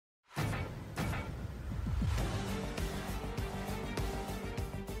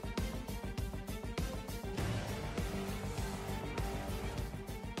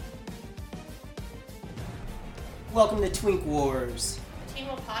Welcome to Twink Wars. A Teen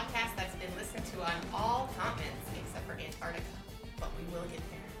Wolf podcast that's been listened to on all continents except for Antarctica. But we will get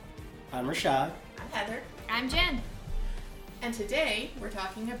there. I'm Rashad. I'm Heather. I'm Jen. And today we're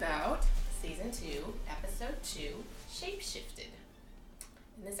talking about Season 2, Episode 2, Shapeshifted.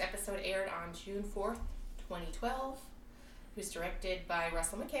 And this episode aired on June 4th, 2012. It was directed by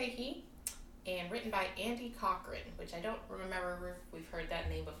Russell McKahee and written by Andy Cochran, which I don't remember if we've heard that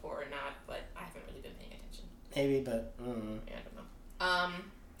name before or not, but I haven't really been paying attention. Maybe, but Yeah, I don't know.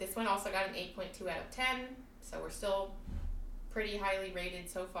 This one also got an 8.2 out of 10, so we're still pretty highly rated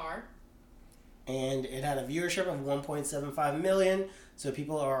so far. And it had a viewership of 1.75 million, so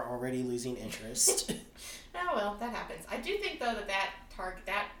people are already losing interest. Oh, well, that happens. I do think, though,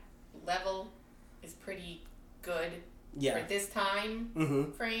 that level is pretty good for this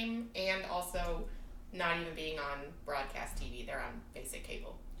time frame, and also not even being on broadcast TV. They're on basic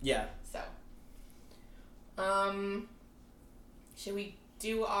cable. Yeah. So, should we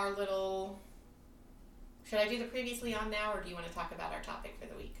do our little... Should I do the previously on now, or do you want to talk about our topic for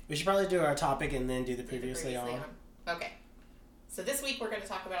the week? We should probably do our topic and then do the previously on. Okay. So this week we're going to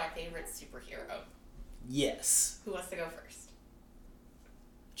talk about our favorite superhero. Yes. Who wants to go first?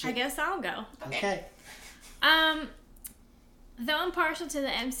 I guess I'll go. Okay. Though I'm partial to the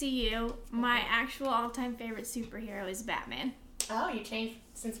MCU, my actual all-time favorite superhero is Batman. Oh, you changed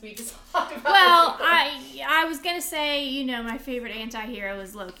since we just talked about Well, this. I was going to say, my favorite anti-hero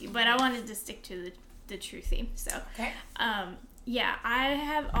is Loki, but I wanted to stick to the true theme. So, okay. Yeah, I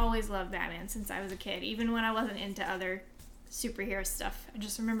have always loved Batman since I was a kid, even when I wasn't into other superhero stuff. I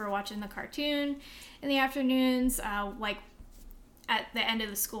just remember watching the cartoon in the afternoons, like at the end of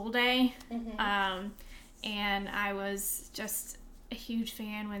the school day. Mm-hmm. And I was just a huge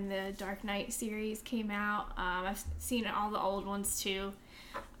fan when the Dark Knight series came out. I've seen all the old ones too.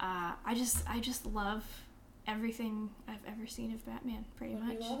 I just love everything I've ever seen of Batman, pretty much.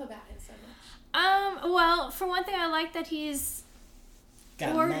 What do you love about him so much? Well, for one thing, I like that he's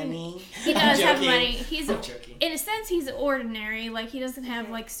Got money. He does I'm have joking. money. He's I'm joking. In a sense, he's ordinary. Like, he doesn't have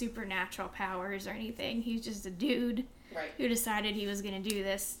like supernatural powers or anything. He's just a dude who decided he was going to do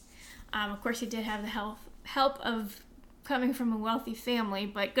this. Of course, he did have the help of coming from a wealthy family,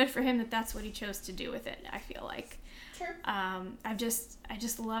 but good for him that that's what he chose to do with it. I feel like. Sure. I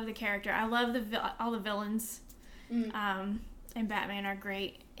just love the character. I love all the villains. And Batman are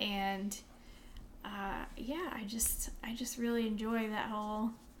great, and I just really enjoy that whole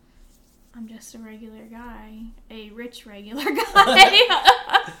I'm just a regular guy, a rich regular guy.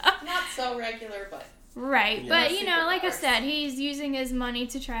 Not so regular, but right. Yeah. But like I said, he's using his money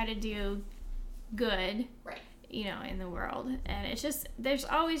to try to do good, right. In the world, and it's just there's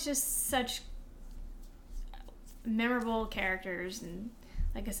always just such memorable characters, and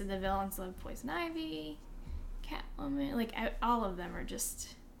like I said, the villains love Poison Ivy, Catwoman, like all of them are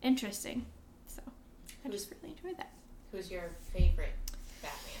just interesting. So I just really enjoy that. Who's your favorite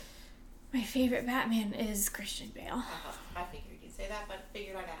Batman? My favorite Batman is Christian Bale. I figured you'd say that, but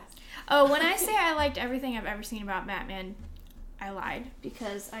figured I'd ask. Oh, when I say I liked everything I've ever seen about Batman, I lied,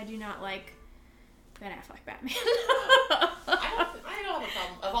 because I do not like Ben Affleck Batman. I don't have a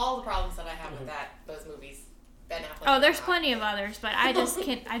problem. Of all the problems that I have with those movies, Ben Affleck. Oh, there's plenty of others, but I just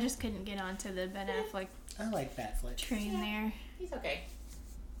couldn't get onto the Ben Affleck I like Batfleck. train there. He's okay.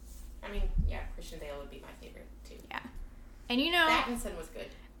 I mean, yeah, Christian Bale would be my favorite too. Yeah. And Pattinson was good.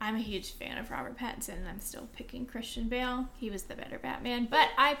 I'm a huge fan of Robert Pattinson, and I'm still picking Christian Bale. He was the better Batman, but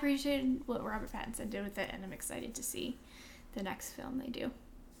I appreciated what Robert Pattinson did with it, and I'm excited to see the next film they do.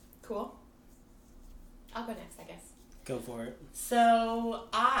 Cool. I'll go next, I guess. Go for it. So,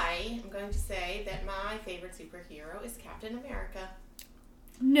 I am going to say that my favorite superhero is Captain America.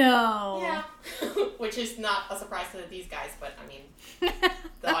 No. Yeah. Which is not a surprise to these guys, but, I mean,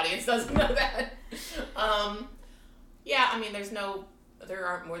 the audience doesn't know that. Yeah, I mean, isn't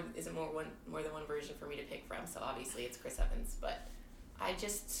more than one version for me to pick from, so obviously it's Chris Evans, but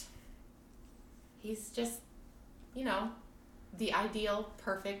he's just, the ideal,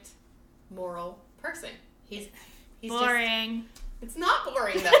 perfect, moral person. He's boring. It's not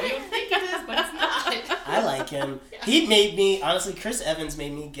boring, though. You would think it is, but it's not. I like him. Yeah. He made me, honestly, Chris Evans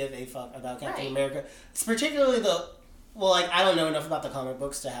made me give a fuck about Captain America. It's particularly I don't know enough about the comic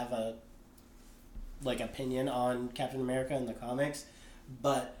books to have a, opinion on Captain America in the comics,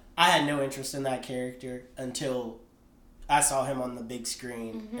 but I had no interest in that character until I saw him on the big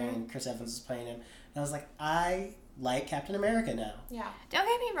screen and Chris Evans was playing him. And I was like, I like Captain America now. Yeah. Don't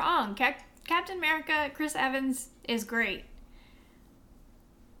get me wrong. Captain America, Chris Evans is great.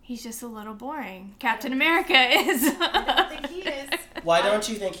 He's just a little boring. Captain America is. I don't think he is. Why don't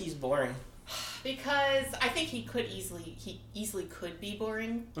you think he's boring? Because I think he easily could be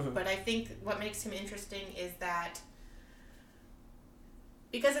boring, but I think what makes him interesting is that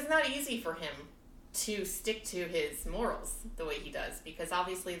because it's not easy for him to stick to his morals the way he does, because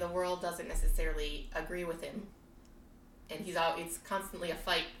obviously the world doesn't necessarily agree with him, and it's constantly a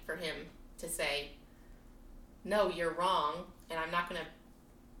fight for him to say, no, you're wrong, and I'm not going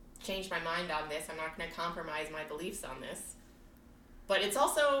to change my mind on this, I'm not going to compromise my beliefs on this. But it's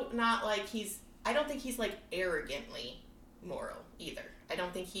also not like I don't think he's, like, arrogantly moral, either. I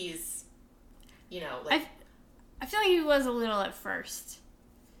don't think he's, like... I feel like he was a little at first.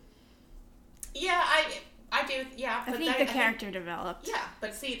 Yeah, I do, yeah. I think the character developed. Yeah,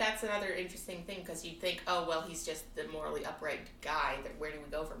 but see, that's another interesting thing, because you'd think, oh, well, he's just the morally upright guy, where do we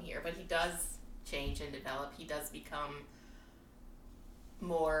go from here? But he does change and develop. He does become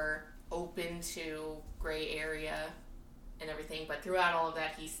more open to gray area and everything, but throughout all of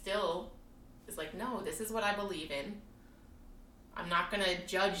that, he still is like, no, this is what I believe in. I'm not going to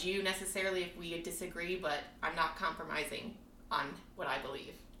judge you necessarily if we disagree, but I'm not compromising on what I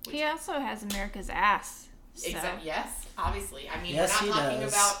believe. He also has America's ass. So. Exactly. Yes, obviously. I mean, yes, we're not talking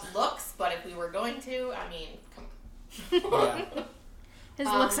about looks, but if we were going to, I mean, come on. Yeah. His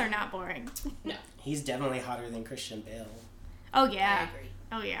looks are not boring. No. He's definitely hotter than Christian Bale. Oh, yeah. I agree.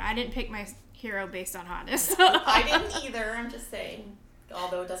 Oh, yeah. I didn't pick my hero based on hotness. I didn't either, I'm just saying.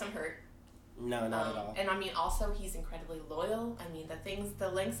 Although it doesn't hurt. No, not at all. And I mean, also, he's incredibly loyal. I mean, the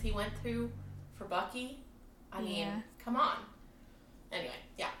lengths he went through for Bucky, I mean, come on. Anyway,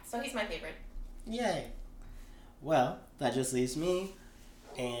 yeah, so he's my favorite. Yay. Well, that just leaves me,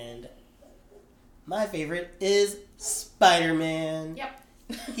 and my favorite is Spider-Man. Yep.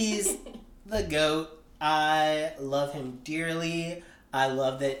 He's the GOAT. I love him dearly. I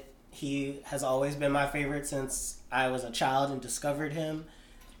love that he has always been my favorite since I was a child and discovered him.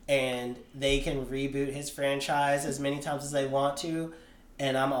 And they can reboot his franchise as many times as they want to,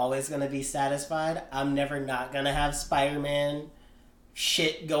 and I'm always going to be satisfied. I'm never not going to have Spider-Man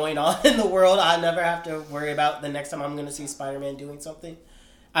shit going on in the world. I never have to worry about the next time I'm going to see Spider-Man doing something.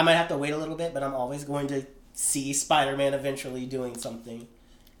 I might have to wait a little bit, but I'm always going to see Spider-Man eventually doing something.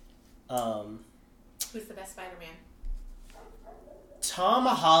 Who's the best Spider-Man? Tom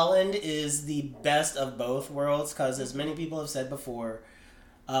Holland is the best of both worlds, because as many people have said before,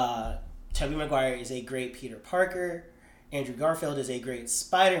 Tobey Maguire is a great Peter Parker, Andrew Garfield is a great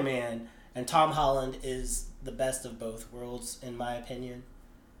Spider-Man, and Tom Holland is the best of both worlds, in my opinion.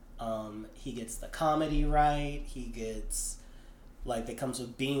 He gets the comedy right, he gets, like, that comes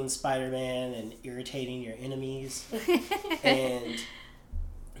with being Spider-Man and irritating your enemies, and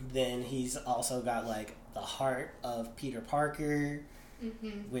then he's also got, like, the heart of Peter Parker,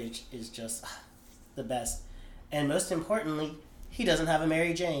 which is just the best. And most importantly, he doesn't have a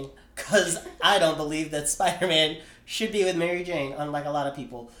Mary Jane, because I don't believe that Spider-Man should be with Mary Jane, unlike a lot of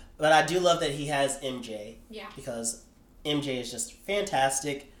people. But I do love that he has MJ. Yeah. Because MJ is just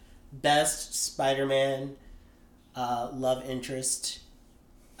fantastic. Best Spider-Man love interest,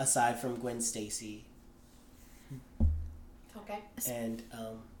 aside from Gwen Stacy. Okay. And,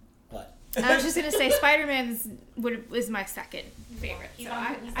 what? I was just going to say Spider-Man is my second favorite. He's so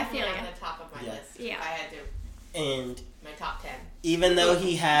on the top of my list. Yeah. I had to. And My top 10. even though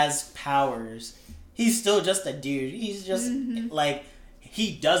he has powers, he's still just a dude. He's just, like,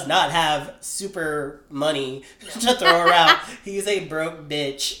 he does not have super money to throw around. He's a broke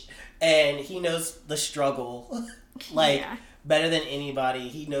bitch, and he knows the struggle, like, better than anybody.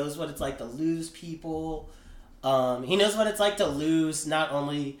 He knows what it's like to lose people. He knows what it's like to lose not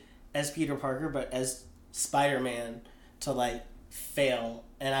only as Peter Parker, but as Spider-Man, to, like, fail.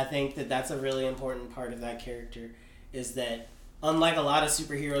 And I think that that's a really important part of that character, is that unlike a lot of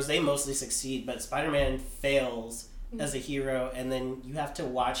superheroes, they mostly succeed, but Spider-Man fails as a hero, and then you have to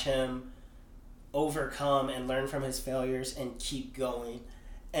watch him overcome and learn from his failures and keep going.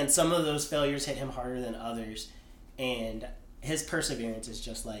 And some of those failures hit him harder than others, and his perseverance is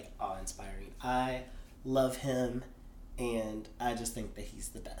just, like, awe-inspiring. I love him, and I just think that he's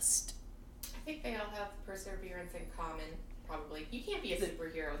the best. I think they all have perseverance in common. Probably. You can't be a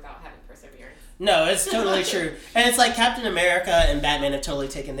superhero without having perseverance. No, it's totally true. And it's like Captain America and Batman have totally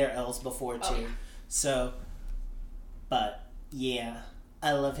taken their L's before, too. Oh, yeah. So, but, yeah.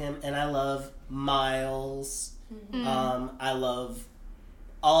 I love him, and I love Miles. I love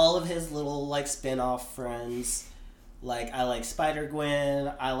all of his little, like, spin-off friends. Like, I like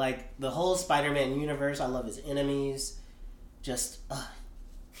Spider-Gwen. I like the whole Spider-Man universe. I love his enemies. Just,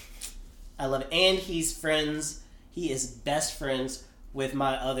 I love it. And he's friends... He is best friends with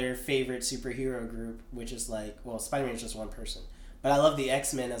my other favorite superhero group, which is like, well, Spider-Man is just one person, but I love the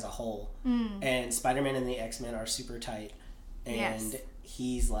X-Men as a whole. And Spider-Man and the X-Men are super tight. And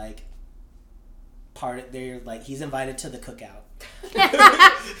he's like he's invited to the cookout.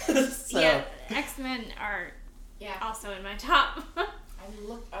 So. Yeah, X-Men are also in my top. I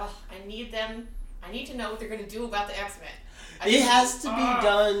need them. I need to know what they're going to do about the X-Men. It has to be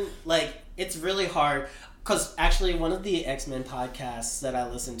done, it's really hard. Because actually one of the X-Men podcasts that I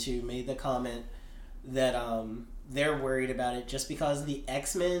listened to made the comment that they're worried about it just because the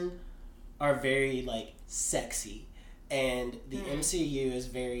X-Men are very, sexy. And the MCU is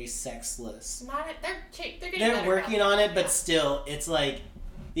very sexless. They're working on it, but still, it's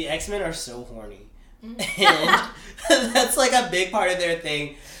the X-Men are so horny. And that's a big part of their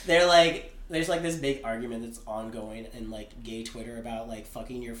thing. They're there's this big argument that's ongoing in gay Twitter about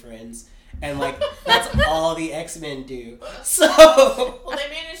fucking your friends. And that's all the X-Men do. So well, they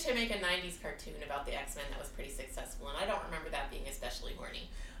managed to make a 90s cartoon about the X-Men that was pretty successful, and I don't remember that being especially horny.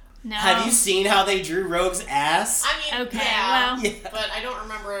 No. Have you seen how they drew Rogue's ass? I mean, okay, but I don't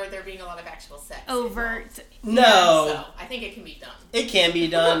remember there being a lot of actual sex. Overt. No. So I think it can be done. It can be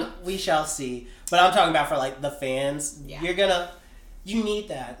done. We shall see. But I'm talking about for the fans. Yeah. You need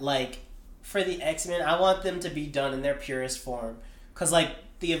that. For the X-Men, I want them to be done in their purest form. Because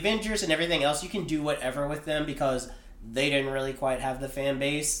the Avengers and everything else, you can do whatever with them because they didn't really quite have the fan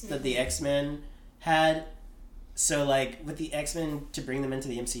base that the X-Men had. So, with the X-Men, to bring them into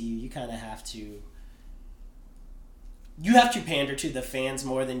the MCU, you kind of have to... You have to pander to the fans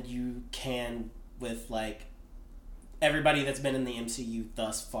more than you can with, everybody that's been in the MCU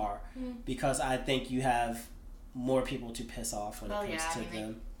thus far. Because I think you have more people to piss off when it comes to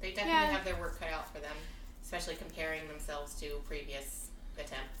them. They definitely have their work cut out for them, especially comparing themselves to previous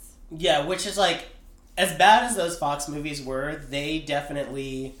attempts. Yeah, which is, as bad as those Fox movies were, they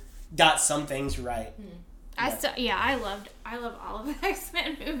definitely got some things right. I love all of the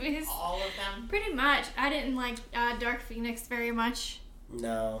X-Men movies. All of them? Pretty much. I didn't like Dark Phoenix very much.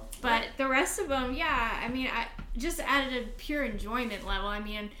 No. But the rest of them, I mean, I just added a pure enjoyment level. I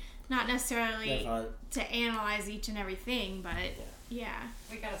mean, not necessarily to analyze each and everything, but yeah.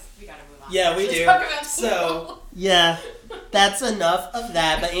 We gotta move on. Yeah, we do. So, that's enough of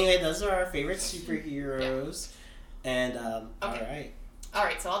that. But anyway, those are our favorite superheroes. Yeah. And, okay.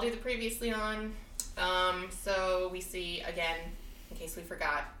 Alright, so I'll do the previously on. So we see, again, in case we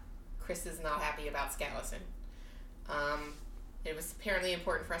forgot, Chris is not happy about Skallison. It was apparently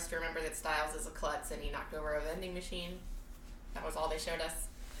important for us to remember that Styles is a klutz and he knocked over a vending machine. That was all they showed us.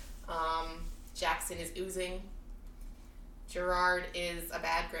 Jackson is oozing. Gerard is a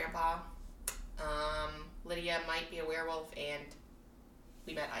bad grandpa. Lydia might be a werewolf, and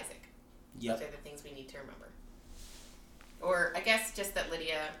we met Isaac. Yep. Those are the things we need to remember. Or I guess just that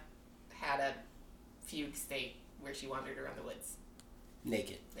Lydia had a fugue state where she wandered around the woods.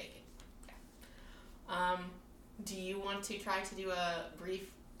 Naked. Yeah. Do you want to try to do a brief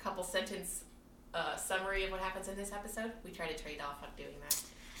couple sentence summary of what happens in this episode? We try to trade off on doing that.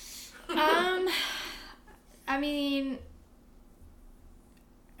 I mean,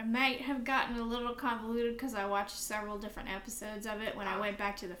 I might have gotten a little convoluted because I watched several different episodes of it when I went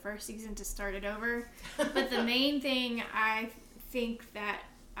back to the first season to start it over. But the main thing I think that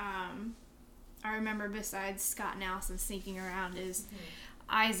I remember besides Scott and Allison sneaking around is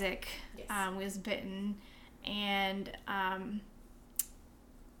Isaac was bitten, and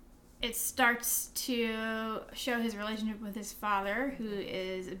it starts to show his relationship with his father, who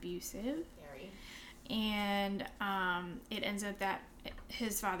is abusive. Very. And it ends up that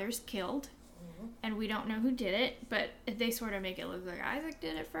his father's killed, and we don't know who did it, but they sort of make it look like Isaac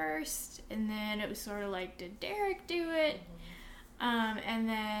did it first, and then it was sort of like, did Derek do it? And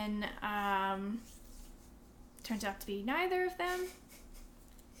then turns out to be neither of them.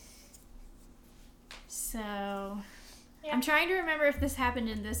 So I'm trying to remember if this happened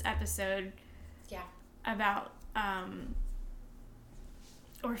in this episode. Yeah. About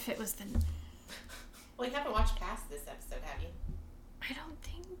or if it was the. Well, you haven't watched past this episode, have you? I don't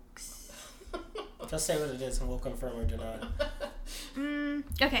think so. Just say what it is and we'll confirm or deny.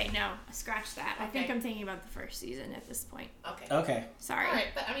 Okay, no. Scratch that. Okay. I think I'm thinking about the first season at this point. Okay. Sorry. Alright,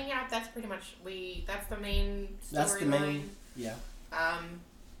 but I mean, that's pretty much, that's the main storyline. That's the main, yeah.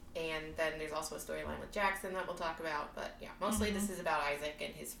 And then there's also a storyline with Jackson that we'll talk about, but yeah, mostly this is about Isaac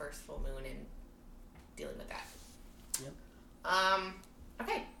and his first full moon and dealing with that. Yep.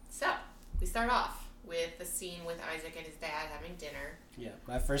 Okay, so we start off with the scene with Isaac and his dad having dinner. Yeah,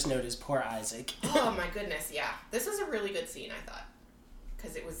 my first note is poor Isaac. Oh my goodness, yeah. This was a really good scene, I thought.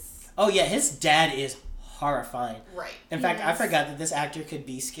 Because it was... Oh yeah, his dad is horrifying. Right. In fact, I forgot that this actor could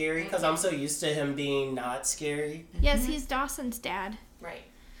be scary because I'm so used to him being not scary. Yes, he's Dawson's dad. Right.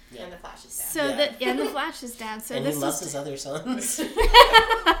 Yeah. And the Flash's dad. So and the Flash's dad. So and this he loves his other sons.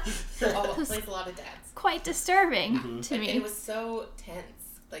 Plays a lot of dads. Quite disturbing to me. It was so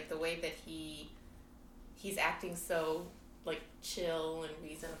tense, like the way that he's acting so like chill and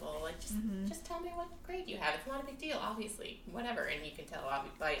reasonable. Like just tell me what grade you have. It's not a big deal, obviously. Whatever, and you can tell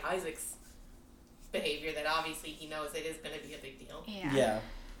by Isaac's behavior that obviously he knows it is going to be a big deal. Yeah.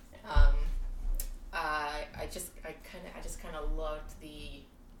 I just kind of loved the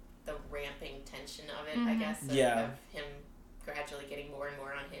ramping tension of it. I guess. Of him gradually getting more and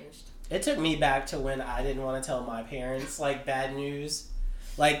more unhinged. It took me back to when I didn't want to tell my parents like bad news.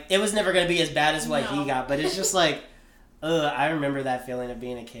 Like it was never going to be as bad as what he got, but it's just like, I remember that feeling of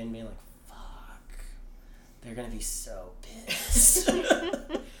being a kid and being like, fuck, they're going to be so pissed.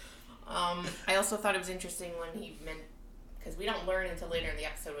 I also thought it was interesting when he meant, because we don't learn until later in the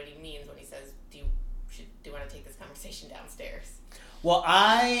episode what he means when he says, do you want to take this conversation downstairs? Well,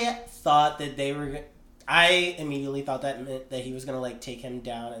 I thought that I immediately thought that meant that he was going to like take him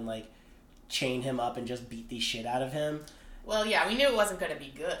down and like chain him up and just beat the shit out of him. Well, yeah, we knew it wasn't going to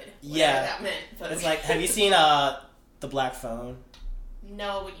be good. Yeah. That meant. But it's like, have you seen The Black Phone?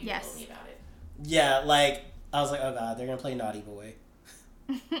 No, but you told me about it. Yeah, like, I was like, oh god, they're going to play Naughty Boy.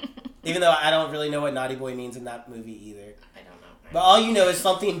 Even though I don't really know what Naughty Boy means in that movie either. I don't know. But all you know is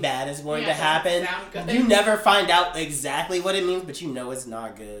something bad is going to happen. You never find out exactly what it means, but you know it's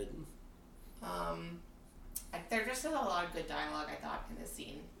not good. There just is a lot of good dialogue, I thought, in this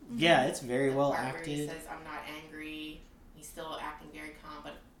scene. Yeah, it's very well acted. acted. Where he says, I'm not angry. He's still acting very calm,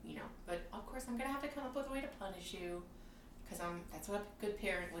 but, but of course I'm going to have to come up with a way to punish you. Because that's what a good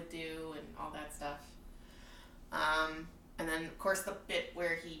parent would do and all that stuff. And then, of course, the bit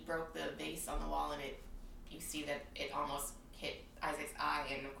where he broke the vase on the wall and you see that it almost hit Isaac's eye.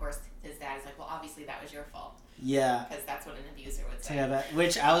 And, of course, his dad is like, well, obviously that was your fault. Yeah. Because that's what an abuser would say. Yeah,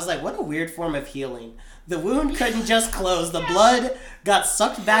 which I was like, what a weird form of healing. The wound couldn't just close. The blood got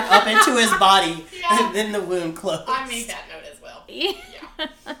sucked back up into his body, and then the wound closed. I made that note as well. Yeah.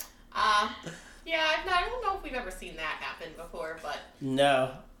 I don't know if we've ever seen that happen before, but...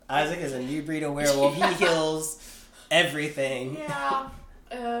 No. Isaac is a new breed of werewolf. He heals everything. Yeah.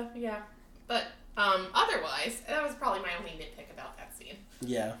 But, otherwise, that was probably my only nitpick about that scene.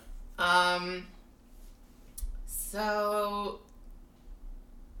 Yeah. So,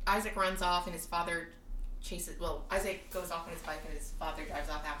 Isaac runs off and his father Isaac goes off on his bike and his father drives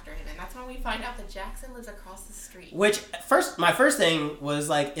off after him, and that's when we find out that Jackson lives across the street. Which, my first thing was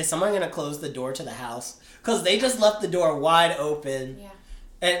like, is someone going to close the door to the house? Because they just left the door wide open. Yeah.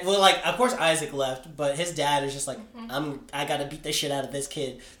 And, well, like, of course Isaac left, but his dad is just like, I gotta beat the shit out of this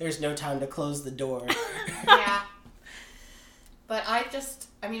kid. There's no time to close the door. Yeah. But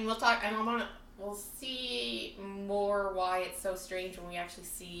we'll see more why it's so strange when we actually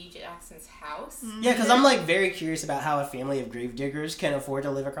see Jackson's house. Yeah, because I'm, like, very curious about how a family of gravediggers can afford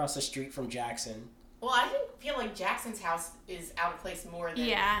to live across the street from Jackson. Well, I didn't feel like Jackson's house is out of place more than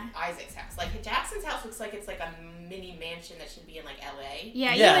Isaac's house. Like, Jackson's house looks like it's like a mini mansion that should be in, like, L.A.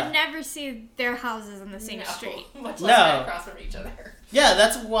 Yeah, you would never see their houses on the same street. Much less right across from each other. Yeah,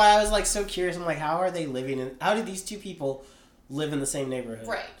 that's why I was, like, so curious. I'm like, how are they living how did these two people live in the same neighborhood?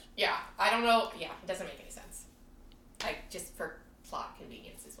 Right. Yeah. I don't know. Yeah, it doesn't make any sense. Like, just for plot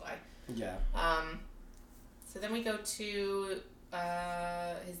convenience is why. Yeah. So then we go to...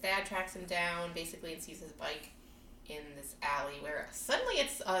 his dad tracks him down basically and sees his bike in this alley where suddenly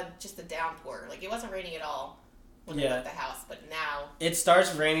it's just a downpour. Like, it wasn't raining at all when they left the house, but now it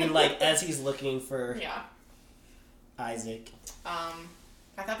starts raining like as he's looking for Isaac.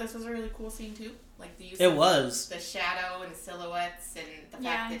 I thought this was a really cool scene too. Like the use of the shadow and the silhouettes and the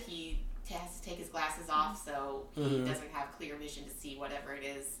fact that he has to take his glasses off so he doesn't have clear vision to see whatever it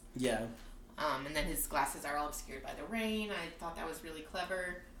is. Yeah. And then his glasses are all obscured by the rain. I thought that was really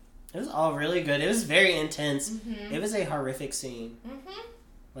clever. It was all really good. It was very intense. It was a horrific scene.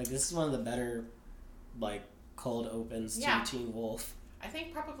 Like, this is one of the better, like, cold opens to Teen Wolf. I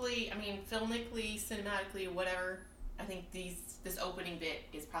think probably, filmically, cinematically, whatever, I think this opening bit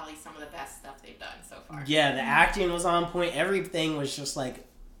is probably some of the best stuff they've done so far. Yeah, the acting was on point. Everything was just, like,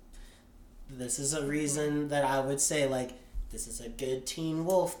 this is a reason that I would say, like, this is a good Teen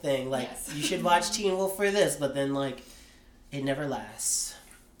Wolf thing. Like, you should watch Teen Wolf for this, but then, like, it never lasts.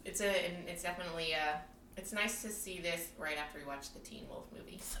 It's definitely, it's nice to see this right after we watched the Teen Wolf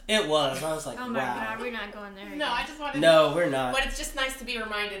movie. It was. I was like, oh my god, we're not going there again. No, I just wanted No, we're not. But it's just nice to be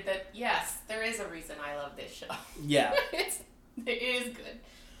reminded that, yes, there is a reason I love this show. Yeah. It is good.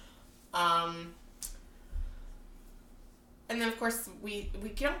 And then, of course, we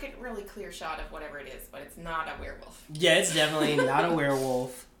don't get a really clear shot of whatever it is, but it's not a werewolf. Yeah, it's definitely not a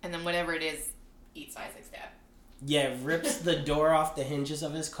werewolf. And then whatever it is, eats Isaac's dad. Yeah, rips the door off the hinges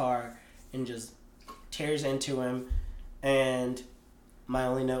of his car and just tears into him. And my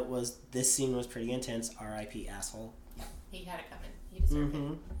only note was, this scene was pretty intense. R.I.P. asshole. He had it coming. He deserved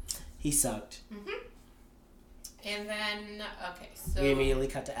it. He sucked. And then, okay, so... We immediately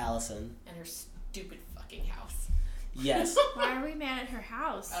cut to Allison. And her stupid fucking house. Yes. Why are we mad at her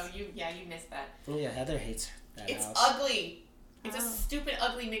house? Oh, you missed that. Oh, yeah, Heather hates that It's house. ugly. It's a stupid,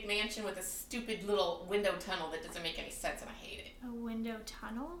 ugly McMansion with a stupid little window tunnel that doesn't make any sense, and I hate it. A window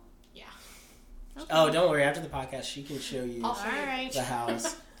tunnel? Yeah. Okay. Oh, don't worry. After the podcast, she can show you Alright. the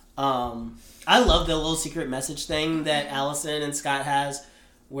house. I love the little secret message thing that Allison and Scott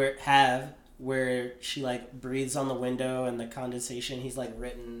where she like breathes on the window and the condensation. He's like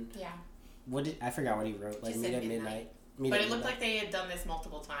written. Yeah. I forgot what he wrote. Like meet at midnight. But it looked like they had done this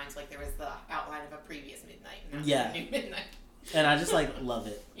multiple times. Like there was the outline of a previous midnight. And yeah. New midnight. And I just like love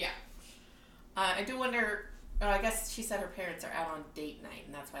it. Yeah. I do wonder. I guess she said her parents are out on date night,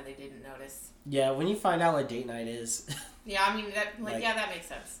 and that's why they didn't notice. Yeah, when you find out what date night is. Yeah, I mean that. Yeah, that makes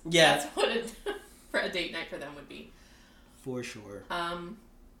sense. Yeah. That's what a date night for them would be. For sure.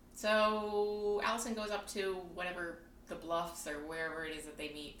 So Allison goes up to whatever the bluffs or wherever it is that they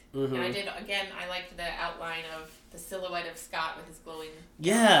meet. Mm-hmm. And I liked the outline of the silhouette of Scott with his glowing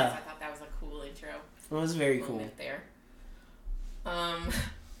Yeah. eyes. I thought that was a cool intro. It was very cool. There. They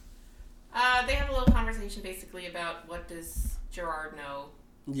have a little conversation basically about what does Gerard know?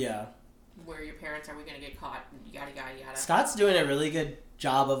 Yeah. Where your parents are we going to get caught? Yada, yada, yada. Scott's doing a really good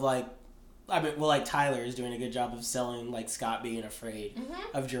job of Tyler is doing a good job of selling like Scott being afraid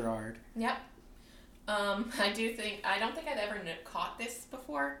of Gerard. Yep. I don't think I've ever caught this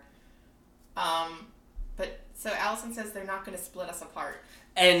before. But so Allison says they're not going to split us apart.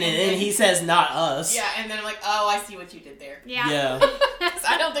 And then he says, not us. Yeah, and then I'm like, oh, I see what you did there. Yeah.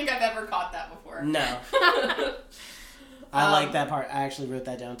 I don't think I've ever caught that before. No. I like that part. I actually wrote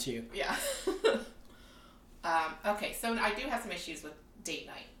that down too. Yeah. Okay, so I do have some issues with date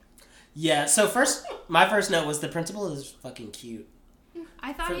night. Yeah, so my first note was the principal is fucking cute.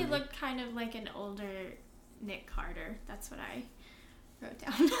 I thought he looked kind of like an older Nick Carter. That's what I wrote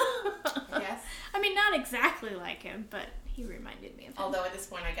down. Yes. I mean, not exactly like him, but he reminded me of him. Although at this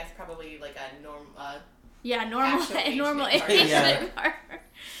point, I guess probably like a normal normal age age yeah. Nick Carter.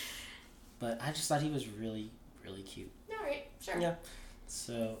 But I just thought he was really, really cute. All right, sure. Yeah.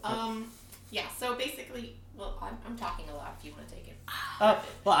 So. Yeah. So basically, well, I'm talking a lot. If you want to take it.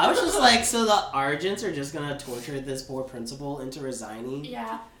 Well, I was just like, so the Argents are just gonna torture this poor principal into resigning.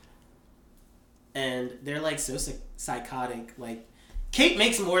 Yeah. And they're like so psychotic. Like, Kate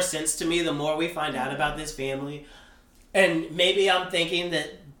makes more sense to me the more we find out about this family. And maybe I'm thinking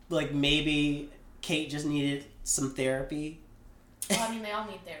that, like, maybe Kate just needed some therapy. Well, I mean, they all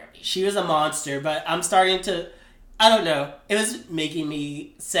need therapy. She was a monster, but I'm starting to, I don't know. It was making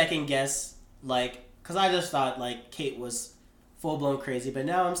me second guess, like, because I just thought, like, Kate was full-blown crazy. But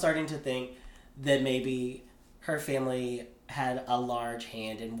now I'm starting to think that maybe her family had a large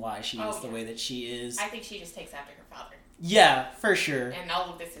hand in why she is the way that she is. I think she just takes after her father. Yeah, for sure. And all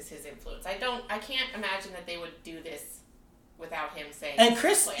of this is his influence. I can't imagine that they would do this without him saying. And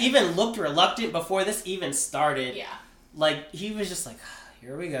Chris even looked reluctant before this even started. Yeah. Like, he was just like,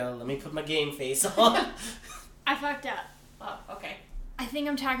 here we go. Let me put my game face on. I fucked up. Oh, okay. I think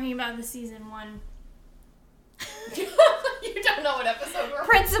I'm talking about the season 1. You don't know what episode we're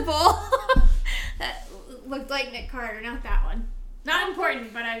Principal. That looked like Nick Carter, not that one. Not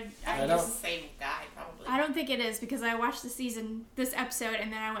important, but I think it's the same guy, probably. I don't think it is, because I watched this episode,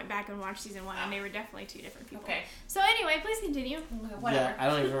 and then I went back and watched season 1, and they were definitely two different people. Okay. So anyway, please continue. Whatever. Yeah, I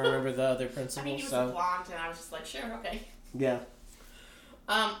don't even remember the other principal. I mean, he was a blonde, and I was just like, sure, okay. Yeah.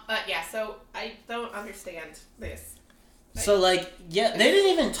 But yeah, so I don't understand this. So, like, yeah, they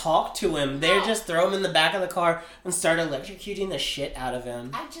didn't even talk to him. They just throw him in the back of the car and start electrocuting the shit out of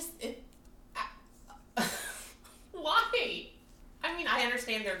him. Why? I mean, I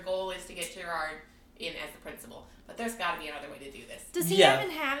understand their goal is to get Gerard in as the principal, but there's got to be another way to do this. Does he even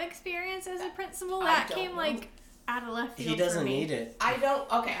have experience as a principal? That came, like, out of left field. He doesn't for me. need it. I don't.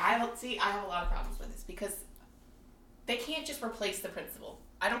 Okay, I have a lot of problems with this because they can't just replace the principal.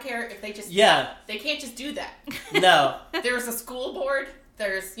 I don't care if they just. Yeah. They can't just do that. No. There's a school board.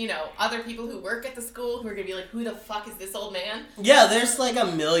 There's, other people who work at the school who are going to be like, who the fuck is this old man? Yeah, there's like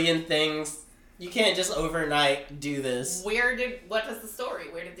a million things. You can't just overnight do this. What was the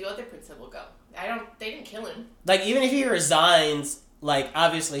story? Where did the other principal go? They didn't kill him. Like, even if he resigns, like,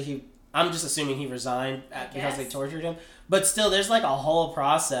 obviously he I'm just assuming he resigned because they tortured him. But still, there's like a whole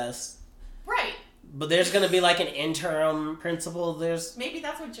process. Right. But there's going to be like an interim principal. Maybe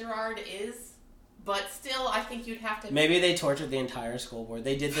that's what Gerard is. But still, I think you'd have to... Maybe they tortured the entire school board.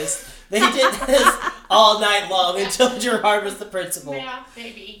 They did this all night long until Gerard was the principal. Yeah,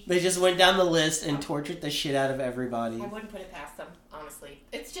 maybe. They just went down the list and tortured the shit out of everybody. I wouldn't put it past them, honestly.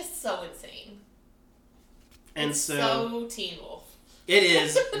 It's just so insane. And it's so Teen Wolf. It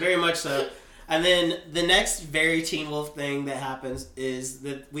is, very much so. And then the next very Teen Wolf thing that happens is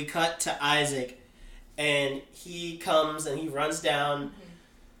that we cut to Isaac, and he comes and he runs down...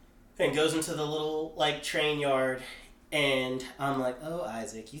 and goes into the little, like, train yard, and I'm like, oh,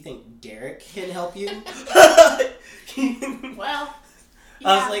 Isaac, you think Derek can help you? Well,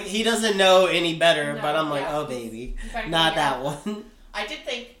 I was like, he doesn't know any better, but I'm like, oh, baby, not that one. I did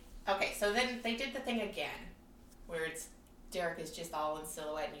think, okay, so then they did the thing again, where Derek is just all in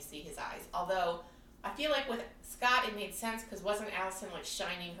silhouette and you see his eyes. Although, I feel like with Scott it made sense, because wasn't Allison, like,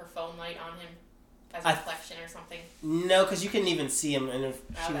 shining her phone light on him? As a reflection or something? No, because you couldn't even see him, and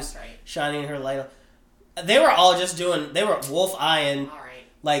she was right. shining her light. They were all just they were wolf-eyeing. All right.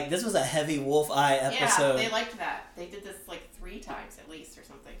 Like, this was a heavy wolf-eye episode. Yeah, they liked that. They did this, like, 3 times at least or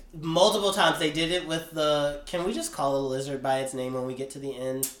something. Multiple times. They did it with can we just call a lizard by its name when we get to the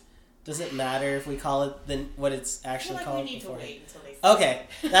end? Does it matter if we call it what it's actually I feel like called? We need to wait until they Okay,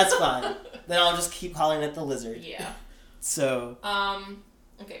 that's fine. Then I'll just keep calling it the lizard. Yeah. So...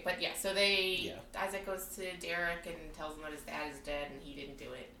 Okay, but yeah, so Isaac goes to Derek and tells him that his dad is dead and he didn't do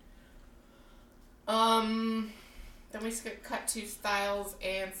it. Then we cut to Styles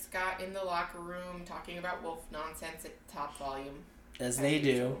and Scott in the locker room talking about wolf nonsense at top volume. As they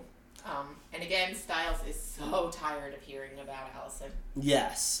do. And again, Styles is so tired of hearing about Allison.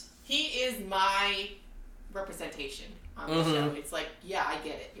 Yes. He is my representation on the show. It's like, yeah, I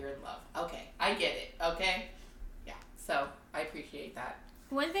get it. You're in love. Okay, I get it. Okay? Yeah, so I appreciate that.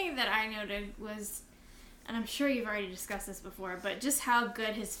 One thing that I noted was, and I'm sure you've already discussed this before, but just how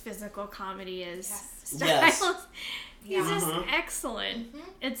good his physical comedy is. Yes. Styles, he's just excellent. Mm-hmm.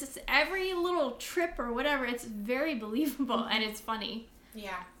 It's just every little trip or whatever, it's very believable and it's funny.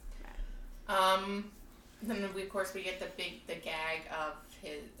 Yeah. Then of course we get the gag of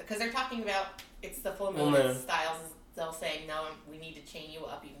his, because they're talking about it's the full moon. Styles is still saying no, we need to chain you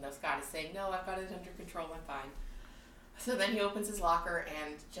up, even though Scott is saying no, I've got it under control, I'm fine. So then he opens his locker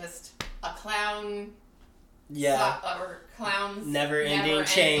and just a clown. Yeah. Or clown's never-ending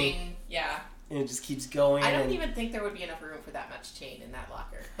chain. Yeah. And it just keeps going. I don't even think there would be enough room for that much chain in that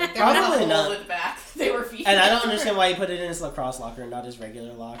locker. Like, there Probably was a not. hole in the back. They were feeding. And I don't understand why he put it in his lacrosse locker and not his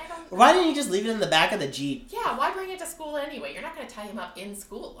regular locker. Why didn't he just leave it in the back of the Jeep? Yeah, why bring it to school anyway? You're not going to tie him up in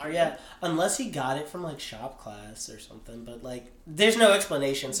school, are you? Yeah, unless he got it from, like, shop class or something. But, like, there's no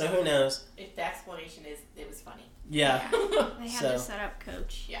explanation, so who knows? If the explanation is it was funny. Yeah. They had to set up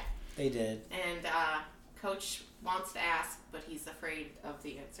Coach. Yeah. They did. And Coach wants to ask, but he's afraid of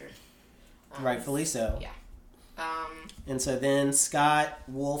the answer. Rightfully so. Yeah. And so then Scott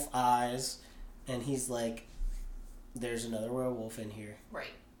wolf eyes, and he's like, there's another werewolf in here.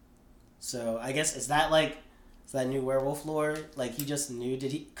 Right. So I guess, is that new werewolf lore? Like, he just knew,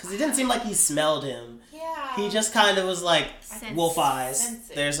 because it didn't seem like he smelled him. Yeah. He just kind of was like, wolf eyes.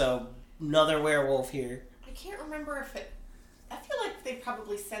 There's another werewolf here. I can't remember if I feel like they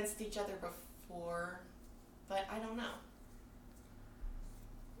probably sensed each other before, but I don't know.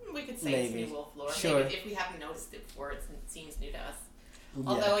 We could say it's new wolf lore. Sure. Maybe if we haven't noticed it before, it seems new to us. Yeah.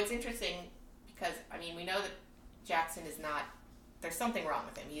 Although it's interesting because, I mean, we know that Jackson is not, there's something wrong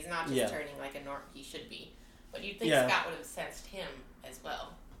with him. He's not just turning like he should be. But you'd think Scott would have sensed him as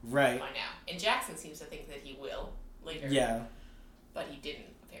well. Right. By now. And Jackson seems to think that he will later. Yeah. But he didn't,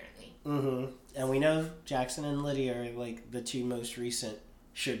 apparently. Mm-hmm. And we know Jackson and Lydia are like the 2 most recent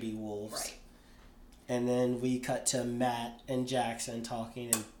should-be wolves. Right. And then we cut to Matt and Jackson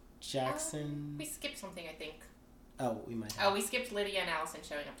talking, and Jackson... we skipped something, I think. Oh, we might have. Oh, we skipped Lydia and Allison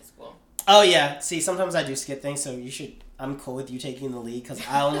showing up to school. Oh, yeah. See, sometimes I do skip things, so I'm cool with you taking the lead, because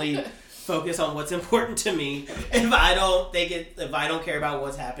I only focus on what's important to me. If I don't care about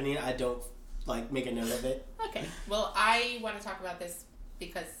what's happening, I don't, make a note of it. Okay. Well, I want to talk about this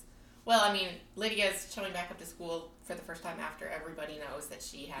because, I mean, Lydia's showing back up to school for the first time after everybody knows that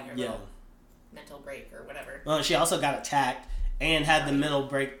she had her little mental break or whatever. Well, she also got attacked and had the mental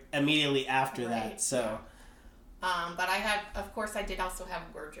break immediately after that, so... But I did also have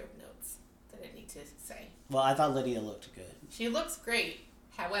wardrobe notes that I need to say. Well, I thought Lydia looked good. She looks great.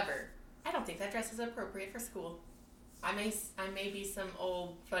 However, I don't think that dress is appropriate for school. I may be some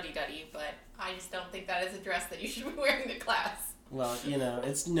old fuddy-duddy, but I just don't think that is a dress that you should be wearing to class. Well,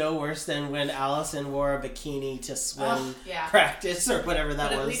 it's no worse than when Allison wore a bikini to swim yeah. practice or whatever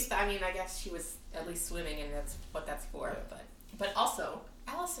that was. But at least, I guess she was at least swimming, and that's what that's for. But also,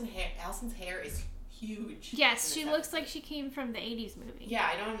 Allison's hair is huge. Yes, she looks like she came from the 80s movie. Yeah,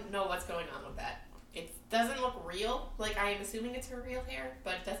 I don't know what's going on with that. It doesn't look real. Like, I am assuming it's her real hair,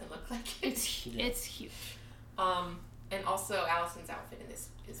 but it doesn't look like it. It's huge. And also, Allison's outfit in this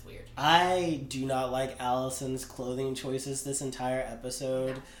is weird. I do not like Allison's clothing choices this entire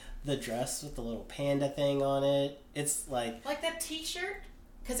episode. No. The dress with the little panda thing on it. It's like that t-shirt,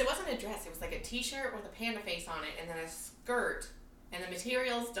 because it wasn't a dress. It was like a t-shirt with a panda face on it, and then a skirt. And the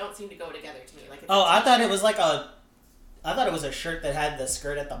materials don't seem to go together to me. I thought it was I thought it was a shirt that had the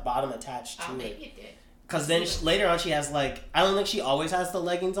skirt at the bottom attached to it. Maybe it did. Because then later on she has I don't think she always has the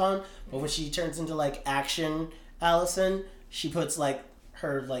leggings on, but when she turns into action Allison, she puts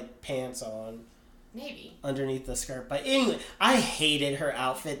her pants on. Maybe. Underneath the skirt. But anyway, I hated her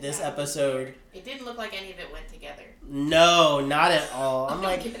outfit this episode. It didn't look like any of it went together. No, not at all. I'm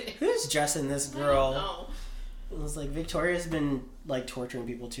like, who's dressing this girl? I don't know. It was Victoria's been torturing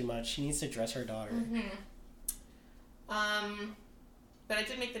people too much. She needs to dress her daughter. Mm-hmm. But I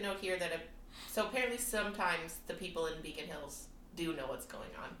did make the note here that so apparently sometimes the people in Beacon Hills do know what's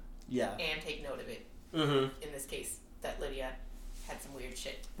going on. Yeah. And take note of it. Mm-hmm. In this case, that Lydia had some weird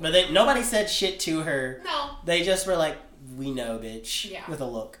shit. But nobody said shit to her. No. They just were like, we know, bitch. Yeah. With a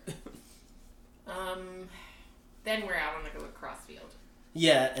look. Then we're out on the lacrosse field.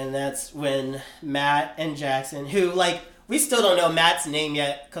 Yeah, and that's when Matt and Jackson, who, we still don't know Matt's name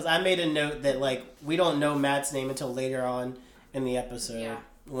yet, because I made a note that, we don't know Matt's name until later on in the episode,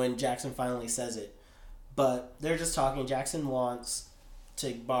 when Jackson finally says it. But they're just talking. Jackson wants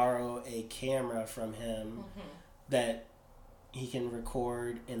to borrow a camera from him that he can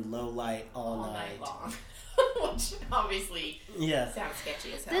record in low light all night long. Which obviously sounds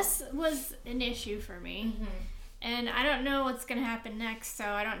sketchy as hell. This was an issue for me. Mm-hmm. And I don't know what's going to happen next, so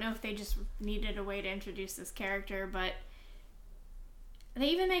I don't know if they just needed a way to introduce this character, but they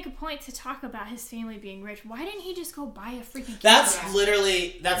even make a point to talk about his family being rich. Why didn't he just go buy a freaking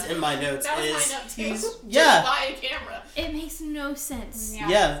camera? That's in my notes. That was my note too. Just buy a camera. It makes no sense.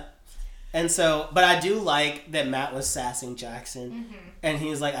 Yeah. And so, but I do like that Matt was sassing Jackson, and he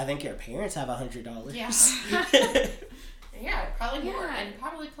was like, I think your parents have $100. Yeah. Yeah, probably more, and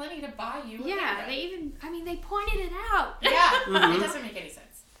probably plenty to buy you. Yeah, they pointed it out. Yeah, it doesn't make any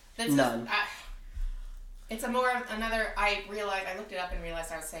sense. None. It's I looked it up and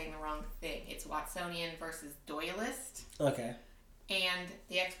realized I was saying the wrong thing. It's Watsonian versus Doyleist. Okay. And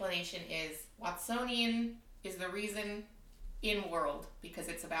the explanation is Watsonian is the reason in world because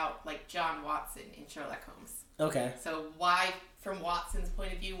it's about John Watson in Sherlock Holmes. Okay. So why, from Watson's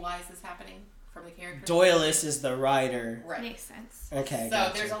point of view, why is this happening? From the character. Doyleist is the writer. Right. Makes sense. Okay.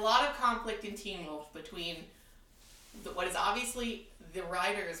 So there's a lot of conflict in Teen Wolf between what is obviously the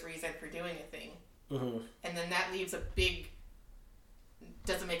writer's reason for doing a thing, and then that leaves a big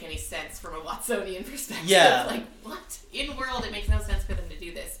doesn't make any sense from a Watsonian perspective. Yeah. What? In world, it makes no sense for them to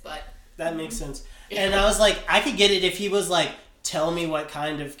do this, but that makes sense. And I was like, I could get it if he was like, tell me what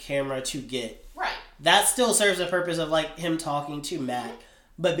kind of camera to get. Right. That still serves the purpose of him talking to Matt.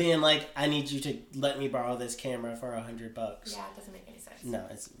 But being like, I need you to let me borrow this camera for $100. Yeah, it doesn't make any sense. No,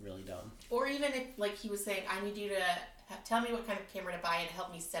 it's really dumb. Or even if, he was saying, I need you to tell me what kind of camera to buy and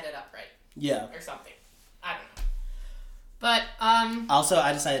help me set it up right. Yeah. Or something. I don't know. But, also,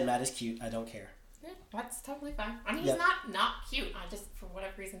 I decided Matt is cute. I don't care. Yeah, that's totally fine. I mean, he's not cute. I just, for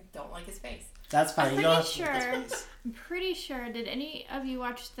whatever reason, don't like his face. That's fine. You don't have to like his face. I'm pretty sure. Did any of you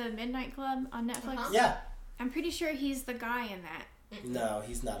watch The Midnight Club on Netflix? Uh-huh. Yeah. I'm pretty sure he's the guy in that. No,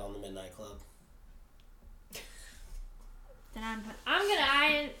 he's not on the Midnight Club. Then I'm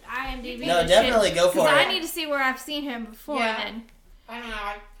gonna IMDb. No, definitely go for it. Because I need to see where I've seen him before. Yeah. Then I don't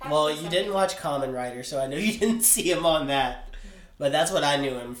know. Well, you didn't watch Kamen Rider, so I know you didn't see him on that. But that's what I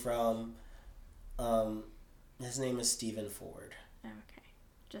knew him from. His name is Stephen Ford. Okay,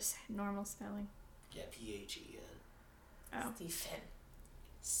 just normal spelling. Yeah, P-H-E-N. Oh,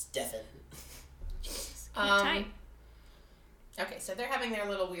 Stephen. Type. Okay, so they're having their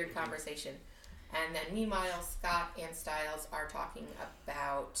little weird conversation. And then meanwhile, Scott and Styles are talking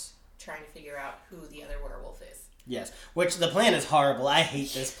about trying to figure out who the other werewolf is. Yes, which the plan is horrible. I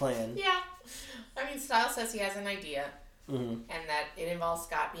hate this plan. Yeah. I mean, Styles says he has an idea, and that it involves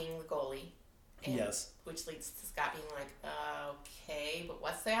Scott being the goalie. And, yes. Which leads to Scott being like, okay, but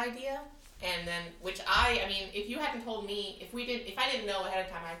what's the idea? And then, I mean, if you hadn't told me, if I didn't know ahead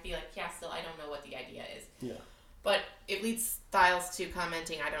of time, I'd be like, yeah, still, I don't know what the idea is. Yeah. But it leads Styles to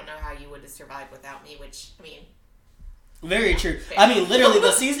commenting, I don't know how you would have survived without me, which, I mean, Very true. I mean, literally,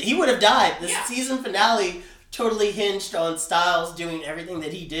 the season he would have died. The season finale totally hinged on Styles doing everything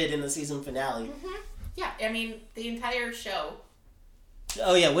that he did in the season finale. Mm-hmm. Yeah, I mean, the entire show.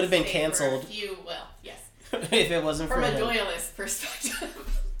 Oh yeah, would have been canceled. Yes. If it wasn't from for a him. Doyleist perspective.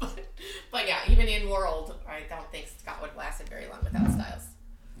 but yeah, even in world, I don't think Scott would have lasted very long without Styles.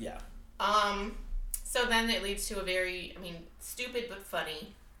 Yeah. So then it leads to a very, stupid but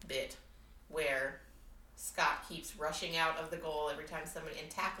funny bit where Scott keeps rushing out of the goal every time somebody and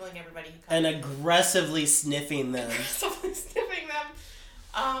tackling everybody who comes and aggressively sniffing them.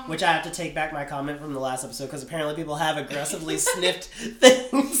 Which I have to take back my comment from the last episode because apparently people have aggressively sniffed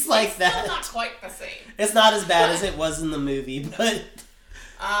things like that. It's not quite the same. It's not as bad as it was in the movie, but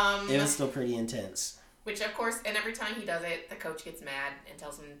it was still pretty intense. Which, of course, and every time he does it, the coach gets mad and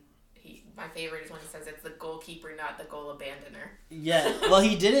tells him, my favorite is when he says it's the goalkeeper, not the goal abandoner. Yeah, well,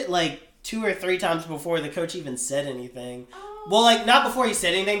 he did it like 2 or 3 times before the coach even said anything. Well, like, not before he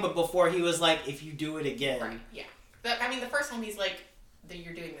said anything, but before he was like, if you do it again. Right, yeah. But, the first time he's like,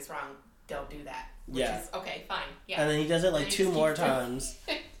 you're doing this wrong, don't do that. Which is, okay, fine, yeah. And then he does it like 2 more times.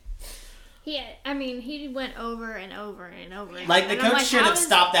 He went over and over and over. Yeah. Like, the coach should have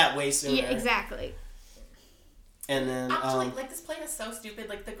stopped that way sooner. Yeah, exactly. And then, actually, this plan is so stupid.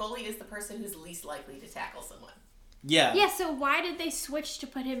 Like, the goalie is the person who's least likely to tackle someone. Yeah. Yeah, so why did they switch to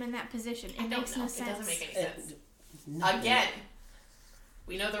put him in that position? It makes no sense. It doesn't make any sense. Again,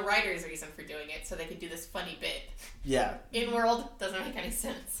 we know the writer's reason for doing it, so they could do this funny bit. Yeah. In world, doesn't make any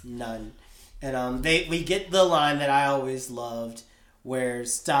sense. None. And we get the line that I always loved, where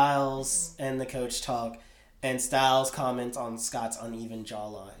Styles and the coach talk, and Styles comments on Scott's uneven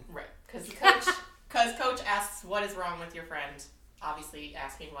jawline. Right, because Coach asks, what is wrong with your friend? Obviously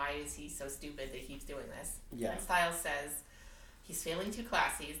asking why is he so stupid that he keeps doing this. Yeah. And Styles says, he's failing 2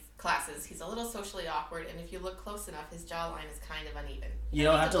 classes, he's a little socially awkward, and if you look close enough, his jawline is kind of uneven. You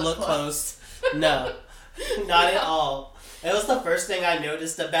don't have to look close. No. Not at all. It was the first thing I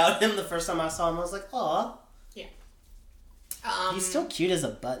noticed about him the first time I saw him. I was like, aw. Yeah. He's still cute as a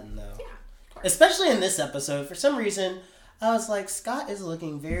button, though. Yeah, of course. Especially in this episode. For some reason, I was like, Scott is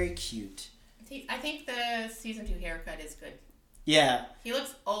looking very cute. I think the season 2 haircut is good. Yeah. He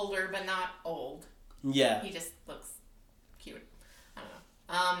looks older, but not old. Yeah. He just looks cute. I don't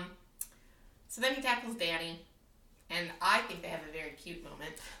know. So then he tackles Danny, and I think they have a very cute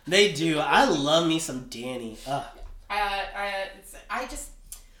moment. They do. I love me some Danny. Ugh. I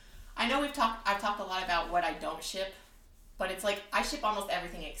know I've talked a lot about what I don't ship, but it's like I ship almost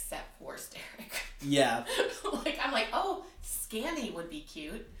everything except for Derek. Yeah. I'm like, oh, Scanny would be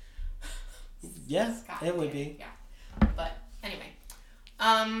cute. Yeah, it would be. Yeah. But anyway.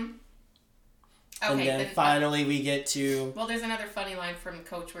 Okay. And then finally we get to... Well, there's another funny line from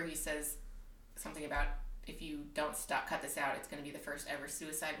Coach where he says something about if you don't cut this out, it's going to be the first ever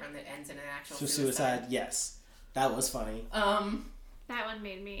suicide run that ends in an actual suicide. Yes. That was funny. That one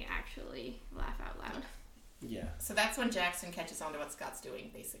made me actually laugh out loud. Yeah. So that's when Jackson catches on to what Scott's doing,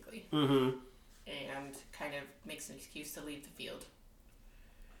 basically. Mm-hmm. And kind of makes an excuse to leave the field.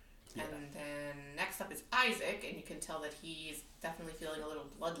 Yeah. And then next up is Isaac, and you can tell that he's definitely feeling a little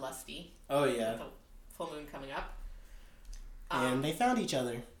bloodlusty. Oh, yeah. With the full moon coming up. And they found each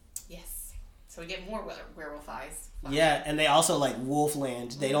other. Yes. So we get more werewolf eyes. Yeah, and they also like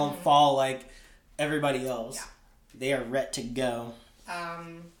Wolfland. They don't fall like everybody else. Yeah. They are ready to go.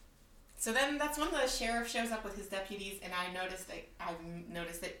 So then that's when the sheriff shows up with his deputies, and I've noticed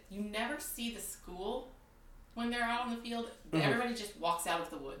that you never see the school when they're out on the field. Mm-hmm. Everybody just walks out of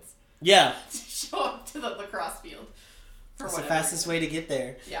the woods. Yeah. To show up to the lacrosse field. It's the fastest way to get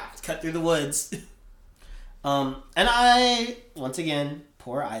there. Yeah. It's cut through the woods. Once again,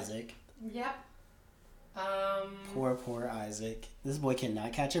 poor Isaac. Yep. Poor Isaac. This boy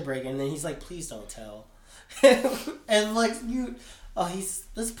cannot catch a break, and then he's like, please don't tell. And like, he's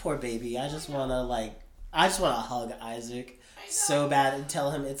this poor baby. I just wanna hug Isaac so bad and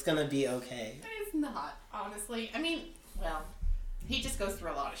tell him it's gonna be okay. It's not, honestly. He just goes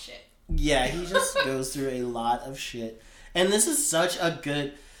through a lot of shit. Yeah, he just goes through a lot of shit. And this is some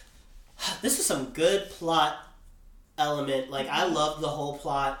good plot element. Like, I love the whole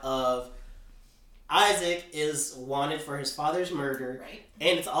plot of Isaac is wanted for his father's murder. Right.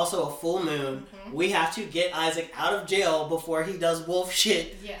 And it's also a full moon. Mm-hmm. We have to get Isaac out of jail before he does wolf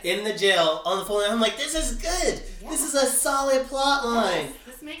shit in the jail on the full moon. I'm like, this is good. Yeah. This is a solid plot line. Yes,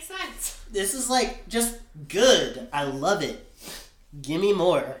 this makes sense. This is like just good. I love it. Give me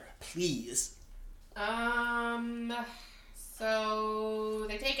more, please. So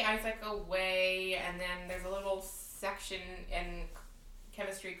they take Isaac away, and then there's a little section in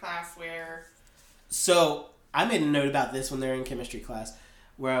chemistry class where... So, I made a note about this when they're in chemistry class,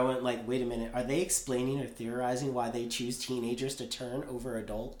 where I went like, wait a minute, are they explaining or theorizing why they choose teenagers to turn over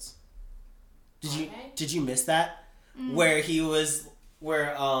adults? Did you miss that? Where he was,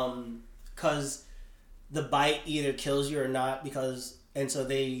 cause the bite either kills you or not, and so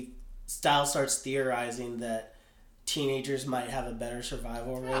Styles starts theorizing that teenagers might have a better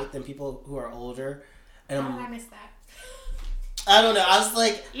survival rate than people who are older. And how did I miss that? I don't know. I was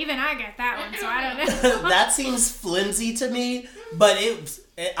like... Even I get that one, so I don't know. That seems flimsy to me, but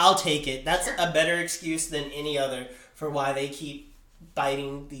I'll take it. That's a better excuse than any other for why they keep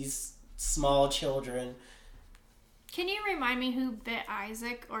biting these small children. Can you remind me who bit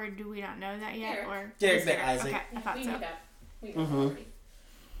Isaac, or do we not know that yet? Derek bit Isaac. Okay, I thought we so. knew that. We knew already.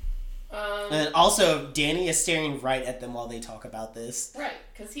 And also, Danny is staring right at them while they talk about this. Right,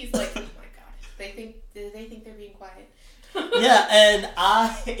 because he's like, oh my god, they think they're being quiet. Yeah, and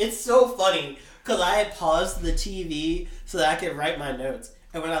it's so funny because I had paused the TV so that I could write my notes.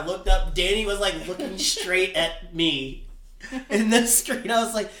 And when I looked up, Danny was like looking straight at me in the screen. I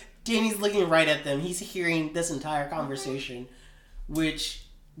was like, Danny's looking right at them. He's hearing this entire conversation, which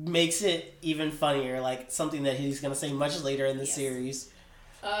makes it even funnier, like something that he's going to say much later in the series.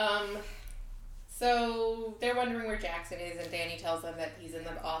 So they're wondering where Jackson is, and Danny tells them that he's in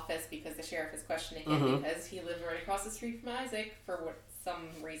the office because the sheriff is questioning him because he lives right across the street from Isaac for some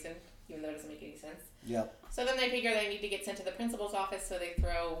reason, even though it doesn't make any sense. Yep. So then they figure they need to get sent to the principal's office, so they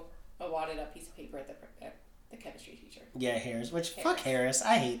throw a wadded up piece of paper at the chemistry teacher. Yeah, Harris. Fuck Harris.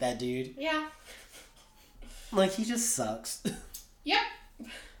 I hate that dude. Yeah. Like, he just sucks. Yep.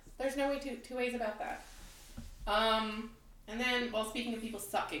 There's no way two ways about that. And then, well, speaking of people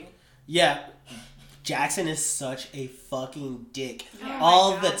sucking. Yeah. Jackson is such a fucking dick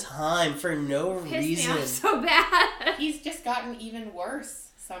Oh the time for no reason. Me off so bad. He's just gotten even worse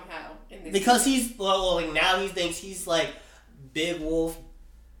somehow in this because season. he's like now he thinks he's like Big Wolf.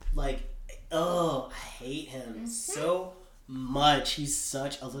 Like, I hate him so much. He's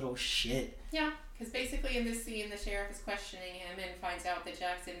such a little shit. Yeah, because basically in this scene, the sheriff is questioning him and finds out that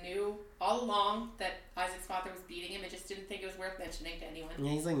Jackson knew all along that Isaac's father was beating him and just didn't think it was worth mentioning to anyone. Yeah,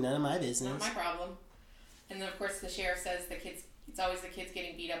 he's like, none of my business. Not my problem. And then, of course, the sheriff says it's always the kids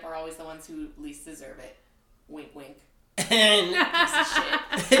getting beat up are always the ones who least deserve it. Wink, wink. And piece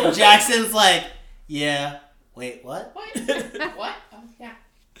of shit. Jackson's like, yeah. Wait, what? What? What? Oh, yeah.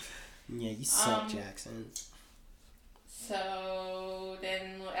 Yeah, you suck, Jackson. So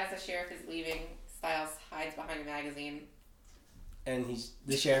then, as the sheriff is leaving, Styles hides behind a magazine. And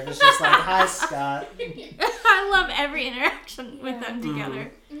the sheriff is just like, hi, Scott. I love every interaction with them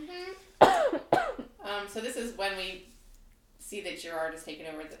together. So this is when we see that Gerard is taken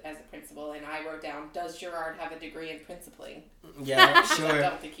over as a principal, and I wrote down, does Gerard have a degree in principling? Yeah, sure. I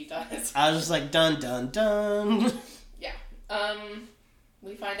don't think he does. I was just like, dun, dun, dun. Yeah.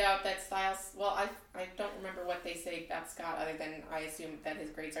 We find out that Styles, well, I don't remember what they say about Scott other than I assume that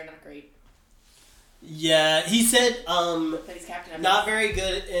his grades are not great. Yeah, he said, that he's captain of not very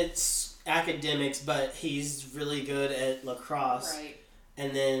good at academics, but he's really good at lacrosse. Right.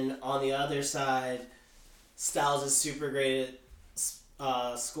 And then on the other side, Styles is super great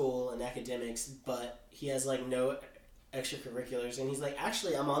at school and academics, but he has like no extracurriculars. And he's like,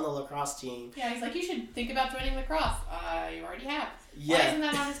 actually, I'm on the lacrosse team. Yeah, he's like, you should think about joining lacrosse. You already have. Yeah. Why isn't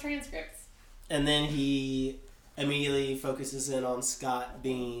that on his transcripts? And then he immediately focuses in on Scott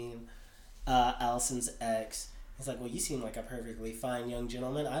being Allison's ex. He's like, well, you seem like a perfectly fine young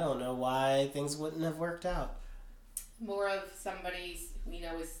gentleman. I don't know why things wouldn't have worked out. More of somebody we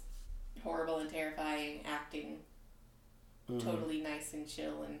know is horrible and terrifying, acting totally nice and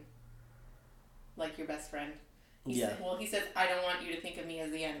chill and like your best friend. He said, I don't want you to think of me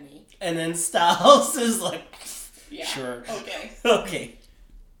as the enemy. And then Styles is like, yeah, sure. Okay. Okay.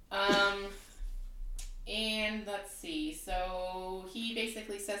 And let's see. So he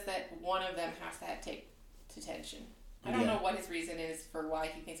basically says that one of them has to take detention. I don't know what his reason is for why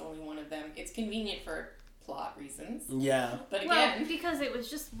he thinks only one of them. It's convenient for plot reasons. Yeah. But again... Well, because it was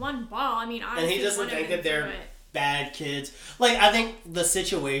just one ball. I mean, and he doesn't think that they're bad kids. Like, I think the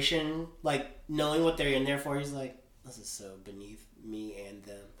situation, like, knowing what they're in there for, he's like, this is so beneath me and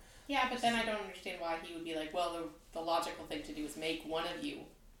them. Yeah, but then I don't understand why he would be like, well, the logical thing to do is make one of you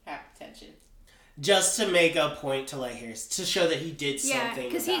have detention. Just to make a point to like Harris, to show that he did something about it. Yeah,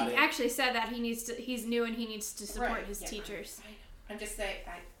 because he actually said that he's new and he needs to support his teachers. I'm just saying,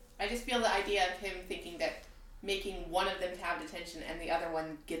 I just feel the idea of him thinking that making one of them have detention and the other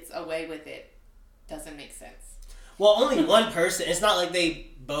one gets away with it doesn't make sense. Well, only one person. It's not like they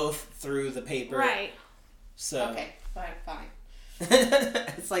both threw the paper. Right. So. Okay, fine.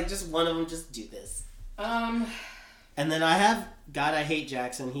 It's like just one of them just do this. And then I hate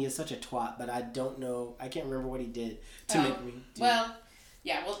Jackson. He is such a twat, but I don't know. I can't remember what he did to make me do. Well,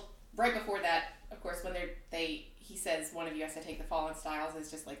 right before that, of course, when he says one of you has to take the fall in Styles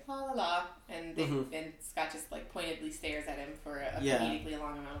is just like la la la, and and Scott just like pointedly stares at him for a comedically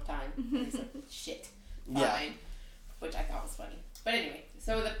long amount of time. And he's like, shit, fine, which I thought was funny. But anyway,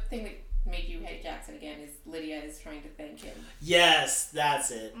 so the thing that made you hate Jackson again is Lydia is trying to thank him. Yes, that's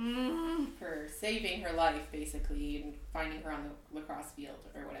it. For saving her life, basically, and finding her on the lacrosse field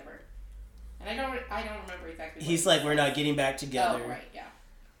or whatever. And I don't remember exactly. He's like, we're not getting back together. Oh, right, yeah.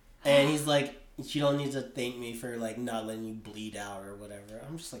 And he's like, you don't need to thank me for like not letting you bleed out or whatever.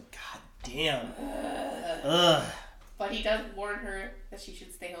 I'm just like, God damn. Ugh. But he does warn her that she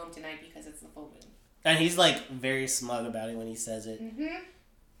should stay home tonight because it's the full moon. And he's like very smug about it when he says it.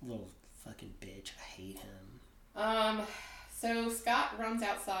 Little fucking bitch. I hate him. So Scott runs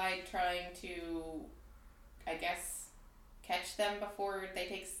outside trying to, I guess, catch them before they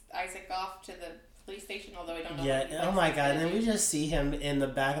take Isaac off to the police station, although I don't know. Yeah, oh my god, and then we just see him in the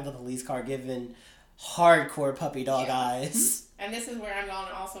back of the police car giving hardcore puppy dog eyes. And this is where I'm going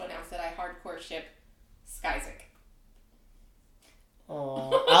to also announce that I hardcore ship Skyzik.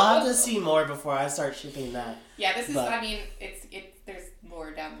 Oh, I'll have to see more before I start shipping that. Yeah, this is, I mean, there's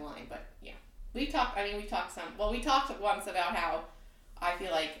more down the line, but yeah. We talked once about how I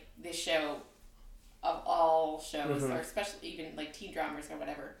feel like this show, of all shows, or especially even like teen dramas or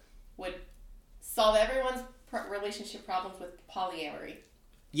whatever, would solve everyone's relationship problems with polyamory.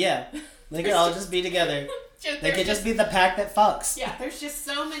 Yeah, they could all just be together. They could just be the pack that fucks. Yeah, there's just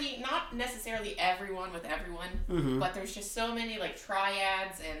so many, not necessarily everyone with everyone, but there's just so many like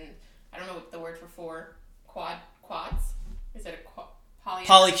triads and I don't know what the word for quads. Is it a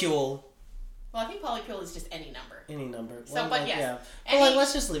polycule? Well, I think polycule is just any number. Any number. So, well, but yes. Yeah. Well, like,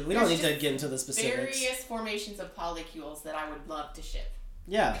 let's just leave. We don't need to get into the specifics. Various formations of polycules that I would love to ship.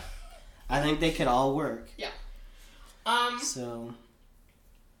 Yeah. I think they could all work. Yeah. So.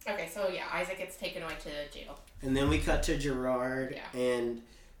 Okay, so yeah, Isaac gets taken away to jail. And then we cut to Gerard and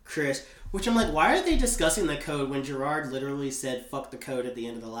Chris, which I'm like, why are they discussing the code when Gerard literally said fuck the code at the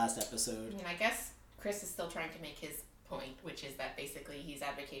end of the last episode? I mean, I guess Chris is still trying to make his point, which is that basically he's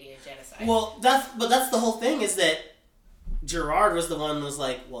advocating a genocide. Well, that's the whole thing, is that Gerard was the one who was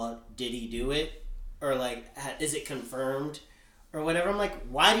like, well, did he do it? Or like, is it confirmed? Or whatever. I'm like,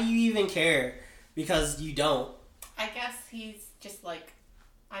 why do you even care? Because you don't. I guess he's just like,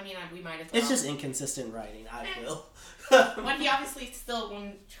 I mean, we might as well. It's just inconsistent writing, I feel. But he obviously still,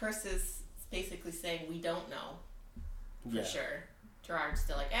 when Chris is basically saying we don't know for sure, Gerard's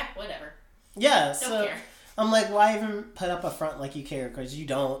still like, whatever. Yeah, don't care. I'm like, why even put up a front like you care? Because you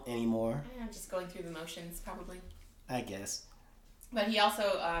don't anymore. I'm just going through the motions, probably. I guess. But he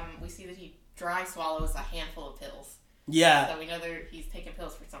also, we see that he dry swallows a handful of pills. Yeah. So we know that he's taking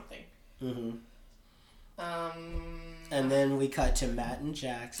pills for something. Mm-hmm. And then we cut to Matt and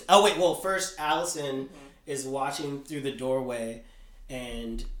Jax. Oh, wait, well, first Allison is watching through the doorway,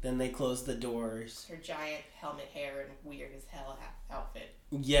 and then they close the doors. Her giant helmet hair and weird as hell outfit.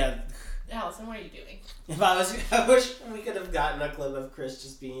 Yeah. Allison, what are you doing? I wish we could have gotten a clip of Chris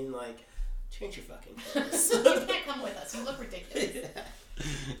just being like, change your fucking clothes. You can't come with us. You look ridiculous.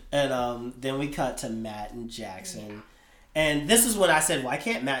 And then we cut to Matt and Jackson. Yeah. And this is when I said, why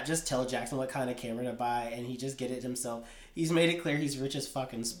can't Matt just tell Jackson what kind of camera to buy and he just get it himself? He's made it clear he's rich as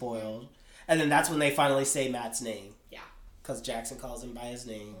fucking spoiled. And then that's when they finally say Matt's name. Yeah. Because Jackson calls him by his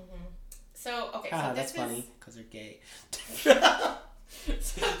name. So, okay. So that's funny, because they're gay. So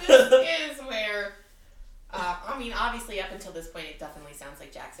this is where, I mean, obviously up until this point it definitely sounds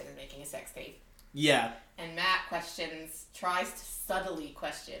like Jackson is making a sex tape. Yeah. And Matt tries to subtly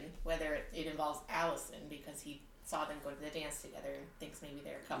question whether it involves Allison because he saw them go to the dance together and thinks maybe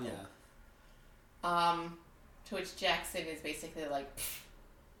they're a couple. Yeah. To which Jackson is basically like,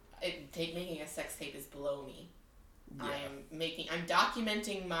 making a sex tape is below me. Yeah. I'm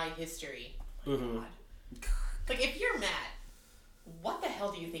documenting my history. Oh my God. Like, if you're Matt, what the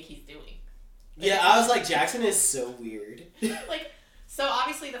hell do you think he's doing? Like, yeah, I was like, Jackson is so weird. Like, so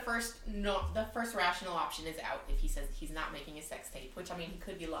obviously the first rational option is out if he says he's not making a sex tape, which, I mean, he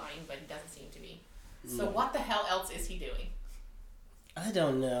could be lying, but he doesn't seem to be. So what the hell else is he doing? I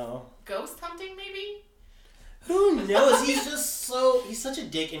don't know. Ghost hunting, maybe? Who knows? He's such a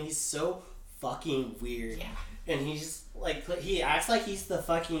dick, and he's so fucking weird. Yeah. And he's, like, he acts like he's the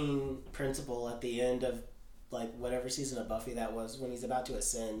fucking principal at the end of, like, whatever season of Buffy that was, when he's about to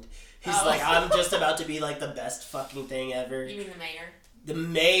ascend. He's like, I'm just about to be, like, the best fucking thing ever. You mean the mayor? The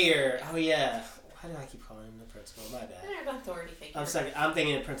mayor! Oh, yeah. Why do I keep calling him the principal? My bad. They're an authority figure. I'm sorry. I'm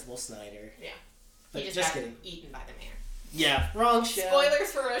thinking of Principal Snyder. Yeah. But he just got kidding. eaten by the man. Yeah, wrong show.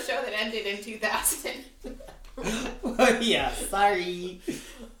 Spoilers for a show that ended in 2000. Yeah, sorry.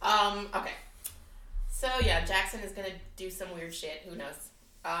 Okay. So, yeah, Jackson is gonna do some weird shit. Who knows?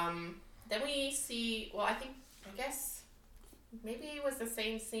 Then we see, I guess, maybe it was the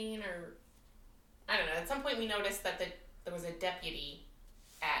same scene, or, I don't know. At some point we noticed that there was a deputy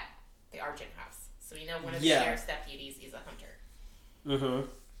at the Argent house. So we know one of the sheriff's deputies is a hunter. Mm-hmm.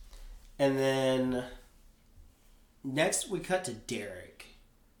 And then next we cut to Derek.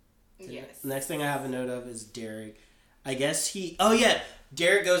 Yes. The next thing I have a note of is Derek. I guess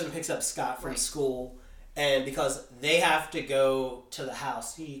Derek goes and picks up Scott from school, and because they have to go to the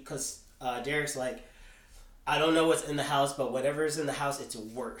house, because Derek's like, I don't know what's in the house, but whatever's in the house, it's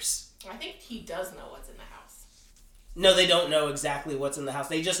worse. I think he does know what's in the house. No, they don't know exactly what's in the house.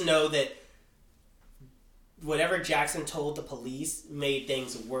 They just know that whatever Jackson told the police made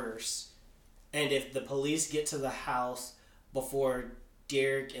things worse. And if the police get to the house before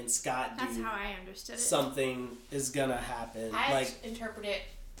Derek and Scott do, that's how I understood it. Something is gonna happen. I interpret it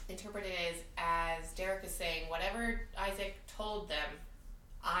as Derek is saying, whatever Isaac told them,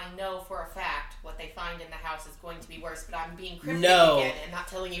 I know for a fact what they find in the house is going to be worse, but I'm being cryptic again and not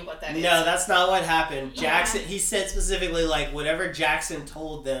telling you what that is. No, that's not what happened. Jackson, he said specifically, whatever Jackson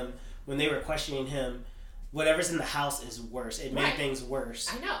told them when they were questioning him, whatever's in the house is worse. It made things worse.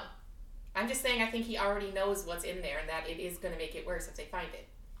 I know. I'm just saying I think he already knows what's in there and that it is going to make it worse if they find it.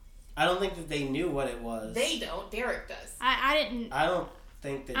 I don't think that they knew what it was. They don't. Derek does. I didn't. I don't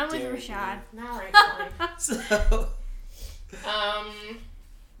think that I'm Derek with Rashad. All right, fine. So...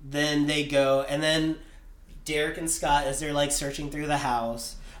 Then they go, and then Derek and Scott, as they're, searching through the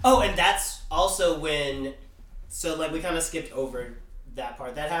house. Oh, and that's also when... So, we kind of skipped over that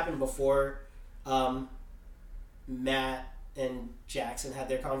part. That happened before Matt and Jackson had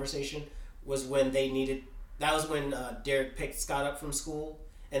their conversation, was when they needed... That was when Derek picked Scott up from school,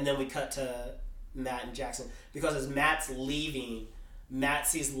 and then we cut to Matt and Jackson. Because as Matt's leaving, Matt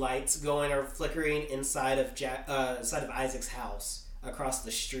sees lights going or flickering inside of Isaac's house across the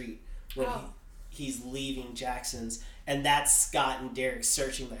street when he's leaving Jackson's, and that's Scott and Derek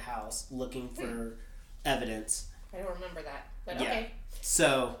searching the house looking for evidence. I don't remember that, but okay.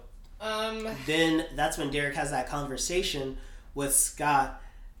 So then that's when Derek has that conversation with Scott,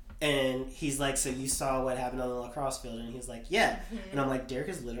 and he's like, so you saw what happened on the lacrosse field? And he's like, yeah. And I'm like, Derek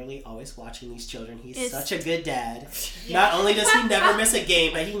is literally always watching these children. He's such a good dad. Not only does he never miss a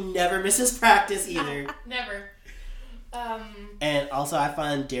game, but he never misses practice either. Never. And also I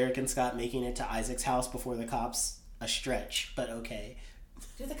find Derek and Scott making it to Isaac's house before the cops a stretch, but okay.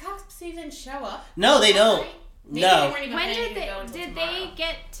 Do the cops even show up? No, they don't. Right? No. When did they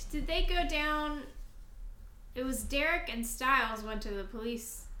go down? It was Derek and Stiles went to the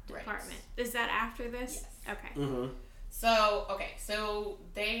police department. Right. Is that after this? Yes. Okay. Mm-hmm. So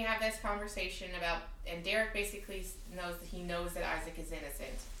they have this conversation about, and Derek basically knows that Isaac is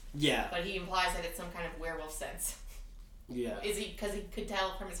innocent. Yeah. But he implies that it's some kind of werewolf sense. Yeah. Is he, because he could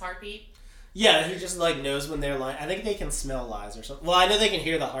tell from his heartbeat? Yeah, he just knows when they're lying. I think they can smell lies or something. Well, I know they can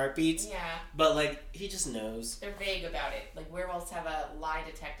hear the heartbeats. Yeah. But he just knows. They're vague about it. Werewolves have a lie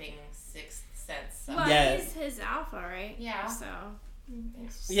detecting sixth sense. So. Well, he's his alpha, right? Yeah. So.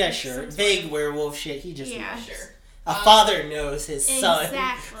 Yeah, sure. Vague werewolf shit. He just knows. Sure. A father knows his son.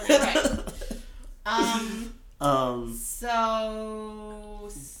 Exactly. Right. So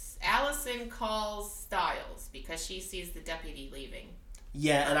Allison calls Stiles because she sees the deputy leaving.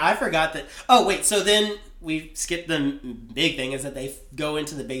 Yeah, and I forgot that. Oh wait, so then we skipped the big thing is that they go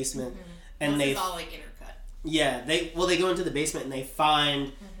into the basement and this is all intercut. Yeah, they go into the basement and they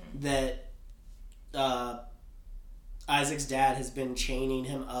find that Isaac's dad has been chaining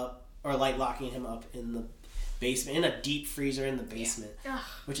him up or locking him up in the basement, in a deep freezer in the basement,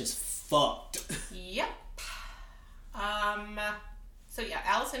 which is fucked. Yep. So yeah,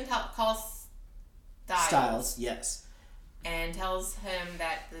 Allison calls Stiles, yes, and tells him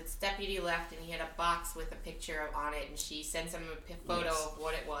that this deputy left and he had a box with a picture on it, and she sends him a photo of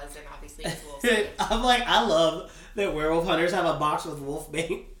what it was, and obviously it's Wolfsbane. I'm like, I love that werewolf hunters have a box with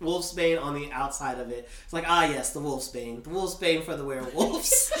Wolfsbane on the outside of it. It's like, yes, the Wolfsbane for the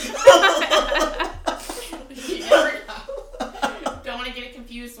werewolves. You never know. Don't want to get it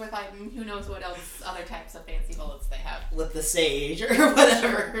confused with who knows what else other types of fancy bullets they have. With the sage or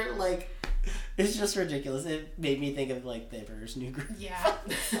whatever. It's just ridiculous. It made me think of the Emperor's New Groove. Yeah.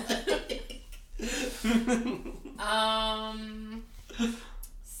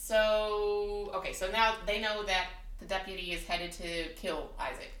 So now they know that the deputy is headed to kill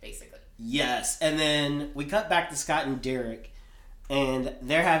Isaac, basically. Yes, and then we cut back to Scott and Derek, and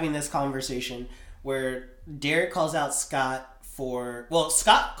they're having this conversation where Derek calls out Scott for... Well,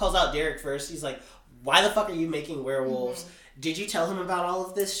 Scott calls out Derek first. He's like, why the fuck are you making werewolves? Mm-hmm. Did you tell him about all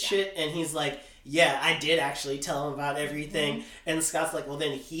of this shit? And he's like, yeah, I did actually tell him about everything. Mm-hmm. And Scott's like, well,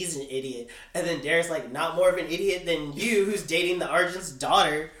 then he's an idiot. And then Derek's like, not more of an idiot than you, who's dating the Argent's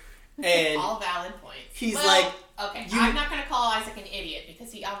daughter. And all valid points. He's like... Okay, I'm not going to call Isaac an idiot,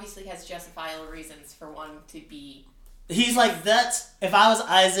 because he obviously has justifiable reasons for wanting to be... He's like, that's... If I was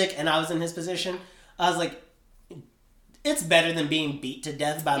Isaac and I was in his position, I was like, it's better than being beat to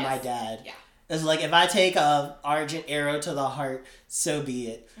death by my dad. Yeah. It's like, if I take a Argent arrow to the heart, so be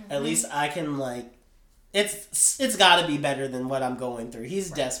it. Mm-hmm. At least I can, like... It's got to be better than what I'm going through. He's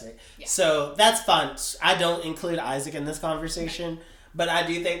desperate. Yeah. So, that's fine. I don't include Isaac in this conversation. Okay. But I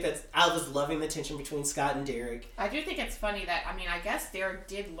do think that I was loving the tension between Scott and Derek. I do think it's funny that, I mean, I guess Derek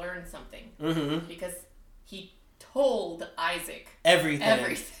did learn something. Mm-hmm. Because he told Isaac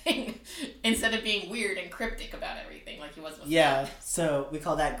everything instead of being weird and cryptic about everything like he was with Scott. Scott. So we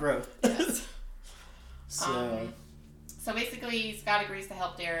call that growth. Yes. So basically, Scott agrees to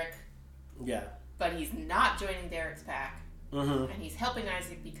help Derek. Yeah. But he's not joining Derek's pack. Mm-hmm. And he's helping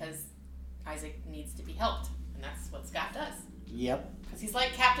Isaac because Isaac needs to be helped. And that's what Scott does. Yep. Because he's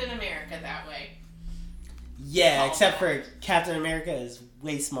like Captain America that way. Yeah, except for Captain America is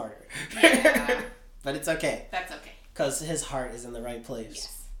way smarter. Yeah. But it's okay. That's okay. Because his heart is in the right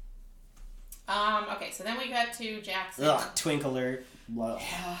place. Yes. Okay, so then we got to Jackson. Ugh, twink alert. Love.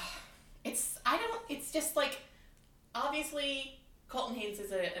 Yeah. It's just like, obviously, Colton Haynes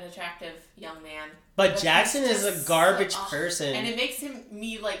is an attractive young man. But Jackson is a garbage person. And it makes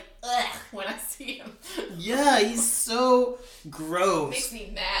me like, ugh, when I see him. Yeah, he's so gross. It makes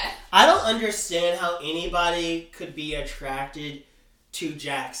me mad. I don't understand how anybody could be attracted to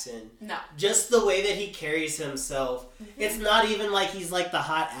Jackson. No. Just the way that he carries himself. Mm-hmm. It's not even like he's like the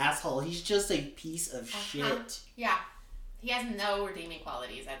hot asshole. He's just a piece of shit. Yeah. He has no redeeming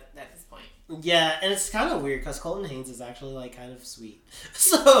qualities at this point. Yeah, and it's kind of weird because Colton Haynes is actually like kind of sweet.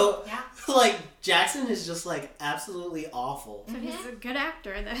 So, yeah. Like, Jackson is just like absolutely awful. So he's a good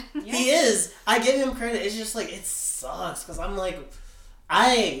actor then. Yeah. He is. I give him credit. It's just like, it sucks because I'm like,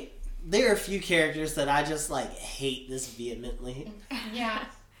 there are a few characters that I just like hate this vehemently. Yeah.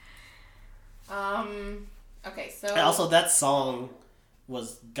 Okay, so... And also, that song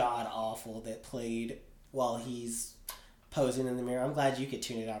was god awful that played while he's posing in the mirror. I'm glad you could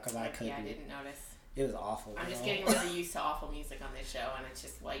tune it out because I couldn't. Yeah, I didn't notice. It was awful. I'm just getting really used to awful music on this show, and it's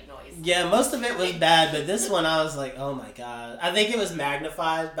just white noise. Yeah, most of it was bad, but this one I was like, oh my god. I think it was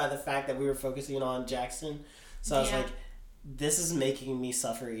magnified by the fact that we were focusing on Jackson. So I was like, this is making me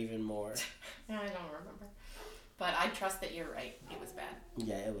suffer even more. I don't remember. But I trust that you're right. It was bad.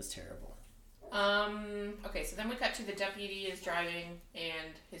 Yeah, it was terrible. Okay, so then we cut to the deputy is driving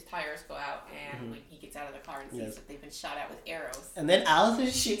and his tires go out and when he gets out of the car and sees that they've been shot at with arrows. And then Allison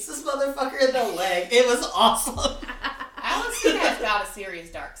shoots this motherfucker in the leg. It was awesome. Allison has got a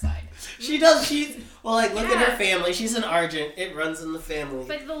serious dark side. She does. Look at her family. She's an Argent. It runs in the family.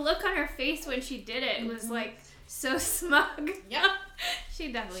 But the look on her face when she did it was like so smug. Yeah.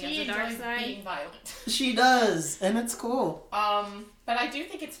 She definitely has a dark side. Being violent. She does, and it's cool. But I do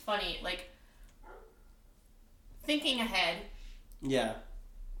think it's funny, like, thinking ahead. Yeah.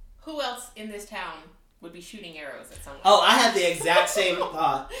 Who else in this town would be shooting arrows at someone? Oh, I had the exact same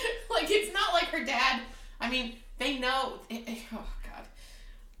thought. Like, it's not like her dad. I mean, they know. Oh, God.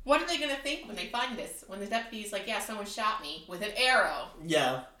 What are they going to think when they find this? When the deputy's like, yeah, someone shot me with an arrow.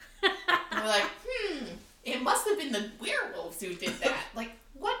 Yeah. And they're like, it must have been the werewolves who did that. Like,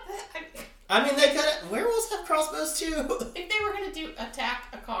 what the... I mean, werewolves have crossbows too. If they were going to attack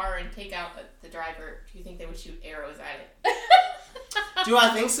a car and take out the driver, do you think they would shoot arrows at it? Do I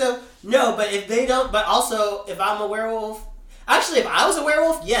think so? No, but if they don't, but also, if I'm a werewolf, actually, if I was a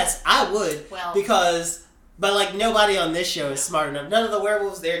werewolf, yes, I would. Well, but like, nobody on this show is smart enough. None of the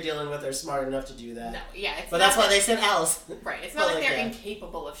werewolves they're dealing with are smart enough to do that. No, yeah. But that's why they sent Alice. Right, it's not like they're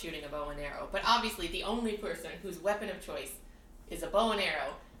incapable of shooting a bow and arrow, but obviously the only person whose weapon of choice is a bow and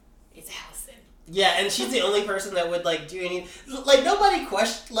arrow is Allison. Yeah, and she's the only person that would, like, do any... Like, nobody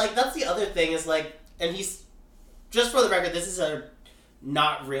questioned... Like, that's the other thing is, like... And he's... Just for the record, this is a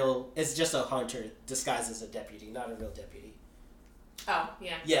not real... It's just a hunter disguised as a deputy, not a real deputy. Oh,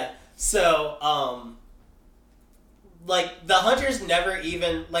 yeah. Yeah. So, like, the hunters never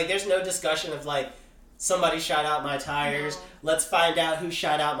even... Like, there's no discussion of, like, somebody shot out my tires. No. Let's find out who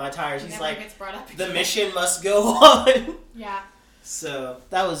shot out my tires. He's like, gets brought up the mission must go on. Yeah. So,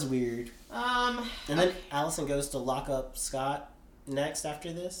 that was weird. And then okay. Allison goes to lock up Scott next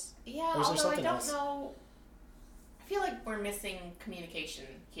after this? Yeah, although I don't know... I feel like we're missing communication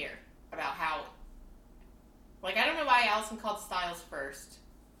here about how Like, I don't know why Allison called Styles first.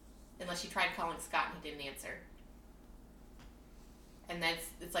 Unless she tried calling Scott and he didn't answer. And then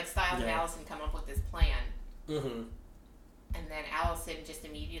it's like Styles and Allison come up with this plan. Mm-hmm. And then Allison just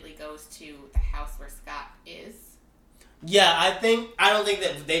immediately goes to the house where Scott is. Yeah, I don't think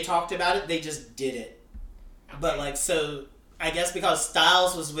that they talked about it. They just did it. Okay. But, like, so, I guess because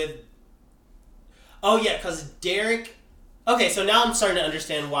Styles was with... Oh, yeah, because Derek... Okay, so now I'm starting to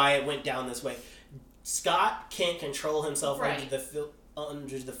understand why it went down this way. Scott can't control himself under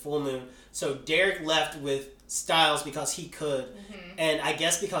the full moon. So Derek left with Styles because he could. Mm-hmm. And I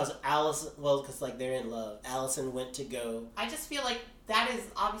guess because Allison... Well, because, like, they're in love. Allison went to go... I just feel like that is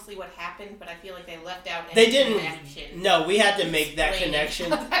obviously what happened, but I feel like they left out any connection. No, we had to make that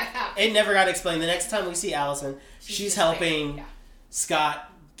connection. It never got explained. The next time we see Allison, she's helping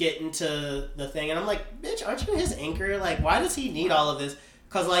Scott get into the thing. And I'm like, bitch, aren't you his anchor? Like, why does he need all of this?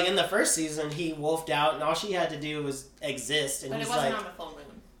 Because, like, in the first season, he wolfed out, and all she had to do was exist. And but he's it wasn't like, on the full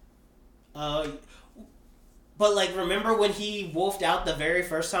moon. But, like, remember when he wolfed out the very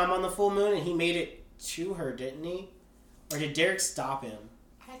first time on the full moon, and he made it to her, didn't he? Or did Derek stop him?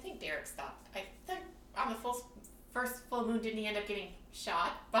 I think Derek stopped. I think on the first full moon, didn't he end up getting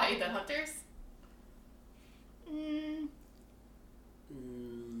shot by the hunters?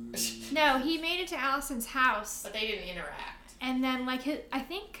 No, he made it to Allison's house. But they didn't interact. And then, like, her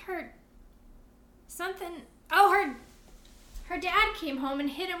dad came home and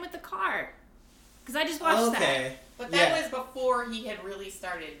hit him with the car. Because I just watched that. But that was before he had really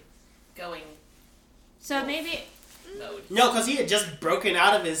started going... So maybe... Mode. No, because he had just broken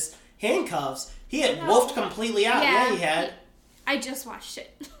out of his handcuffs. He had wolfed completely out. Yeah, he had. I just watched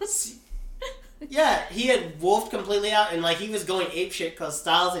it. Yeah, he had wolfed completely out, and, like, he was going apeshit because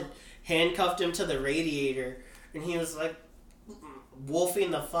Styles had handcuffed him to the radiator, and he was, like,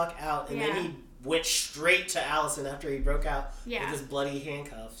 wolfing the fuck out, and then he went straight to Allison after he broke out with his bloody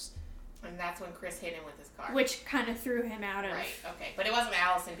handcuffs. And that's when Chris hit him with his car. Which kind of threw him out of... Right, okay. But it wasn't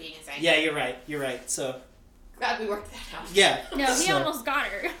Allison being his anchor. Yeah, you're right. So... Glad we worked that out. Yeah. No, he almost got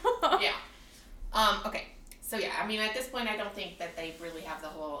her. Yeah. Okay. So, yeah, I mean, at this point, I don't think that they really have the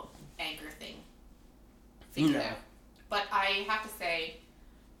whole anchor thing figured out. But I have to say,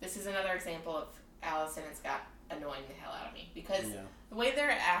 this is another example of Allison and Scott annoying the hell out of me. Because the way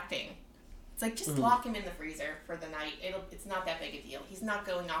they're acting, it's like, just lock him in the freezer for the night. It's not that big a deal. He's not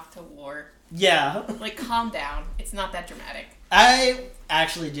going off to war. Yeah. Like, calm down. It's not that dramatic. I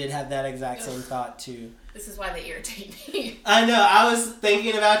actually did have that exact same thought, too. This is why they irritate me. I know. I was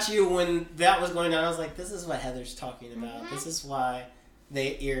thinking about you when that was going on. I was like, this is what Heather's talking about. Mm-hmm. This is why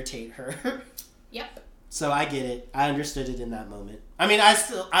they irritate her. Yep. So I get it. I understood it in that moment. I mean, I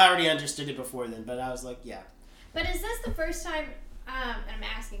already understood it before then, but I was like, yeah. But is this the first time, and I'm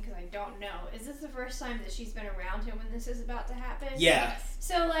asking because I don't know, is this the first time that she's been around him when this is about to happen? Yeah.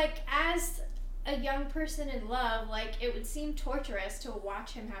 So, like, as a young person in love, like, it would seem torturous to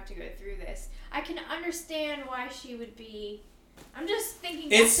watch him have to go through this. I can understand why she would be... I'm just thinking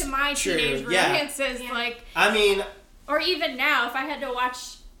back to my teenage romances, like... I mean... Or even now, if I had to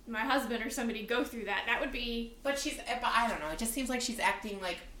watch my husband or somebody go through that, that would be... But I don't know, it just seems like she's acting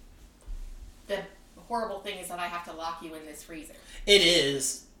like the horrible thing is that I have to lock you in this freezer. It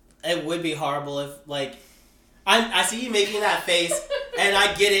is. It would be horrible if, like... I see you making that face, and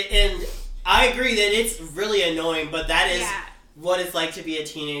I get it, and I agree that it's really annoying, but that is... what it's like to be a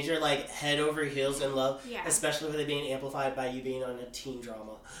teenager, like, head over heels in love, especially with it being amplified by you being on a teen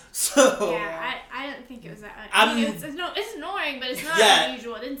drama. So yeah, I don't think it was that. I mean, it's annoying, but it's not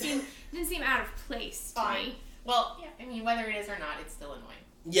unusual. It didn't seem out of place to me. Well, yeah, I mean, whether it is or not, it's still annoying.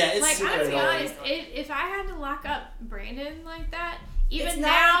 Yeah, it's like, super I'm annoying. gonna be honest, if I had to lock up Brandon like that, even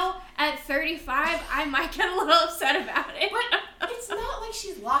now at 35, I might get a little upset about it. But it's not like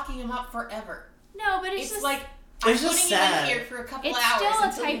she's locking him up forever. No, but it's just like. I'm putting you in here for a couple hours.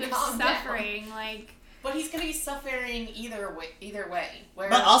 It's still a type of suffering, like. But he's gonna be suffering either way.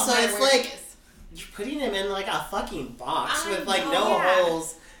 But also, it's like you're putting him in like a fucking box with like no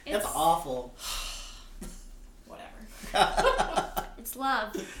holes. That's awful. Whatever. It's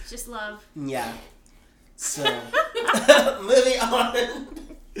love. It's just love. Yeah. So, moving on.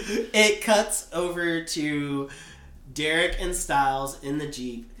 It cuts over to Derek and Styles in the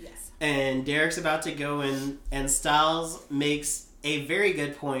Jeep. And Derek's about to go in, and Styles makes a very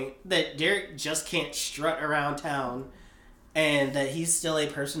good point that Derek just can't strut around town, and that he's still a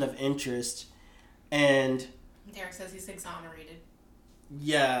person of interest. And Derek says he's exonerated.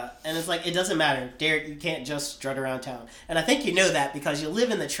 Yeah, and it's like, it doesn't matter. Derek, you can't just strut around town. And I think you know that because you live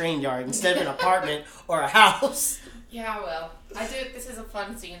in the train yard instead of an apartment or a house. Yeah, well, I do. This is a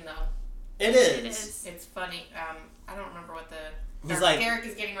fun scene, though. It is. It is. It's funny. I don't remember what He's like, Derek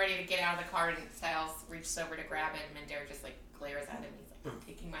is getting ready to get out of the car, and Styles reaches over to grab him, and Derek just like glares at him. He's like, "I'm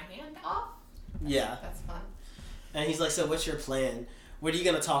taking my hand off." Yeah. That's fun. And he's like, "So what's your plan? What are you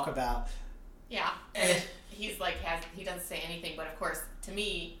gonna talk about?" Yeah. And he's like, he doesn't say anything, but of course, to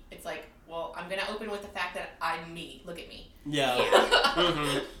me, it's like, well, I'm gonna open with the fact that I'm me. Look at me. Yeah.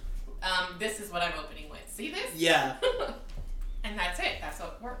 This is what I'm opening with. See this? Yeah. And that's it. That's how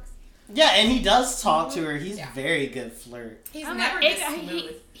it works. Yeah, and he does talk to her. He's very good flirt. He's never this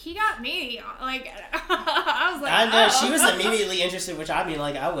smooth. He got me. Like, I was like, I know. oh. She was immediately interested, which I mean,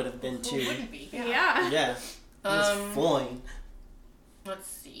 like, I would have been too. Who wouldn't be? Yeah. Yeah. He was fine. Let's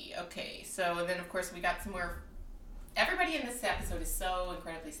see. Okay, so and then of course we got some more. Everybody in this episode is so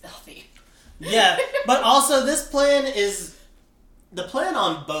incredibly stealthy. Yeah, but also the plan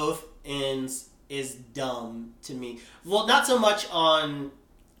on both ends is dumb to me. Well, not so much on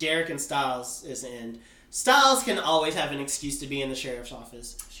Derek and Styles' end. Styles can always have an excuse to be in the sheriff's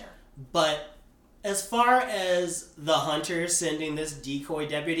office. Sure. But as far as the hunter sending this decoy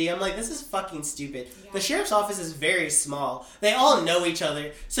deputy, I'm like, this is fucking stupid. Yeah. The sheriff's office is very small. They all know each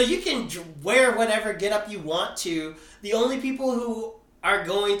other. So you can wear whatever getup you want to. The only people who are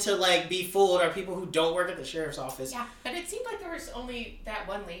going to, like, be fooled are people who don't work at the sheriff's office. Yeah, but it seemed like there was only that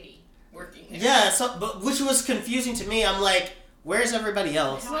one lady working there. Yeah, which was confusing to me. I'm like, where's everybody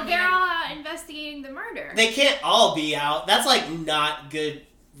else? Well, they're all out investigating the murder. They can't all be out. That's, like, not good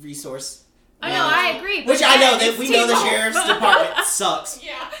resource. I know, I agree. Which I know that we know the sheriff's department sucks.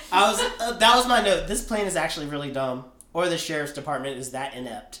 Yeah. That was my note. This plan is actually really dumb, or the sheriff's department is that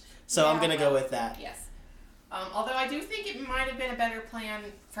inept. So I'm gonna go with that. Yes. Although I do think it might have been a better plan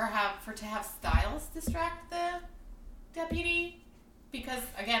to have Styles distract the deputy, because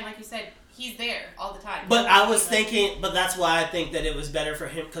again, like you said, he's there all the time. But I was thinking, but that's why I think that it was better for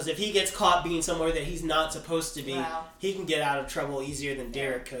him, because if he gets caught being somewhere that he's not supposed to be, he can get out of trouble easier than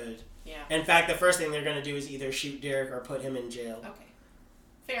Derek could. Yeah. In fact, the first thing they're going to do is either shoot Derek or put him in jail. Okay.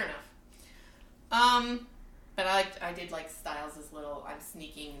 Fair enough. But I did like Styles' little, I'm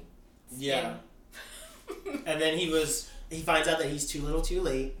sneaking skin. Yeah. And then he finds out that he's too little too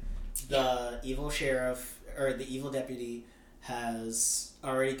late. The evil sheriff, or the evil deputy, has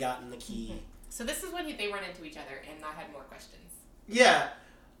already gotten the key. Mm-hmm. So this is when they run into each other, and I had more questions. Yeah.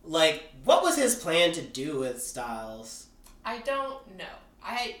 Like, what was his plan to do with Styles? I don't know.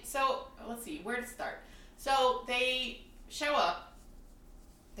 So, let's see, where to start. So, they show up,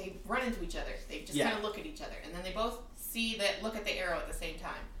 they run into each other, they just kind of look at each other, and then they both look at the arrow at the same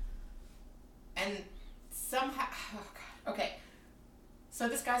time. And somehow, oh god, okay. So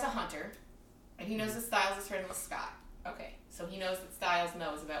this guy's a hunter, and he knows that Styles is friends with Scott. Okay, so he knows that Styles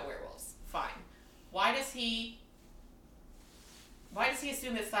knows about werewolves. Fine. Why does he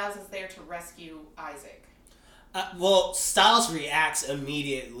assume that Styles is there to rescue Isaac? Well, Styles reacts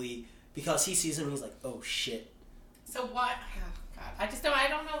immediately because he sees him and he's like, oh shit. So what? Oh god. I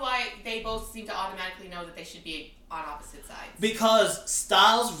don't know why they both seem to automatically know that they should be on opposite sides. Because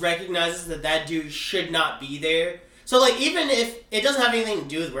Styles recognizes that dude should not be there. So, like, even if it doesn't have anything to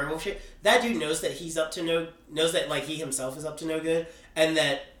do with werewolf shit, that dude knows that knows that, like, he himself is up to no good, and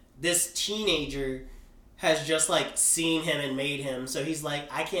that this teenager has just, like, seen him and made him, so he's like,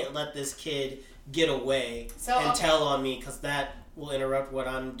 I can't let this kid get away tell on me, because that will interrupt what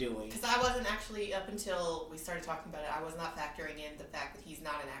I'm doing. Because I wasn't actually, up until we started talking about it, I was not factoring in the fact that he's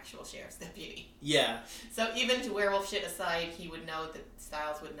not an actual sheriff's deputy. Yeah. So even to werewolf shit aside, he would know that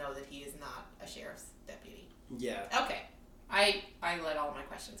Styles would know that he is not a sheriff's deputy. Yeah. Okay. I let all my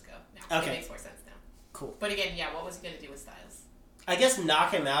questions go now. Okay. It makes more sense now. Cool. But again, yeah, what was he going to do with Styles? I guess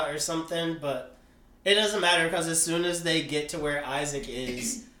knock him out or something, but it doesn't matter because as soon as they get to where Isaac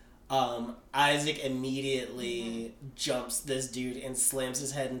is, Isaac immediately jumps this dude and slams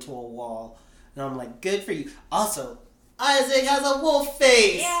his head into a wall. And I'm like, good for you. Also, Isaac has a wolf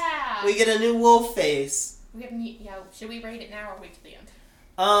face! Yeah! We get a new wolf face. Should we rate it now or wait till the end?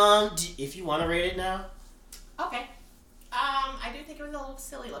 If you want to rate it now. Okay. I do think it was a little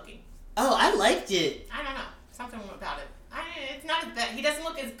silly looking. Oh, I liked it. I don't know. Something about it. It's not as bad. He doesn't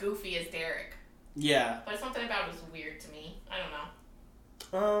look as goofy as Derek. Yeah. But something about it was weird to me. I don't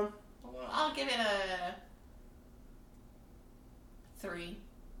know. I'll give it a 3.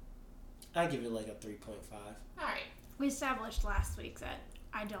 I give it like a 3.5. Alright. We established last week that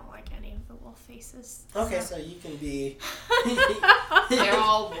I don't like any of the wolf faces. Okay, so you can be... They're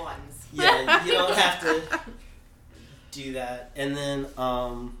all ones. Yeah, you don't have to do that. And then,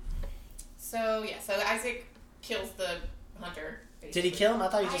 So Isaac kills the hunter. Did he kill him? I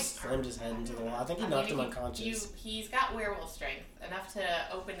thought he just slammed his head into the wall. I think he knocked him unconscious. He's got werewolf strength, enough to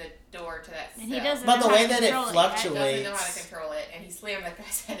open the door to that cell. And he doesn't but the way that it He fluctuates... doesn't know how to control it, and he slammed that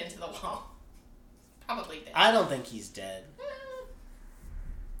guy's head into the wall. Probably dead. I don't think he's dead.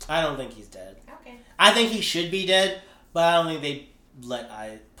 I don't think he's dead. Okay. I think he should be dead, but I don't think they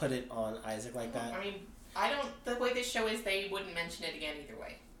put it on Isaac like that. I mean, the way this show is, they wouldn't mention it again either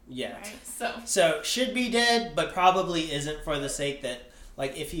way. Yeah. Right? So, should be dead, but probably isn't for the sake that,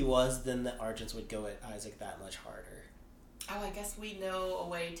 like, if he was, then the Argents would go at Isaac that much harder. Oh, I guess we know a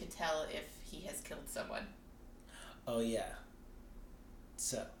way to tell if he has killed someone. Oh, yeah.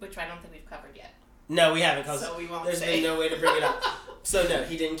 So. Which I don't think we've covered yet. No, we haven't, because there's been no way to bring it up. So, no,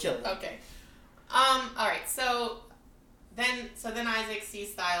 he didn't kill him. Okay. Alright, so then Isaac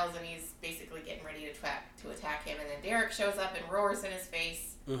sees Styles, and he's basically getting ready to attack him, and then Derek shows up and roars in his face.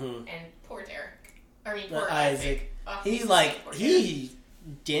 Mm-hmm. And poor Derek. I mean, poor Isaac. Oh,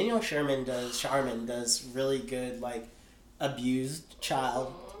 Daniel Sherman does really good, like, abused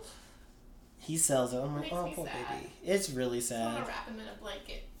child. Aww. He sells it. I'm like, oh, poor sad. baby. It's really I sad. want to wrap him in a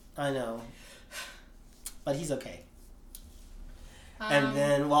blanket. I know. But he's okay. And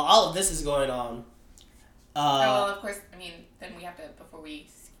then, while all of this is going on... well, of course, I mean, then we have to, before we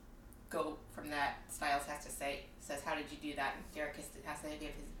go from that, Styles says, how did you do that? And Derek has to give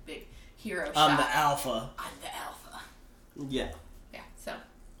his big hero shot. I'm the alpha. I'm the alpha. Yeah. Yeah, so.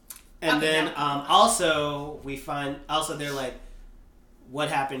 And then, also, they're like, what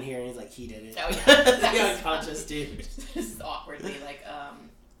happened here? And he's like, he did it. Oh, yeah. The unconscious dude. Just awkwardly, like,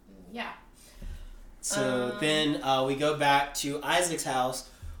 yeah. So then we go back to Isaac's house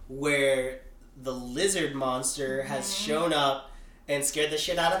where the lizard monster has shown up and scared the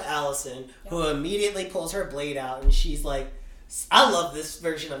shit out of Allison, who immediately pulls her blade out, and she's like, I love this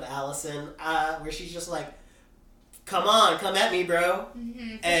version of Allison, where she's just like, come on, come at me, bro.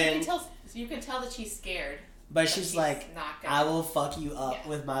 Mm-hmm. And you can tell that she's scared. But she's like, I will fuck you up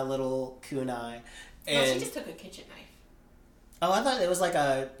with my little kunai. And no, she just took a kitchen knife. Oh, I thought it was like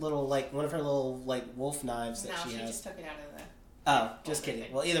a little, like, one of her little, like, wolf knives that she has. No, she just took it out of the... Oh, just kidding.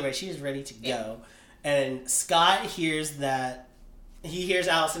 Thing. Well, either way, she's ready to go. And Scott hears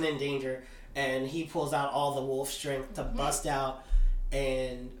Allison in danger, and he pulls out all the wolf strength to bust out,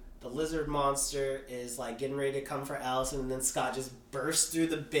 and the lizard monster is, like, getting ready to come for Allison, and then Scott just bursts through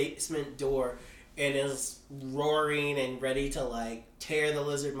the basement door and is roaring and ready to, like, tear the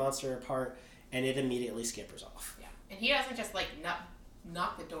lizard monster apart, and it immediately scampers off. Yeah. And he doesn't just, like,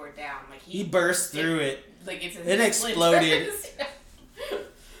 knock the door down. Like, he bursts through it. Like, it exploded.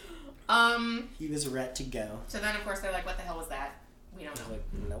 He was ready to go. So then, of course, they're like, what the hell was that? We don't know. Like,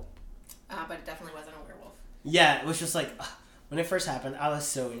 nope. But it definitely wasn't a werewolf. Yeah, it was just like, when it first happened, I was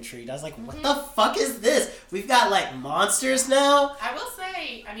so intrigued. I was like, what the fuck is this? We've got, like, monsters now? I will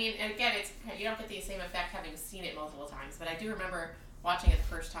say, I mean, and again, you don't get the same effect having seen it multiple times, but I do remember watching it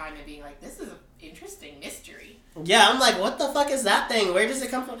the first time and being like, this is an interesting mystery. Yeah, I'm like, what the fuck is that thing? Where does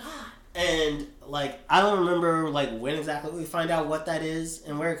it come from? And, like, I don't remember, like, when exactly we find out what that is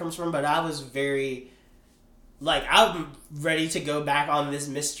and where it comes from, but I was very, like, I'm ready to go back on this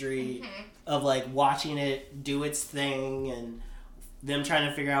mystery of, like, watching it do its thing and them trying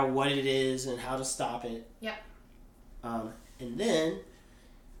to figure out what it is and how to stop it. Yep. And then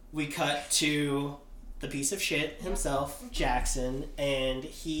we cut to the piece of shit himself, Jackson, and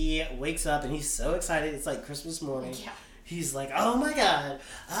he wakes up and he's so excited. It's like Christmas morning. Yeah. He's like, oh my god,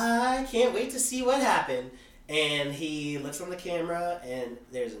 I can't wait to see what happened. And he looks on the camera and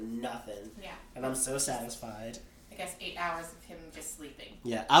there's nothing. Yeah. And I'm so satisfied. I guess 8 hours of him just sleeping.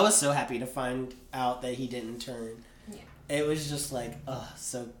 Yeah, I was so happy to find out that he didn't turn. Yeah. It was just like,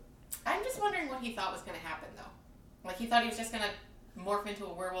 so... I'm just wondering what he thought was going to happen, though. Like, he thought he was just going to morph into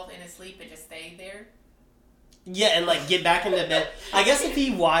a werewolf in his sleep and just stay there? Yeah, and, like, get back into bed. I guess if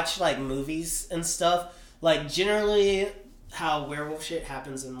he watched, like, movies and stuff, like, generally how werewolf shit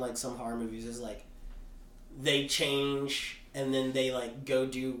happens in, like, some horror movies is, like, they change and then they, like, go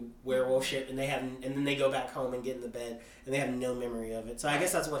do werewolf shit and then they go back home and get in the bed and they have no memory of it. So I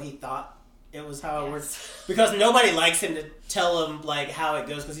guess that's what he thought it was how it works. Because nobody likes him to tell him, like, how it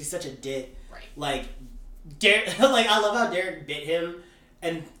goes because he's such a dick. Right. Like, like, I love how Derek bit him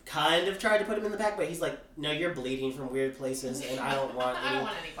and kind of tried to put him in the back, but he's like, no, you're bleeding from weird places, and I don't want I don't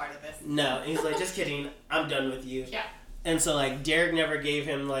want any part of this. No, and he's like, just kidding, I'm done with you. Yeah. And so, like, Derek never gave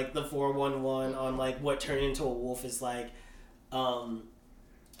him, like, the 411 on, like, what turned into a wolf is like,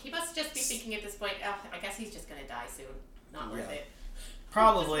 He must just be thinking at this point, oh, I guess he's just gonna die soon. Not worth it.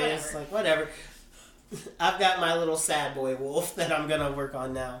 Probably. It's like, whatever. I've got my little sad boy wolf that I'm gonna work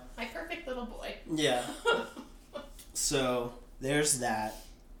on now. My perfect little boy. Yeah. So, there's that.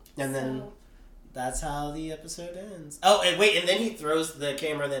 And then that's how the episode ends. Oh, and wait, and then he throws the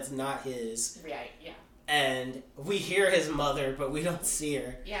camera that's not his. Right, yeah. And we hear his mother, but we don't see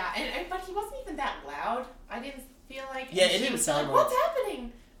her. Yeah, but he wasn't even that loud. I didn't feel like... Yeah, it didn't sound like... What's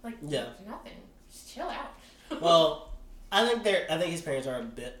happening? Like, yeah. Nothing. Just chill out. Well, I think his parents are a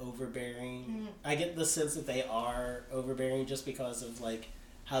bit overbearing. Mm. I get the sense that they are overbearing just because of, like,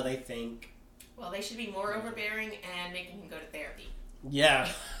 how they think. Well, they should be more overbearing and making him go to therapy.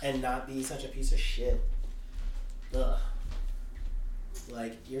 Yeah, and not be such a piece of shit. Ugh.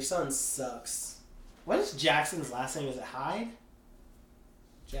 Like, your son sucks. What is Jackson's last name? Is it Hyde?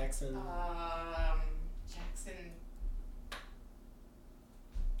 Jackson? Jackson...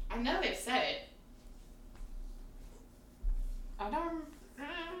 I know they've said it. I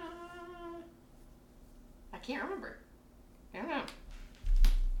can't remember. I don't know.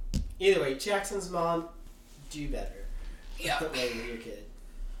 Either way, Jackson's mom, do better. Yeah. With your kid.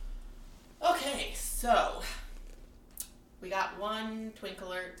 Okay, so we got one Twink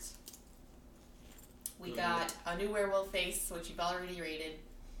alert. We got a new werewolf face, which you've already rated.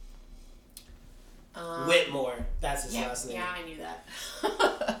 Whitmore, that's his last name. Yeah, I knew that.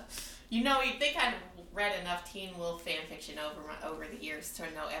 You'd think I'd read enough Teen Wolf fan fiction over the years to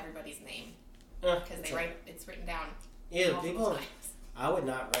know everybody's name. Because it's written down. Yeah, people. I would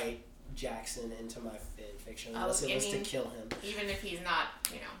not write Jackson into my fan fiction unless it was to kill him. Even if he's not,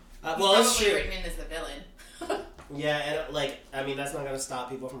 he's well, that's true. written in as the villain. Yeah, and that's not going to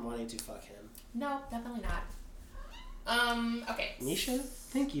stop people from wanting to fuck him. No, definitely not. Okay. Nisha,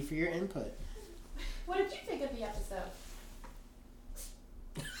 thank you for your input. What did you think of the episode?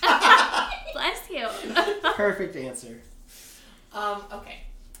 Bless you. Perfect answer. Okay.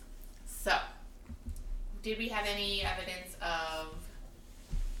 So, did we have any evidence of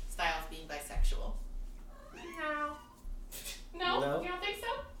Styles being bisexual? No. No? You don't think so?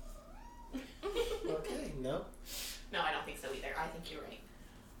 Okay, no. No, I don't think so either. I think you're right.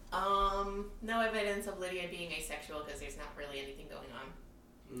 No evidence of Lydia being asexual because there's not really anything going on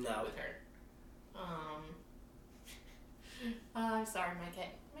with her. I'm sorry, my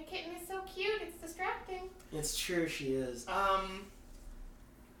kitten. My kitten is so cute. It's distracting. It's true, she is.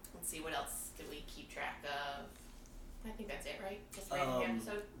 Let's see, what else did we keep track of? I think that's it, right? Just right in the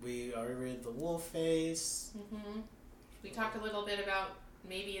episode. We already read the wolf face. Mm-hmm. We talked a little bit about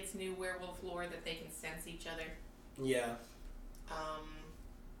maybe it's new werewolf lore that they can sense each other. Yeah.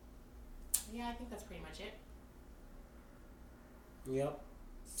 Yeah, I think that's pretty much it. Yep.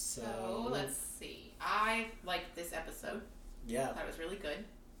 So let's see. I liked this episode. Yeah. That was really good.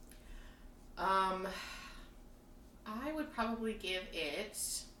 I would probably give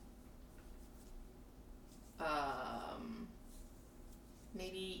it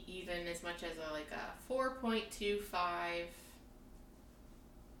maybe even as much as a 4.25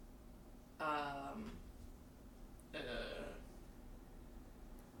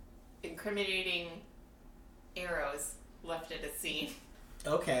 incriminating arrows left at a scene.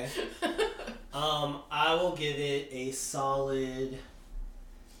 Okay. I will give it a solid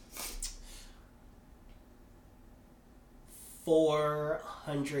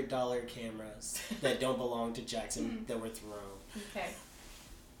 $400 cameras that don't belong to Jackson that were thrown. Okay.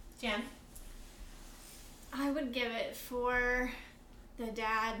 Jen? I would give it for the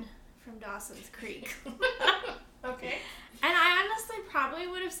dad from Dawson's Creek. Okay. And I honestly probably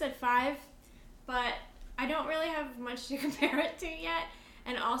would have said 5, but I don't really have much to compare it to yet.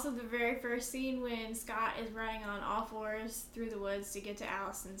 And also the very first scene when Scott is running on all fours through the woods to get to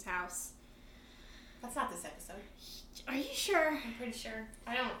Allison's house. That's not this episode. Are you sure? I'm pretty sure.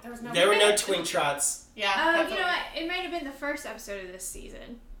 There were no twin trots. Yeah. Oh, you know what? It might have been the first episode of this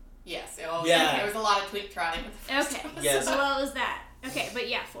season. Yes. There was a lot of twink trotting. Okay. Yes. So what was that? Okay, but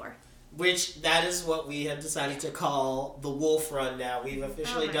yeah, 4. Which, that is what we have decided to call the Wolf Run now. We've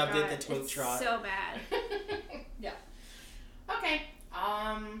officially dubbed it the Twink it's Trot. So bad. Yeah. Okay.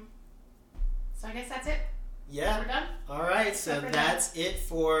 So I guess that's it. Yeah. We're done? Alright, so that's it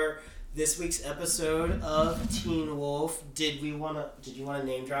for this week's episode of Teen Wolf. Did you want to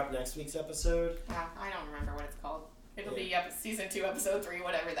name drop next week's episode? I don't remember what it's called. It'll be season 2, episode 3,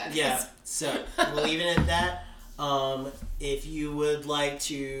 whatever that is. Yeah, so we'll leave it at that. If you would like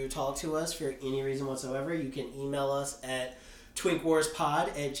to talk to us for any reason whatsoever, you can email us at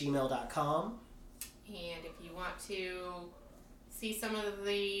twinkwarspod@gmail.com. And if you want to see some of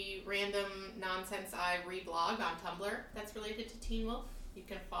the random nonsense I reblog on Tumblr that's related to Teen Wolf, you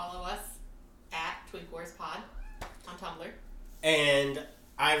can follow us at twinkwarspod on Tumblr. And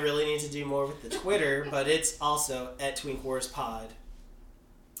I really need to do more with the Twitter, but it's also at twinkwarspod.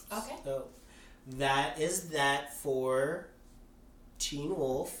 Okay. So that is that for Teen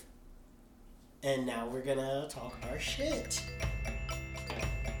Wolf. And now we're gonna talk our shit.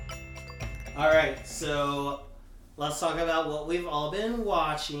 Alright, so let's talk about what we've all been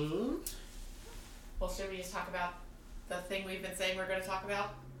watching. Well, should we just talk about the thing we've been saying we're going to talk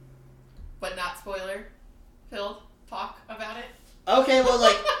about? But not spoiler. Phil, talk about it. Okay, well,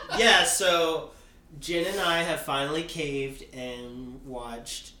 like, yeah, so Jen and I have finally caved and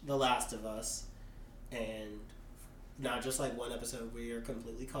watched The Last of Us. And not just like one episode, we are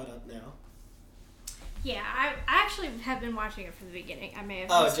completely caught up now. Yeah, I actually have been watching it from the beginning. I may have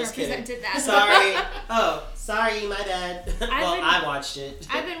misrepresented that. Sorry. Sorry, my bad. I watched it.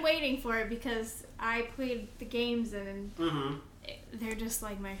 I've been waiting for it because I played the games and they're just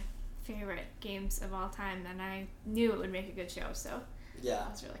like my favorite games of all time, and I knew it would make a good show, so yeah,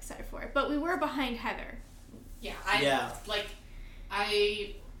 I was really excited for it. But we were behind Heather. Yeah,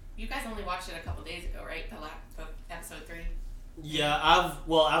 you guys only watched it a couple days ago, right? The episode 3. Yeah, I've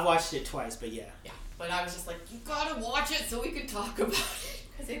watched it twice, but yeah. Yeah. But I was just like, you gotta watch it so we can talk about it.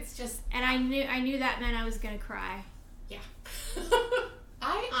 Because it's just... And I knew that meant I was gonna cry. Yeah.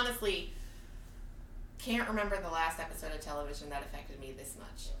 I honestly can't remember the last episode of television that affected me this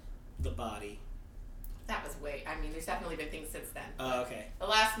much. The Body. That was there's definitely been things since then. Oh, okay. The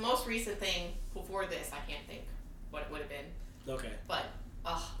most recent thing before this, I can't think what it would have been. Okay. But,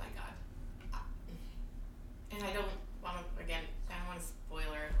 oh my god. And I don't want to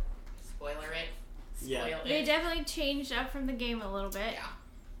spoiler it. Yeah. They definitely changed up from the game a little bit.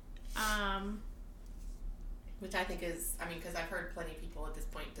 Yeah. Which I think is, because I've heard plenty of people at this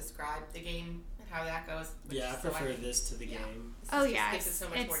point describe the game and how that goes. Yeah, I prefer this to the game. It gives it so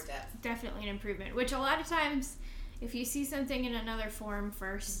much more depth. Definitely an improvement. Which a lot of times, if you see something in another form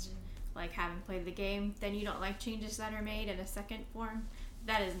first, like having played the game, then you don't like changes that are made in a second form.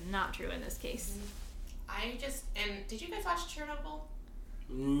 That is not true in this case. And did you guys watch Chernobyl?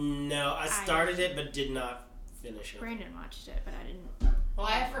 No, I started it but did not finish it. Brandon watched it, but I didn't. Well,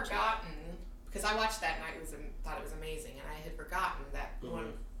 I had forgotten, because I watched that and thought it was amazing, and I had forgotten that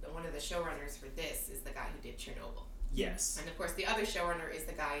one of the showrunners for this is the guy who did Chernobyl. Yes. And of course, the other showrunner is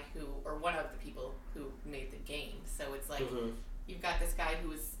the guy or one of the people who made the game. So it's like, you've got this guy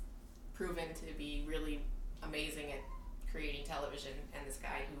who's proven to be really amazing at creating television, and this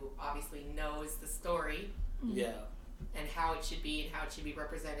guy who obviously knows the story. Yeah. And how it should be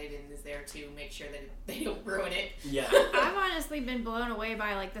represented, and is there to make sure that they don't ruin it. Yeah. I've honestly been blown away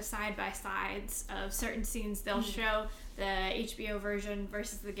by like the side-by-sides of certain scenes. They'll show the HBO version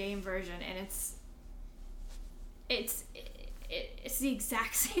versus the game version, and it's the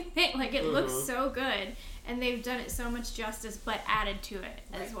exact same thing. Like, it looks so good, and they've done it so much justice, but added to it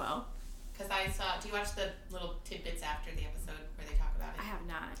as well. Because do you watch the little tidbits after the episode where they talk about it? I have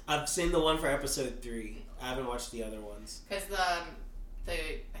not. I've seen the one for episode 3. I haven't watched the other ones. Because I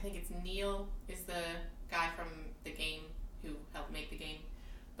think it's Neil is the guy from the game who helped make the game,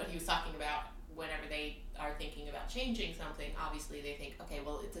 but he was talking about whenever they are thinking about changing something, obviously they think, okay,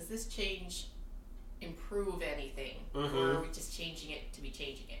 well, does this change improve anything, or are we just changing it to be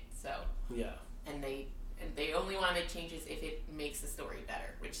changing it? So yeah, and they only want to make changes if it makes the story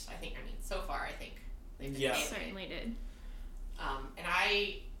better, which I think, so far I think they certainly did.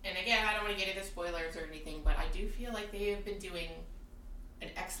 And again, I don't want to get into spoilers or anything, but I do feel like they have been doing an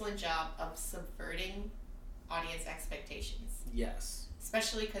excellent job of subverting audience expectations. Yes.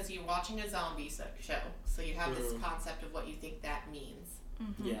 Especially because you're watching a zombie show, so you have this concept of what you think that means.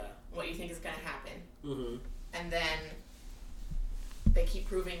 Yeah. What you think is going to happen. And then they keep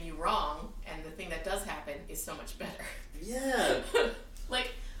proving you wrong, and the thing that does happen is so much better. Yeah.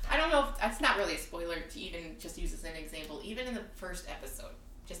 Like, I don't know if that's not really a spoiler to even just use as an example. Even in the first episode,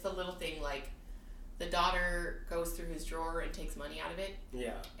 just a little thing like the daughter goes through his drawer and takes money out of it.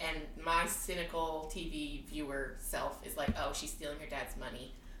 Yeah. And my cynical TV viewer self is like, oh, she's stealing her dad's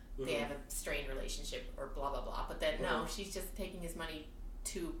money. They have a strained relationship or blah, blah, blah. But then, no, she's just taking his money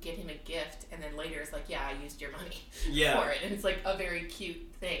to get him a gift. And then later it's like, yeah, I used your money for it. And it's like a very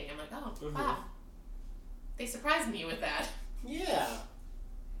cute thing. I'm like, oh, wow. They surprised me with that. Yeah.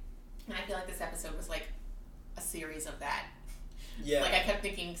 And I feel like this episode was like a series of that. Yeah. Like, I kept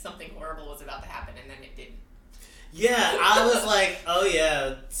thinking something horrible was about to happen, and then it didn't. Yeah, I was like, oh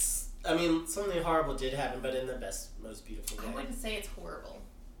yeah. Something horrible did happen, but in the best, most beautiful way. I wouldn't say it's horrible.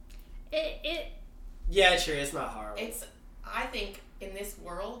 Yeah, sure, it's not horrible. It's, I think, in this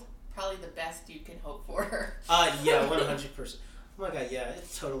world, probably the best you can hope for. Yeah, 100%. Oh my god, yeah,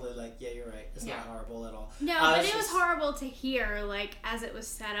 it's totally like, yeah, you're right. It's not horrible at all. No, but it was horrible to hear, like, as it was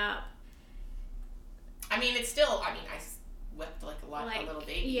set up. It's still, I wept like a little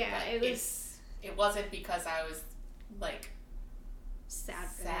baby. Yeah, but it wasn't because I was, like, sad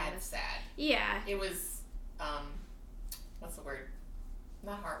for sad. Yeah. It was, what's the word?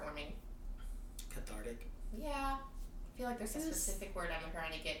 Not heartwarming. Cathartic. Yeah. I feel like there's a specific word I'm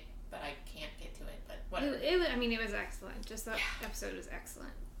trying to get, but I can't get to it, but whatever. It was excellent. Just the episode was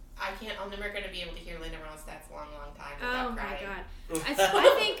excellent. I'm never going to be able to hear Linda Ronstadt's long time without crying. Oh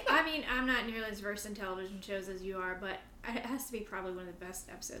my god. I'm not nearly as versed in television shows as you are, but it has to be probably one of the best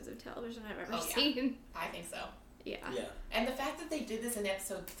episodes of television I've ever seen. I think so. Yeah. And the fact that they did this in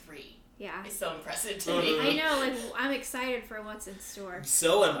episode 3 is so impressive to me. I know, I'm excited for what's in store.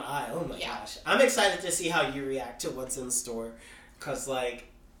 So am I. Oh my gosh. I'm excited to see how you react to what's in store. Because,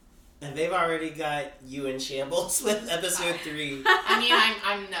 and they've already got you in shambles with episode 3. I mean,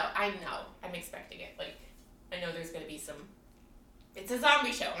 I know. I'm expecting it. I know there's going to be some... It's a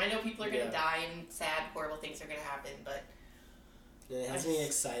zombie show. I know people are going to die and sad, horrible things are going to happen, but... It has me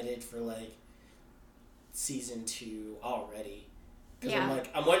excited for, season 2 already. Because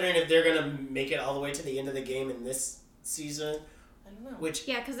I'm wondering if they're going to make it all the way to the end of the game in this season. I don't know.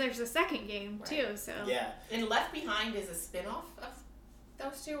 Because there's a second game, too, so... Yeah. And Left Behind is a spin-off of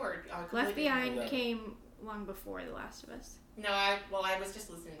those two, or... Left Behind came long before The Last of Us. No, I was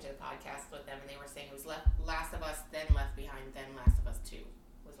just listening to a podcast with them, and they were saying it was Last of Us, then Left Behind, then Last of Us 2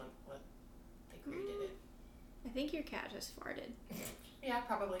 was what they created it. I think your cat just farted. Yeah,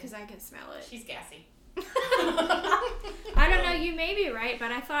 probably. Because I can smell it. She's gassy. I don't know, you may be right,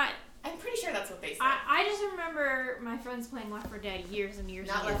 but I thought... I'm pretty sure that's what they said. I just remember my friends playing Left 4 Dead years and years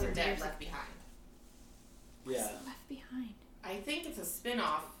Not and years. Left 4 Dead, Left Behind. Yeah. Left Behind? I think it's a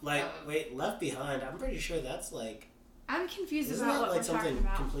spin-off. Wait, Left Behind, I'm pretty sure that's I'm confused isn't about that what we're talking something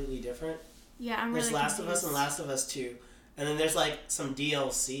about. completely different? Yeah, I'm There's really Last confused. of Us and Last of Us 2. And then there's some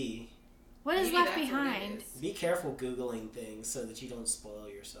DLC. What is Maybe Left that's what it Behind? is. Be careful Googling things so that you don't spoil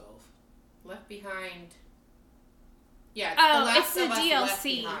yourself. Left Behind. Yeah, it's the DLC. Left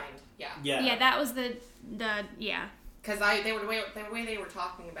Behind. Yeah. Yeah, that was the yeah. Because the way they were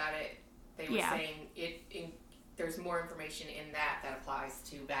talking about it, they were saying there's more information in that applies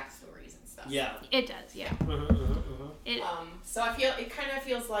to backstories and stuff. Yeah. It does, yeah. So it kind of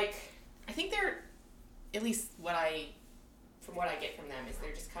feels like, I think they're, at least from what I get from them, is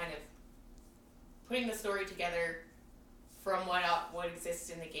they're just kind of putting the story together from what exists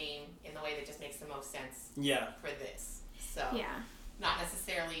in the game in the way that just makes the most sense for this. So, not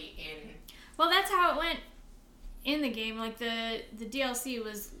necessarily in... Well, that's how it went in the game. The DLC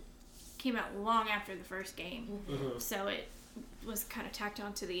came out long after the first game. Mm-hmm. So it was kind of tacked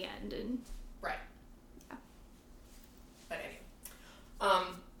on to the end. And right. Yeah. But anyway.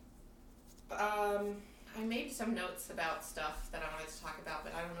 I made some notes about stuff that I wanted to talk about,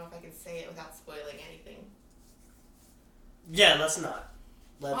 but I don't know if I can say it without spoiling anything. Yeah, let's not.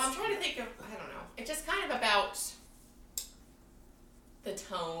 Well, I'm trying to think of, I don't know. It's just kind of about the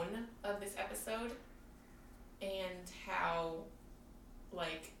tone of this episode and how,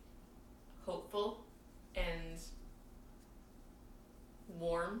 hopeful and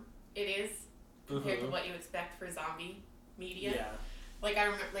warm it is compared to what you expect for zombie media. Yeah. I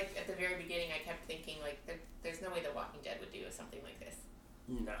remember, at the very beginning, I kept thinking, there's no way The Walking Dead would do something like this.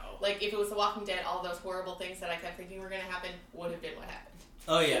 No. If it was The Walking Dead, all those horrible things that I kept thinking were going to happen would have been what happened.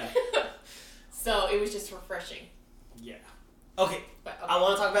 Oh, yeah. So, it was just refreshing. Yeah. Okay. I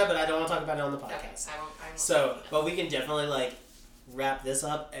want to talk about it, but I don't want to talk about it on the podcast. Okay. I won't but we can definitely, wrap this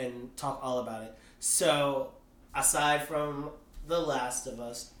up and talk all about it. So, aside from The Last of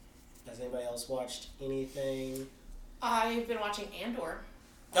Us, has anybody else watched anything? I've been watching Andor.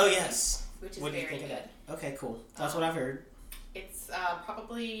 Oh, yes. Which is what do you very think good. of that? Okay, cool. That's what I've heard. It's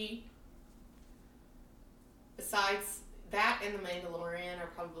probably, besides that and The Mandalorian, are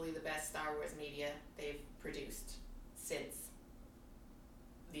probably the best Star Wars media they've produced since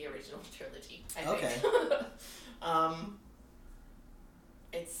the original trilogy, I think. Okay.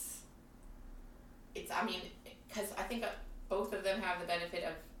 Because I think both of them have the benefit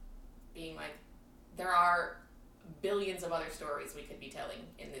of being there are billions of other stories we could be telling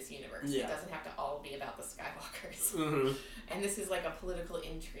in this universe. Yeah. It doesn't have to all be about the Skywalkers. Mm-hmm. And this is a political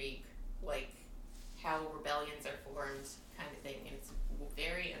intrigue, how rebellions are formed kind of thing. And it's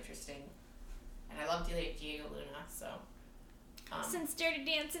very interesting. And I love Diego Luna, so... Since Dirty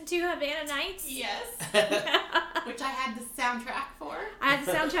Dancing to Havana Nights? Yes. Which I had the soundtrack for. I had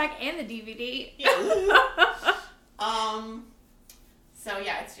the soundtrack and the DVD. Yeah. So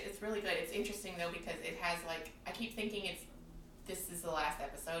yeah, it's really good. It's interesting though because it has I keep thinking this is the last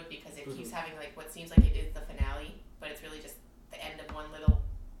episode because it keeps having what seems like it is the finale, but it's really just the end of one little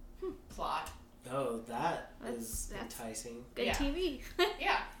plot. Oh, that's enticing. Good TV.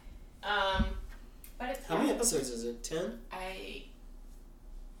 Yeah. But it's how many episodes is it? 10?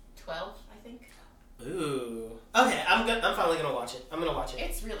 12, I think. Ooh. Okay, I'm finally gonna watch it. I'm gonna watch it.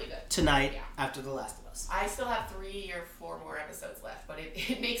 It's really good. Tonight, after The Last of Us. I still have 3 or 4 more episodes left, but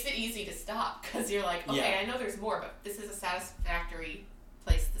it makes it easy to stop, because you're like, okay, I know there's more, but this is a satisfactory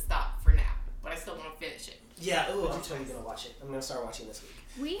place to stop for now, but I still want to finish it. Yeah, ooh, I'm totally gonna watch it. I'm gonna start watching this week.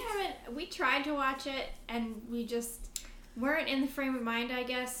 We tried to watch it, and we just weren't in the frame of mind, I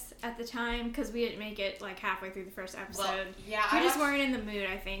guess, at the time, because we didn't make it, like, halfway through the first episode. Well, yeah, we just weren't in the mood,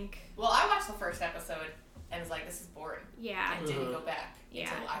 I think. Well, I watched the first episode and was like, this is boring. Yeah. And didn't go back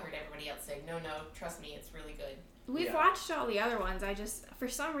until I heard everybody else say, no, trust me, it's really good. We've watched all the other ones. I just, for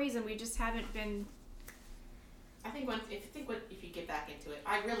some reason, we just haven't been... I think if you get back into it,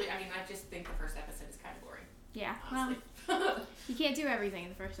 I just think the first episode is kind of boring. Yeah, honestly. well, you can't do everything in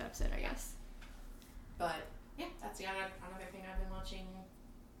the first episode, I guess. But, yeah, that's the another thing I've been watching.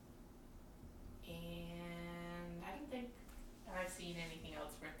 And I don't think I've seen anything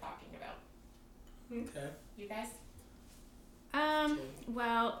else worth talking about. Okay. You guys?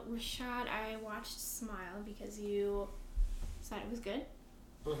 Well, Rashad, I watched Smile because you said it was good.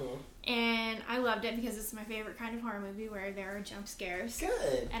 Mm-hmm. And I loved it because it's my favorite kind of horror movie where there are jump scares.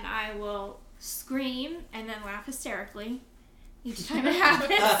 Good. And I will scream and then laugh hysterically each time it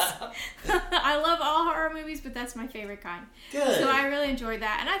happens. I love all horror movies, but that's my favorite kind. Good. So I really enjoyed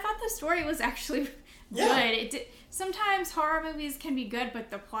that. And I thought the story was actually good. Sometimes horror movies can be good, but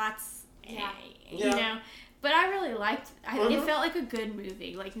the plots, you know. But I really liked it. It felt like a good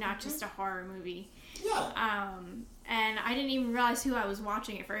movie, like not just a horror movie. Yeah. And I didn't even realize who I was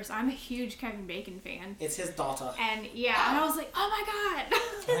watching at first. I'm a huge Kevin Bacon fan. It's his daughter. And and I was like, oh my god.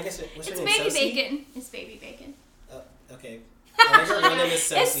 I guess what's her it's name? Baby Sosie? Bacon. It's Baby Bacon. Okay. I think her name is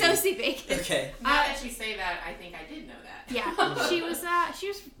Sosie. It's Sosie Bacon. Okay. Now that you say that, I think I did know that. Yeah,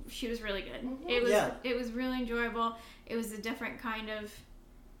 she was really good. It was really enjoyable. It was a different kind of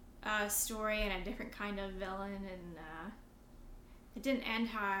story and a different kind of villain, and it didn't end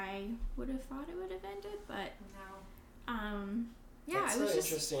how I would have thought it would have ended, but That's it was so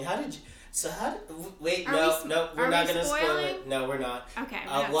just interesting. Wait, Are no, we're not going to spoil spoiling? it. No, we're not. Okay.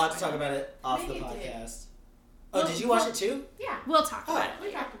 We'll have to talk about it off the Maybe podcast. Oh, did you watch it too? Yeah. We'll talk about it.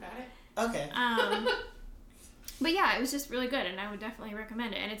 We talked about it. Okay. But yeah, it was just really good, and I would definitely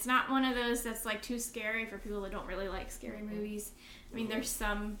recommend it. And it's not one of those that's like too scary for people that don't really like scary movies. I mean, there's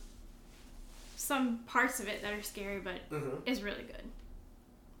some parts of it that are scary, but it's really good.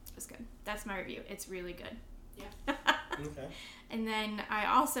 It's good. That's my review. It's really good. Yeah. Okay. And then I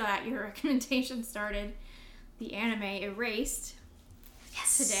also, at your recommendation, started the anime Erased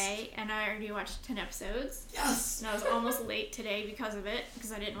today, and I already watched 10 episodes. Yes! And I was almost late today because of it,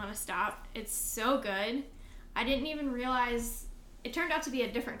 because I didn't want to stop. It's so good. I didn't even realize... It turned out to be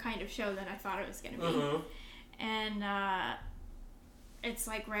a different kind of show than I thought it was going to be. And it's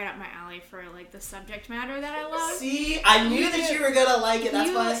like right up my alley for like the subject matter that I love. See? I knew that you were going to like it.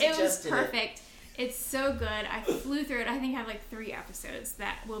 That's why I suggested it. It was perfect. It's so good. I flew through it. I think I have like 3 episodes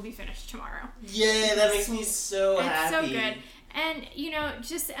that will be finished tomorrow. Yay, that makes me so happy. It's so good. And, you know,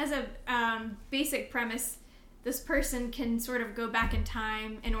 just as a basic premise, this person can sort of go back in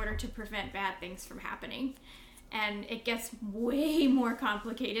time in order to prevent bad things from happening. And it gets way more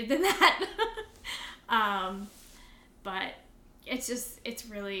complicated than that. But it's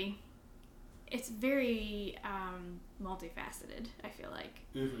very multifaceted, I feel like.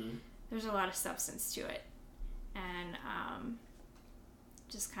 Mm-hmm. There's a lot of substance to it. And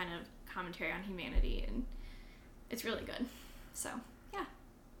just kind of commentary on humanity, and it's really good. So, yeah.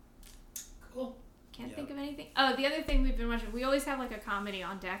 Cool. Can't think of anything. Oh, the other thing we've been watching, we always have like a comedy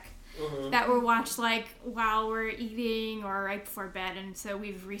on deck that we'll watch like while we're eating or right before bed, and so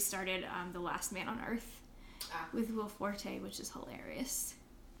we've restarted The Last Man on Earth with Will Forte, which is hilarious.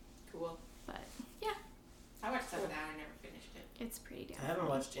 Cool. But, yeah. I watched some of that, I never finished it. It's pretty damn I haven't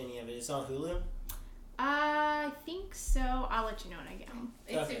watched any of it. It's on Hulu? I think so. I'll let you know when I get home.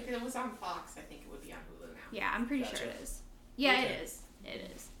 If it was on Fox, I think it would be on Hulu now. Yeah, I'm pretty sure it is. Yeah, it is.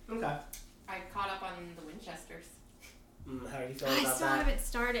 It is. Okay. I caught up on the Winchesters. How are you feeling about that? I still haven't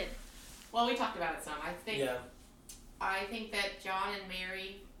started. Well, we talked about it some. I think that John and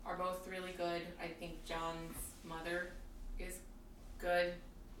Mary are both really good. I think John's mother is good.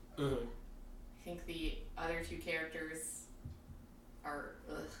 I think the other 2 characters are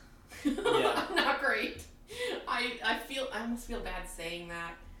not great. I almost feel bad saying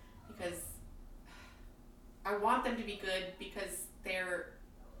that because I want them to be good because they're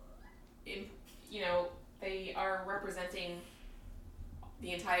they are representing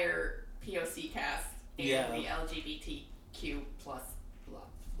the entire POC cast and the LGBTQ plus blah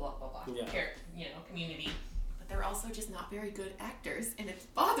blah blah community, but they're also just not very good actors, and it's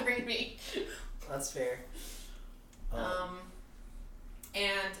bothering me. That's fair.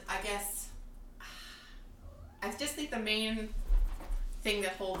 And I guess I just think the main thing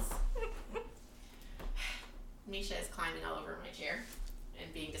that holds Misha is climbing all over my chair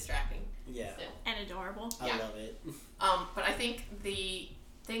and being distracting. Yeah. Still. And adorable. I love it. But I think the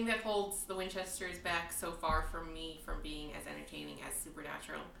thing that holds the Winchesters back so far from me from being as entertaining as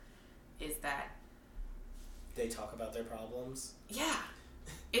Supernatural is that they talk about their problems. Yeah.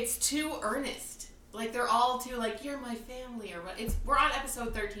 It's too earnest. Like, they're all too, like, you're my family, or what. We're on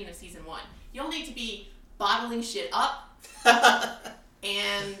episode 13 of season 1. You don't need to be bottling shit up.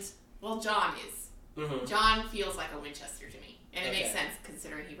 And, well, John is. Mm-hmm. John feels like a Winchester to me. And it makes sense,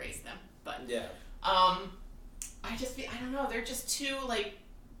 considering he raised them. But, yeah. I don't know, they're just too, like,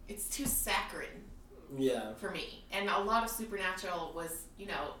 it's too saccharine. Yeah. For me. And a lot of Supernatural was,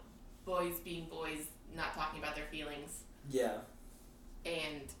 boys being boys, not talking about their feelings. Yeah.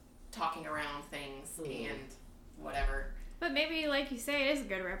 And talking around things and whatever. But maybe, like you say, it is a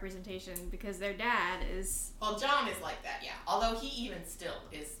good representation because their dad is... Well, John is like that, yeah. Although he even still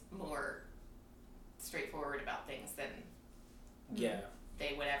is more straightforward about things than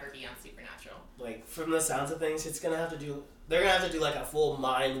they would ever be on Supernatural. Like, from the sounds of things, they're gonna have to do like a full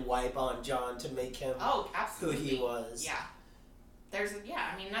mind wipe on John to make him who he was. Yeah. There's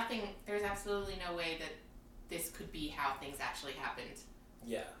absolutely no way that this could be how things actually happened.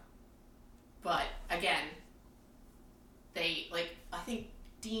 Yeah. But, again, I think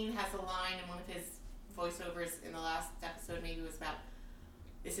Dean has a line in one of his voiceovers in the last episode, maybe it was about,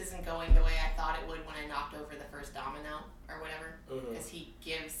 this isn't going the way I thought it would when I knocked over the first domino, or whatever. Because he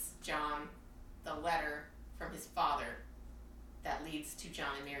gives John the letter from his father that leads to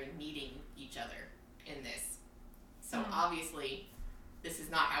John and Mary meeting each other in this. So, obviously, this is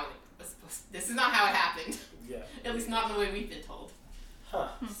not how it was this is not how it happened. Yeah. At least not in the way we've been told. Huh.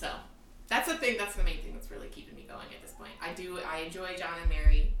 So, that's the main thing that's really keeping me going at this point. I enjoy John and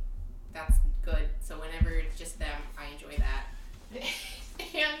Mary. That's good. So whenever it's just them, I enjoy that.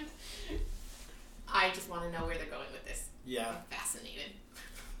 And I just want to know where they're going with this. Yeah. I'm fascinated.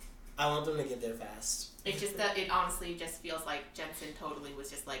 I want them to get there fast. It honestly just feels like Jensen totally was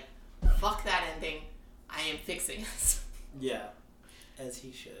just like, fuck that ending. I am fixing this. Yeah. As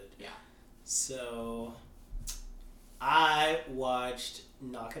he should. Yeah. So, I watched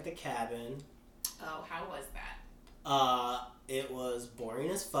Knock at the Cabin. Oh, how was that? It was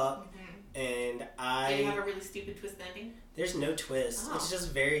boring as fuck, and Did it have a really stupid twist ending? There's no twist. Oh. It's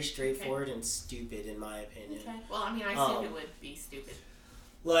just very straightforward and stupid, in my opinion. Okay. Well, I mean, I assumed it would be stupid.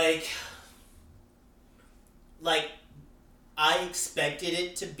 Like, I expected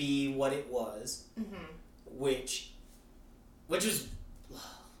it to be what it was, which was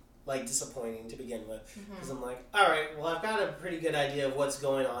like disappointing to begin with, because I'm like, all right, well, I've got a pretty good idea of what's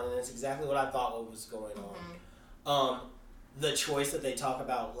going on, and it's exactly what I thought what was going on. The choice that they talk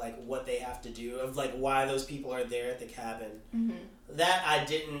about, like what they have to do, of like why those people are there at the cabin, that I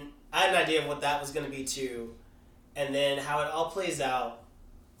had an idea of what that was going to be too, and then how it all plays out,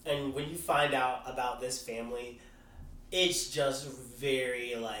 and when you find out about this family, it's just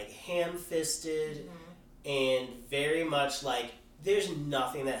very like ham-fisted and very much like there's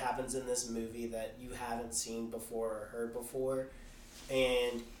nothing that happens in this movie that you haven't seen before or heard before.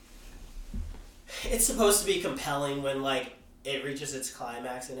 And it's supposed to be compelling when, like, it reaches its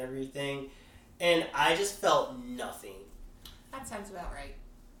climax and everything. And I just felt nothing. That sounds about right.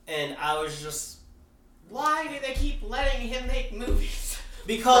 And I was just... Why do they keep letting him make movies?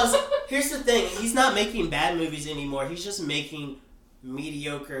 Because, here's the thing. He's not making bad movies anymore. He's just making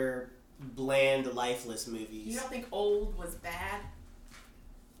mediocre, bland, lifeless movies. You don't think Old was bad?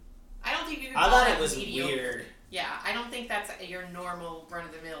 I don't think you could call that it was mediocre. Weird. Yeah, I don't think that's your normal,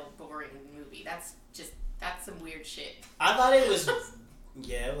 run-of-the-mill, boring movie. That's some weird shit. I thought it was...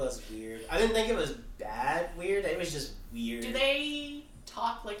 Yeah, it was weird. I didn't think it was bad weird. It was just weird. Do they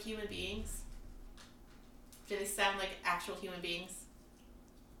talk like human beings? Do they sound like actual human beings?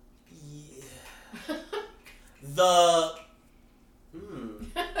 Yeah.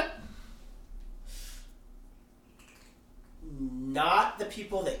 Not the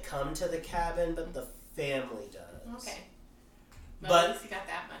people that come to the cabin, but the family does. Okay. Well, but at least you got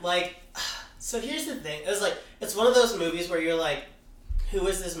that much. Like, so here's the thing. It's one of those movies where you're like, who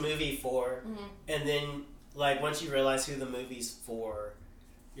is this movie for? And then, like, once you realize who the movie's for,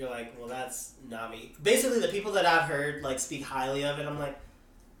 you're like, well, that's not me. Basically, the people that I've heard, like, speak highly of it, I'm like,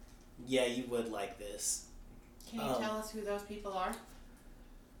 yeah, you would like this. Can you tell us who those people are?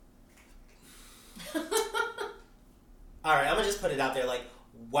 Alright, I'm gonna just put it out there, like,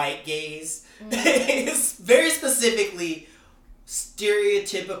 white gaze. It's very specifically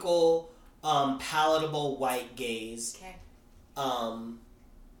stereotypical, palatable white gaze. Okay.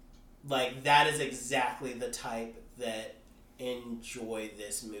 Like, that is exactly the type that enjoy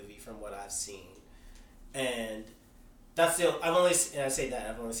this movie from what I've seen. And that's I've only seen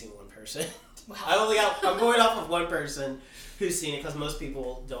one person. Wow. I'm going off of one person who's seen it, because most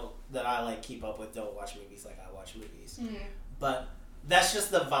people that I like keep up with don't watch movies like I watch movies. Mm-hmm. But that's just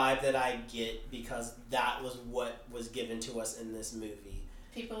the vibe that I get, because that was what was given to us in this movie.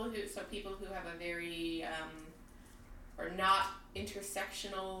 People who have a very or not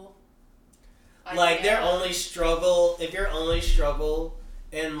intersectional idea. Like, their only struggle, if your only struggle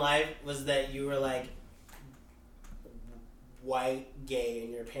in life was that you were like white, gay,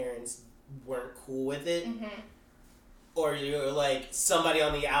 and your parents weren't cool with it, or you're like somebody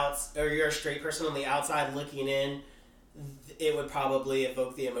on the outs, or you're a straight person on the outside looking in, it would probably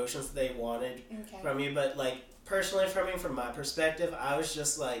evoke the emotions that they wanted from you. But like, personally, from my perspective, I was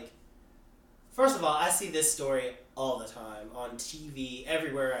just like, first of all, I see this story all the time on TV,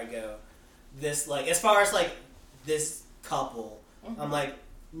 everywhere I go. This, like, as far as like this couple, I'm like,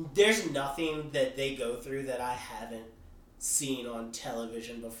 there's nothing that they go through that I haven't seen on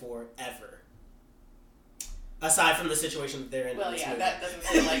television before, ever. Aside from the situation that they're in. Well, this yeah, movie. that doesn't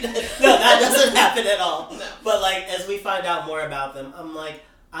seem like... No, that doesn't happen at all. No. But, like, as we find out more about them, I'm like,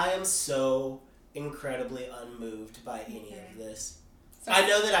 I am so incredibly unmoved by any of this. So, I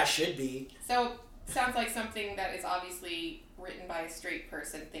know that I should be. So, sounds like something that is obviously written by a straight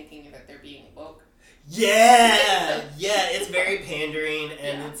person thinking that they're being woke. Yeah! Yeah, it's very pandering,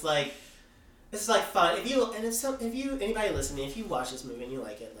 and it's like fun. Anybody listening, if you watch this movie and you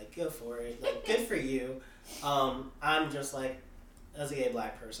like it, like, go for it. Like, good for you. I'm just like, as a gay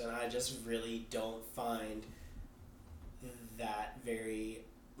black person, I just really don't find that very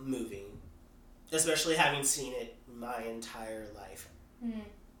moving. Especially having seen it my entire life.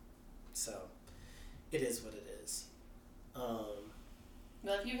 So, it is what it is.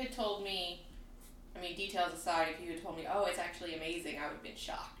 Well, if you had told me, I mean, details aside, if you had told me, oh, it's actually amazing, I would have been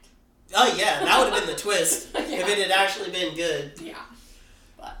shocked. Oh, yeah, that would have been the twist. If it had actually been good. Yeah.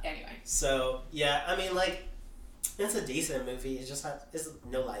 But anyway. So, yeah, I mean, like, it's a decent movie. It's just it's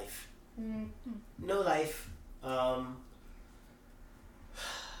no life. No life.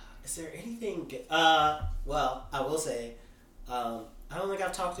 Is there anything good? Well, I will say, I don't think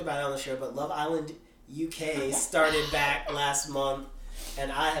I've talked about it on the show, but Love Island UK started back last month, and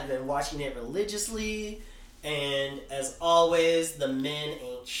I have been watching it religiously, and as always, the men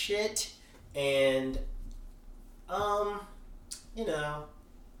ain't shit, and, you know,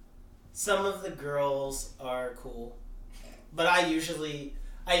 some of the girls are cool, but I usually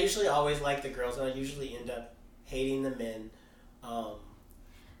always like the girls, and I usually end up hating the men.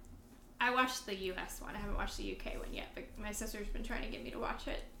 I watched the US one. I haven't watched the UK one yet, but my sister's been trying to get me to watch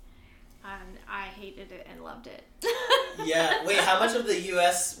it, and I hated it and loved it. Yeah. Wait, how much of the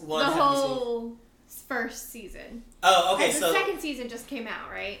US one have you seen? The whole first season. Oh, okay. So the second season just came out,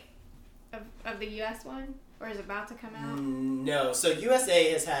 right? Of the US one, or is it about to come out? No. So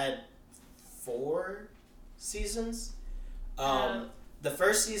USA has had 4 seasons. The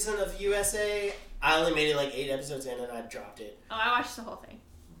first season of USA, I only made it like 8 episodes in, and I dropped it. Oh, I watched the whole thing.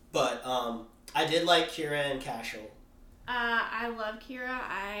 But I did like Kira and Cashel. I love Kira.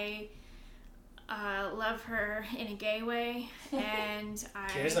 I love her in a gay way, and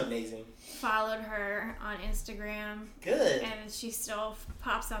Kira's amazing. Followed her on Instagram. Good. And she still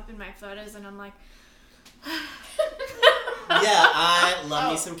pops up in my photos, and I'm like, yeah, I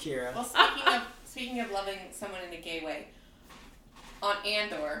love me some Kira. Well, speaking of loving someone in a gay way, on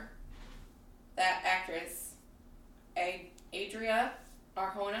Andor, that actress, Adria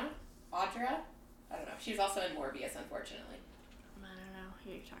Arjona? I don't know. She was also in Morbius, unfortunately. I don't know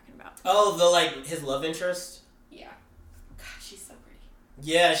who you're talking about. Oh, his love interest? Yeah. God, she's so pretty.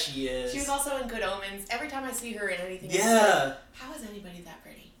 Yeah, she is. She was also in Good Omens. Every time I see her in anything, yeah. How is anybody that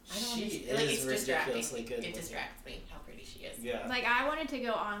pretty? It's ridiculously good. It distracts me how pretty she is. Yeah. Like, I wanted to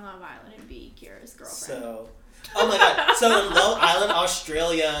go on Love Island and be Kira's girlfriend. So, oh my god. So in Love Island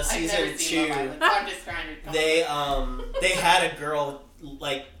Australia season 2, so I'm just trying to they had a girl,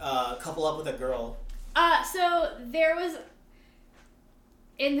 like, couple up with a girl. So there was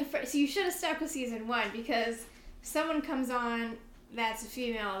so you should have stuck with season 1, because someone comes on that's a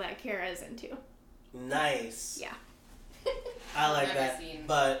female that Kira is into. Nice. Yeah. I like that.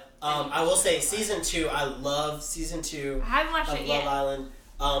 But I will say season 2, I love season 2 I haven't watched of it Love yet.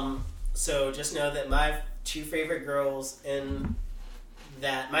 Island. So just know that my 2 favorite girls in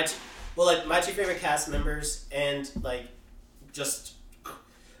that, my 2 favorite cast members, and like just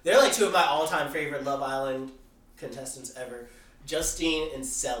They're like two of my all-time favorite Love Island contestants ever. Justine and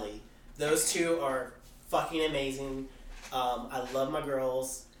Selly. Those two are fucking amazing. I love my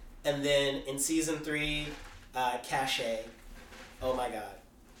girls. And then in season 3, Cachet. Oh my god.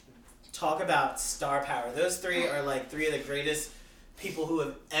 Talk about star power. Those three are like 3 of the greatest people who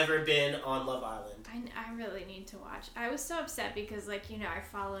have ever been on Love Island. I really need to watch. I was so upset because, like, you know, I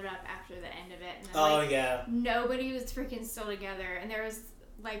followed up after the end of it. And yeah. Nobody was freaking still together. And there was,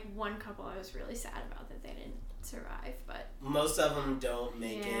 like, one couple I was really sad about that they didn't survive. But most of them don't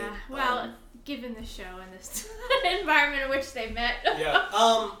make it. Yeah. Well, given the show and this environment in which they met. Yeah.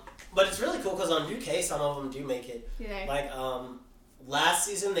 But it's really cool because on UK, some of them do make it. Yeah. Like, last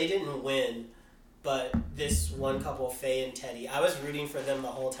season they didn't win, but this one couple, Faye and Teddy, I was rooting for them the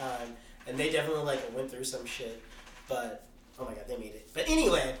whole time, and they definitely like went through some shit. But oh my god, they made it. But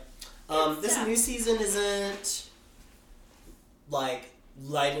anyway, this new season isn't like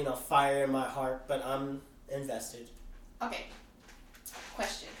lighting a fire in my heart, but I'm invested. Okay.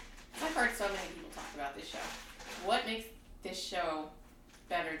 Question. I've heard so many people talk about this show. What makes this show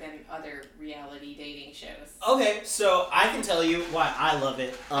better than other reality dating shows? Okay, so I can tell you why I love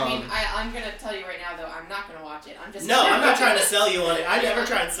it. I'm going to tell you right now, though, I'm not going to watch it. I'm not trying to sell you on it. I never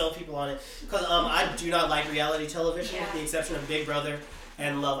try and sell people on it. Because I do not like reality television, with the exception of Big Brother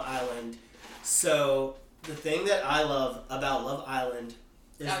and Love Island. So, the thing that I love about Love Island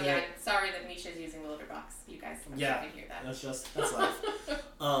is sorry that Misha's using the litter box. You guys can hear that. That's life.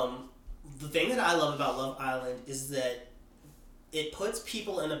 The thing that I love about Love Island is that it puts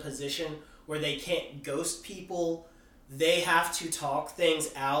people in a position where they can't ghost people. They have to talk things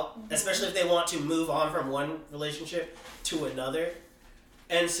out, especially if they want to move on from one relationship to another.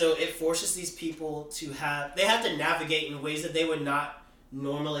 And so it forces these people to have to navigate in ways that they would not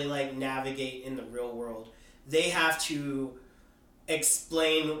normally like navigate in the real world. They have to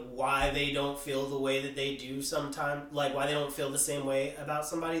explain why they don't feel the way that they do sometimes, like why they don't feel the same way about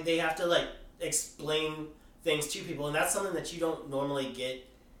somebody. They have to like explain things to people, and that's something that you don't normally get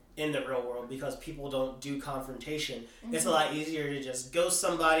in the real world because people don't do confrontation. It's a lot easier to just ghost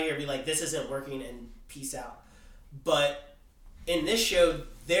somebody or be like, this isn't working, and peace out. But in this show,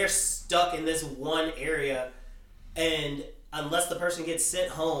 they're stuck in this one area, and unless the person gets sent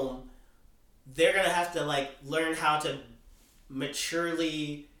home, they're gonna have to like learn how to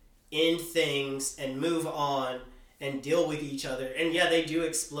maturely end things and move on and deal with each other. And yeah, they do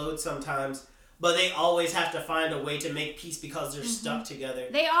explode sometimes, but they always have to find a way to make peace because they're stuck together.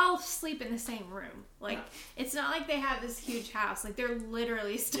 They all sleep in the same room. Like, it's not like they have this huge house. Like, they're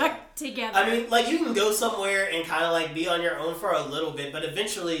literally stuck together. I mean, like, you can go somewhere and kind of, like, be on your own for a little bit, but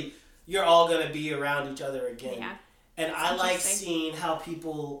eventually you're all going to be around each other again. Yeah. And I like seeing how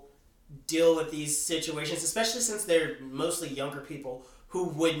people deal with these situations, especially since they're mostly younger people who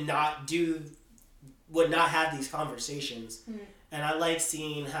would not have these conversations. And I like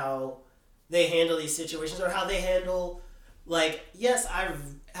seeing how they handle these situations, or how they handle, like, yes, I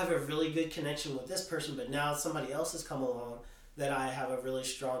have a really good connection with this person, but now somebody else has come along that I have a really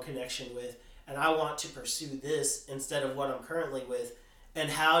strong connection with, and I want to pursue this instead of what I'm currently with, and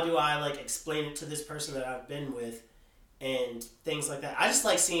how do I, like, explain it to this person that I've been with, and things like that. I just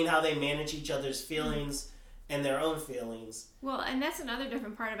like seeing how they manage each other's feelings and their own feelings. Well, and that's another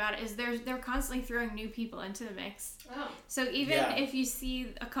different part about it, is they're constantly throwing new people into the mix. Oh. So even if you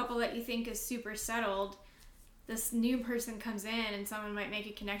see a couple that you think is super settled, this new person comes in and someone might make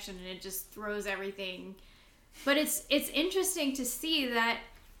a connection and it just throws everything. But it's interesting to see that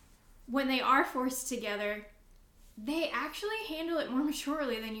when they are forced together, they actually handle it more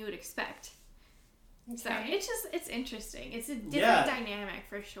maturely than you would expect. Okay. So it's interesting. It's a different dynamic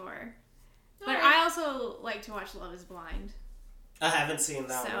for sure. But I also like to watch Love is Blind. I haven't seen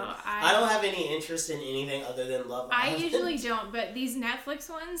that one. I don't have any interest in anything other than Love Island. I usually don't, but these Netflix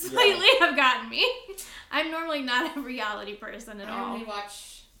ones lately have gotten me. I'm normally not a reality person at all. I only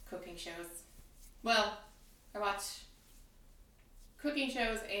watch cooking shows. Well, I watch cooking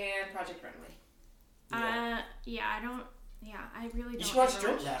shows and Project Runway. I really don't. You should watch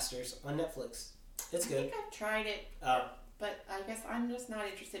Drink Masters on Netflix. It's good. I think I've tried it. But I guess I'm just not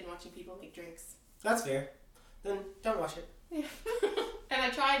interested in watching people make drinks. That's fair. Then don't watch it. Yeah. And I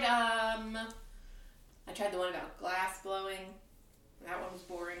tried the one about glass blowing. That one was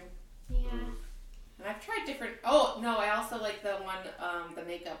boring. Yeah. And I've tried different... Oh, no, I also like the one, the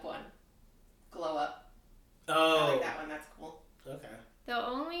makeup one. Glow Up. Oh. I like that one. That's cool. Okay. The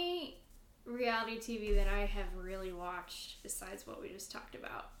only reality TV that I have really watched, besides what we just talked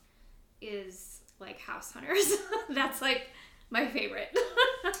about, is like House Hunters. That's like my favorite.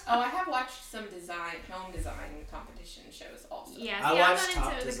 I have watched some home design competition shows also. Yeah, I watched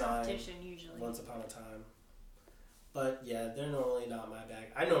Top into Design the competition usually. Once upon a time. But yeah, they're normally not my bag.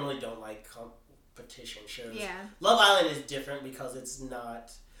 I normally don't like competition shows. Yeah. Love Island is different because it's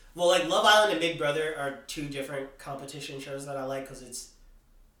not... Well, like, Love Island and Big Brother are two different competition shows that I like because it's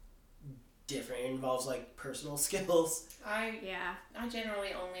different. It involves, like, personal skills. I generally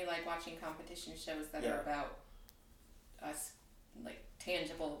only like watching competition shows that are about us, like,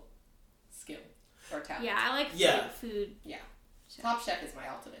 tangible skill or talent. Yeah, I like food. Yeah. Top Chef is my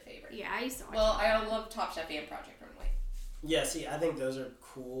ultimate favorite. Yeah, I used to watch I love Top Chef and Project Runway. Yeah, see, I think those are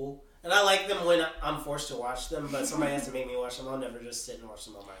cool. And I like them when I'm forced to watch them, but somebody has to make me watch them. I'll never just sit and watch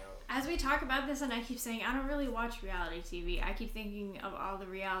them on my own. As we talk about this, and I keep saying, I don't really watch reality TV. I keep thinking of all the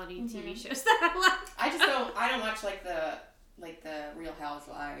reality TV shows that I like. I don't watch like the Real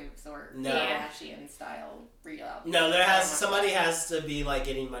Housewives or Kardashian style reality. No, somebody has to be like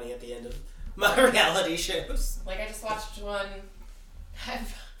getting money at the end of my reality shows. Like I just watched one.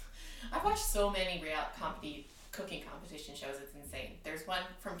 I've watched so many cooking competition shows. It's insane. There's one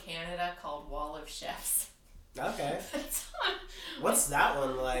from Canada called Wall of Chefs. Okay. It's on, what's that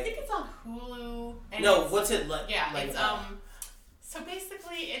one like? I think it's on Hulu. What's it like? Yeah, it's so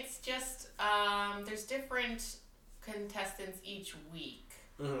basically it's just there's different contestants each week.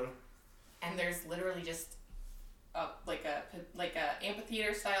 Mm-hmm. And there's literally just like a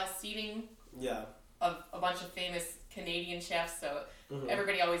amphitheater style seating. Yeah. Of a bunch of famous Canadian chefs, so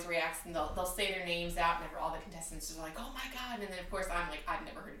everybody always reacts and they'll say their names out, and all the contestants are like, "Oh my god!" And then of course I'm like, "I've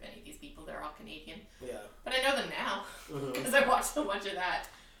never heard of any of these people. They're all Canadian." Yeah. But I know them now because I watched so much of that.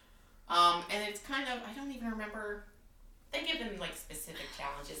 And it's kind of I don't even remember. They give them like specific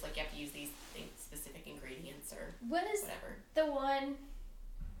challenges, like you have to use these specific ingredients or whatever. The one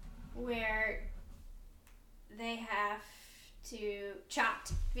where they have to Chopped?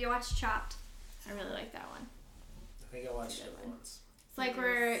 Have you watched Chopped? I really like that one. I think I watched it once. It's like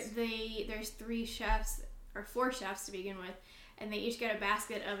where there's 3 chefs, or 4 chefs to begin with, and they each get a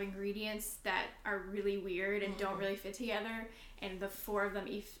basket of ingredients that are really weird and don't really fit together, and the 4 of them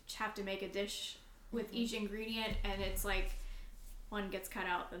each have to make a dish with each ingredient, and it's like one gets cut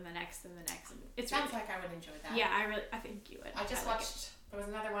out, then the next, and the next. And it sounds like I would enjoy that. Yeah, I think you would. I just watched, there was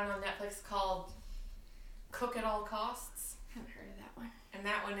another one on Netflix called Cook at All Costs. I haven't heard of that one. And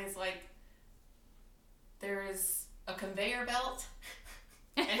that one is like, there's a conveyor belt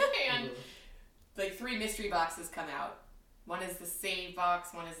and like 3 mystery boxes come out. One is the save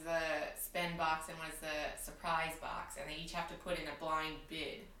box, one is the spend box, and one is the surprise box, and they each have to put in a blind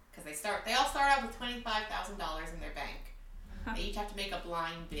bid because they all start out with $25,000 in their bank. They each have to make a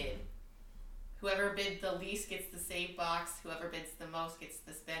blind bid. Whoever bid the least gets the save box, whoever bids the most gets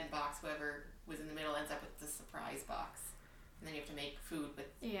the spend box, whoever was in the middle ends up with the surprise box. And then you have to make food with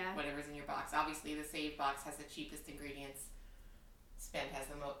whatever's in your box. Obviously, the save box has the cheapest ingredients. Spend has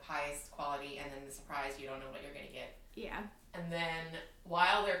the highest quality. And then the surprise, you don't know what you're going to get. Yeah. And then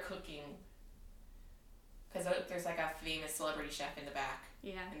while they're cooking, because there's like a famous celebrity chef in the back.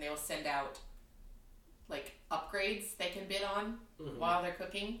 Yeah. And they'll send out like upgrades they can bid on while they're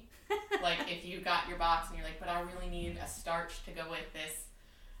cooking. Like if you got your box and you're like, but I really need a starch to go with this.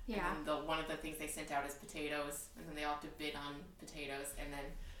 Yeah. And then one of the things they sent out is potatoes, and then they all have to bid on potatoes, and then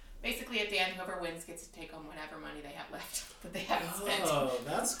basically at the end, whoever wins gets to take home whatever money they have left that they haven't spent. Oh,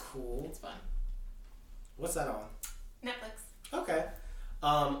 that's cool. It's fun. What's that on? Netflix. Okay.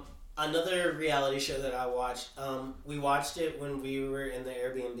 Another reality show that I watched, we watched it when we were in the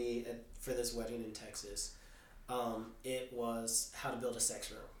Airbnb for this wedding in Texas. It was How to Build a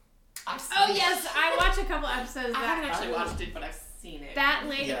Sex Room. Yes, I watched a couple episodes. I haven't actually watched it, but I've seen it. That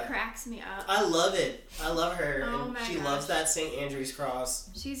lady cracks me up. I love it. I love her. Oh and my she gosh. loves that St. Andrew's cross.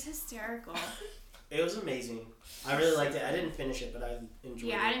 She's hysterical. It was amazing. I really liked it. I didn't finish it, but I enjoyed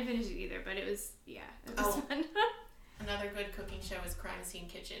it. Yeah, I didn't finish it either, but it was fun. Another good cooking show is Crime Scene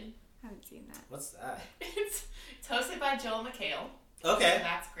Kitchen. I haven't seen that. What's that? It's hosted by Joel McHale. Okay. So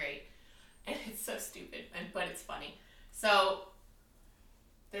that's great. And it's so stupid, but it's funny. So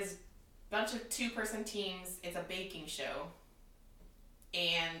there's a bunch of 2-person teams. It's a baking show.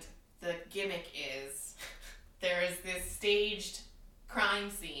 And the gimmick is there is this staged crime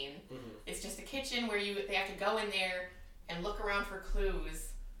scene. Mm-hmm. It's just a kitchen where they have to go in there and look around for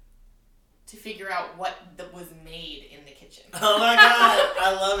clues to figure out what was made in the kitchen. Oh my god,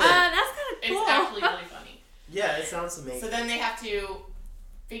 I love it. That's kind of cool. It's actually really funny. Yeah, it sounds amazing. So then they have to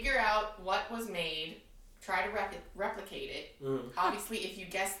figure out what was made, try to replicate it. Mm. Obviously, if you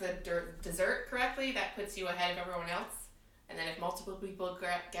guess the dessert correctly, that puts you ahead of everyone else. And then if multiple people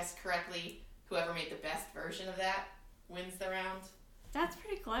guess correctly, whoever made the best version of that wins the round. That's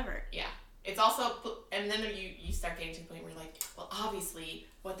pretty clever. Yeah. It's also, and then you start getting to the point where you're like, well, obviously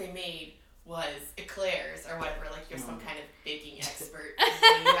what they made was eclairs or whatever. Like, you're some kind of baking expert.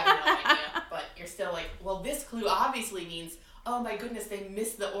 And you have no idea. But you're still like, well, this clue obviously means, oh my goodness, they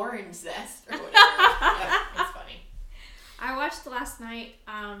missed the orange zest or whatever. Yeah, it's funny. I watched last night,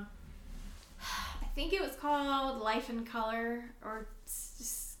 I think it was called Life in Color, or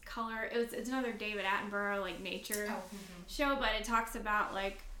just Color. It's another David Attenborough, like, nature show, but it talks about,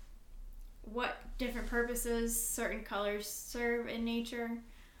 like, what different purposes certain colors serve in nature,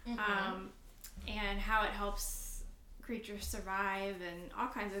 and how it helps creatures survive and all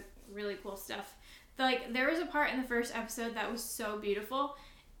kinds of really cool stuff. Like, there was a part in the first episode that was so beautiful,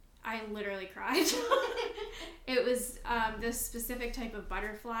 I literally cried. It was this specific type of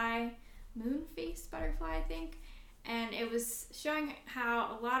butterfly, moon-faced butterfly, I think, and it was showing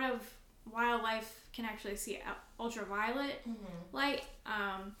how a lot of wildlife can actually see ultraviolet light,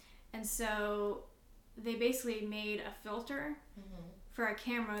 and so they basically made a filter for a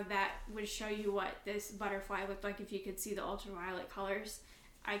camera that would show you what this butterfly looked like if you could see the ultraviolet colors.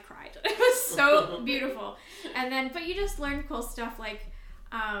 I cried. It was so beautiful. And then, but you just learn cool stuff, like,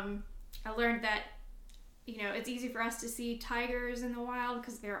 I learned that, you know, it's easy for us to see tigers in the wild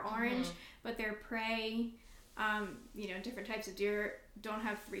because they're orange, but their prey, you know, different types of deer don't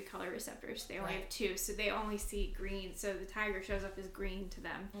have 3 color receptors. They only have 2, so they only see green. So the tiger shows up as green to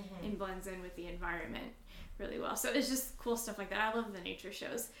them and blends in with the environment really well. So it's just cool stuff like that. I love the nature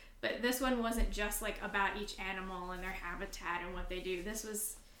shows. But this one wasn't just like about each animal and their habitat and what they do. This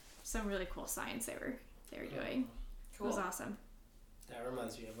was some really cool science they were doing. Cool. It was awesome. That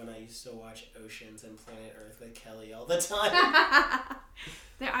reminds me of when I used to watch Oceans and Planet Earth with Kelly all the time.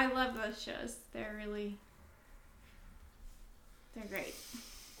 I love those shows. They're great.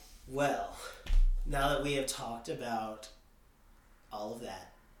 Well, now that we have talked about all of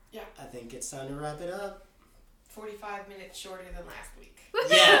that, I think it's time to wrap it up. 45 minutes shorter than last week.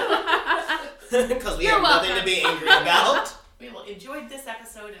 Yeah. Because we have nothing to be angry about. We enjoyed this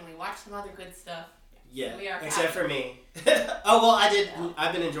episode and we watched some other good stuff. Yeah, we are except happy. for me. Oh, well, I did. Yeah.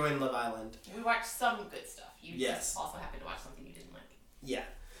 I've been enjoying Love Island. We watched some good stuff. You just also happened to watch something you didn't like. Yeah.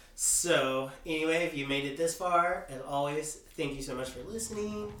 So, anyway, if you made it this far, as always, thank you so much for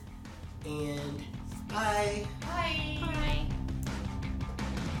listening. And bye. Bye.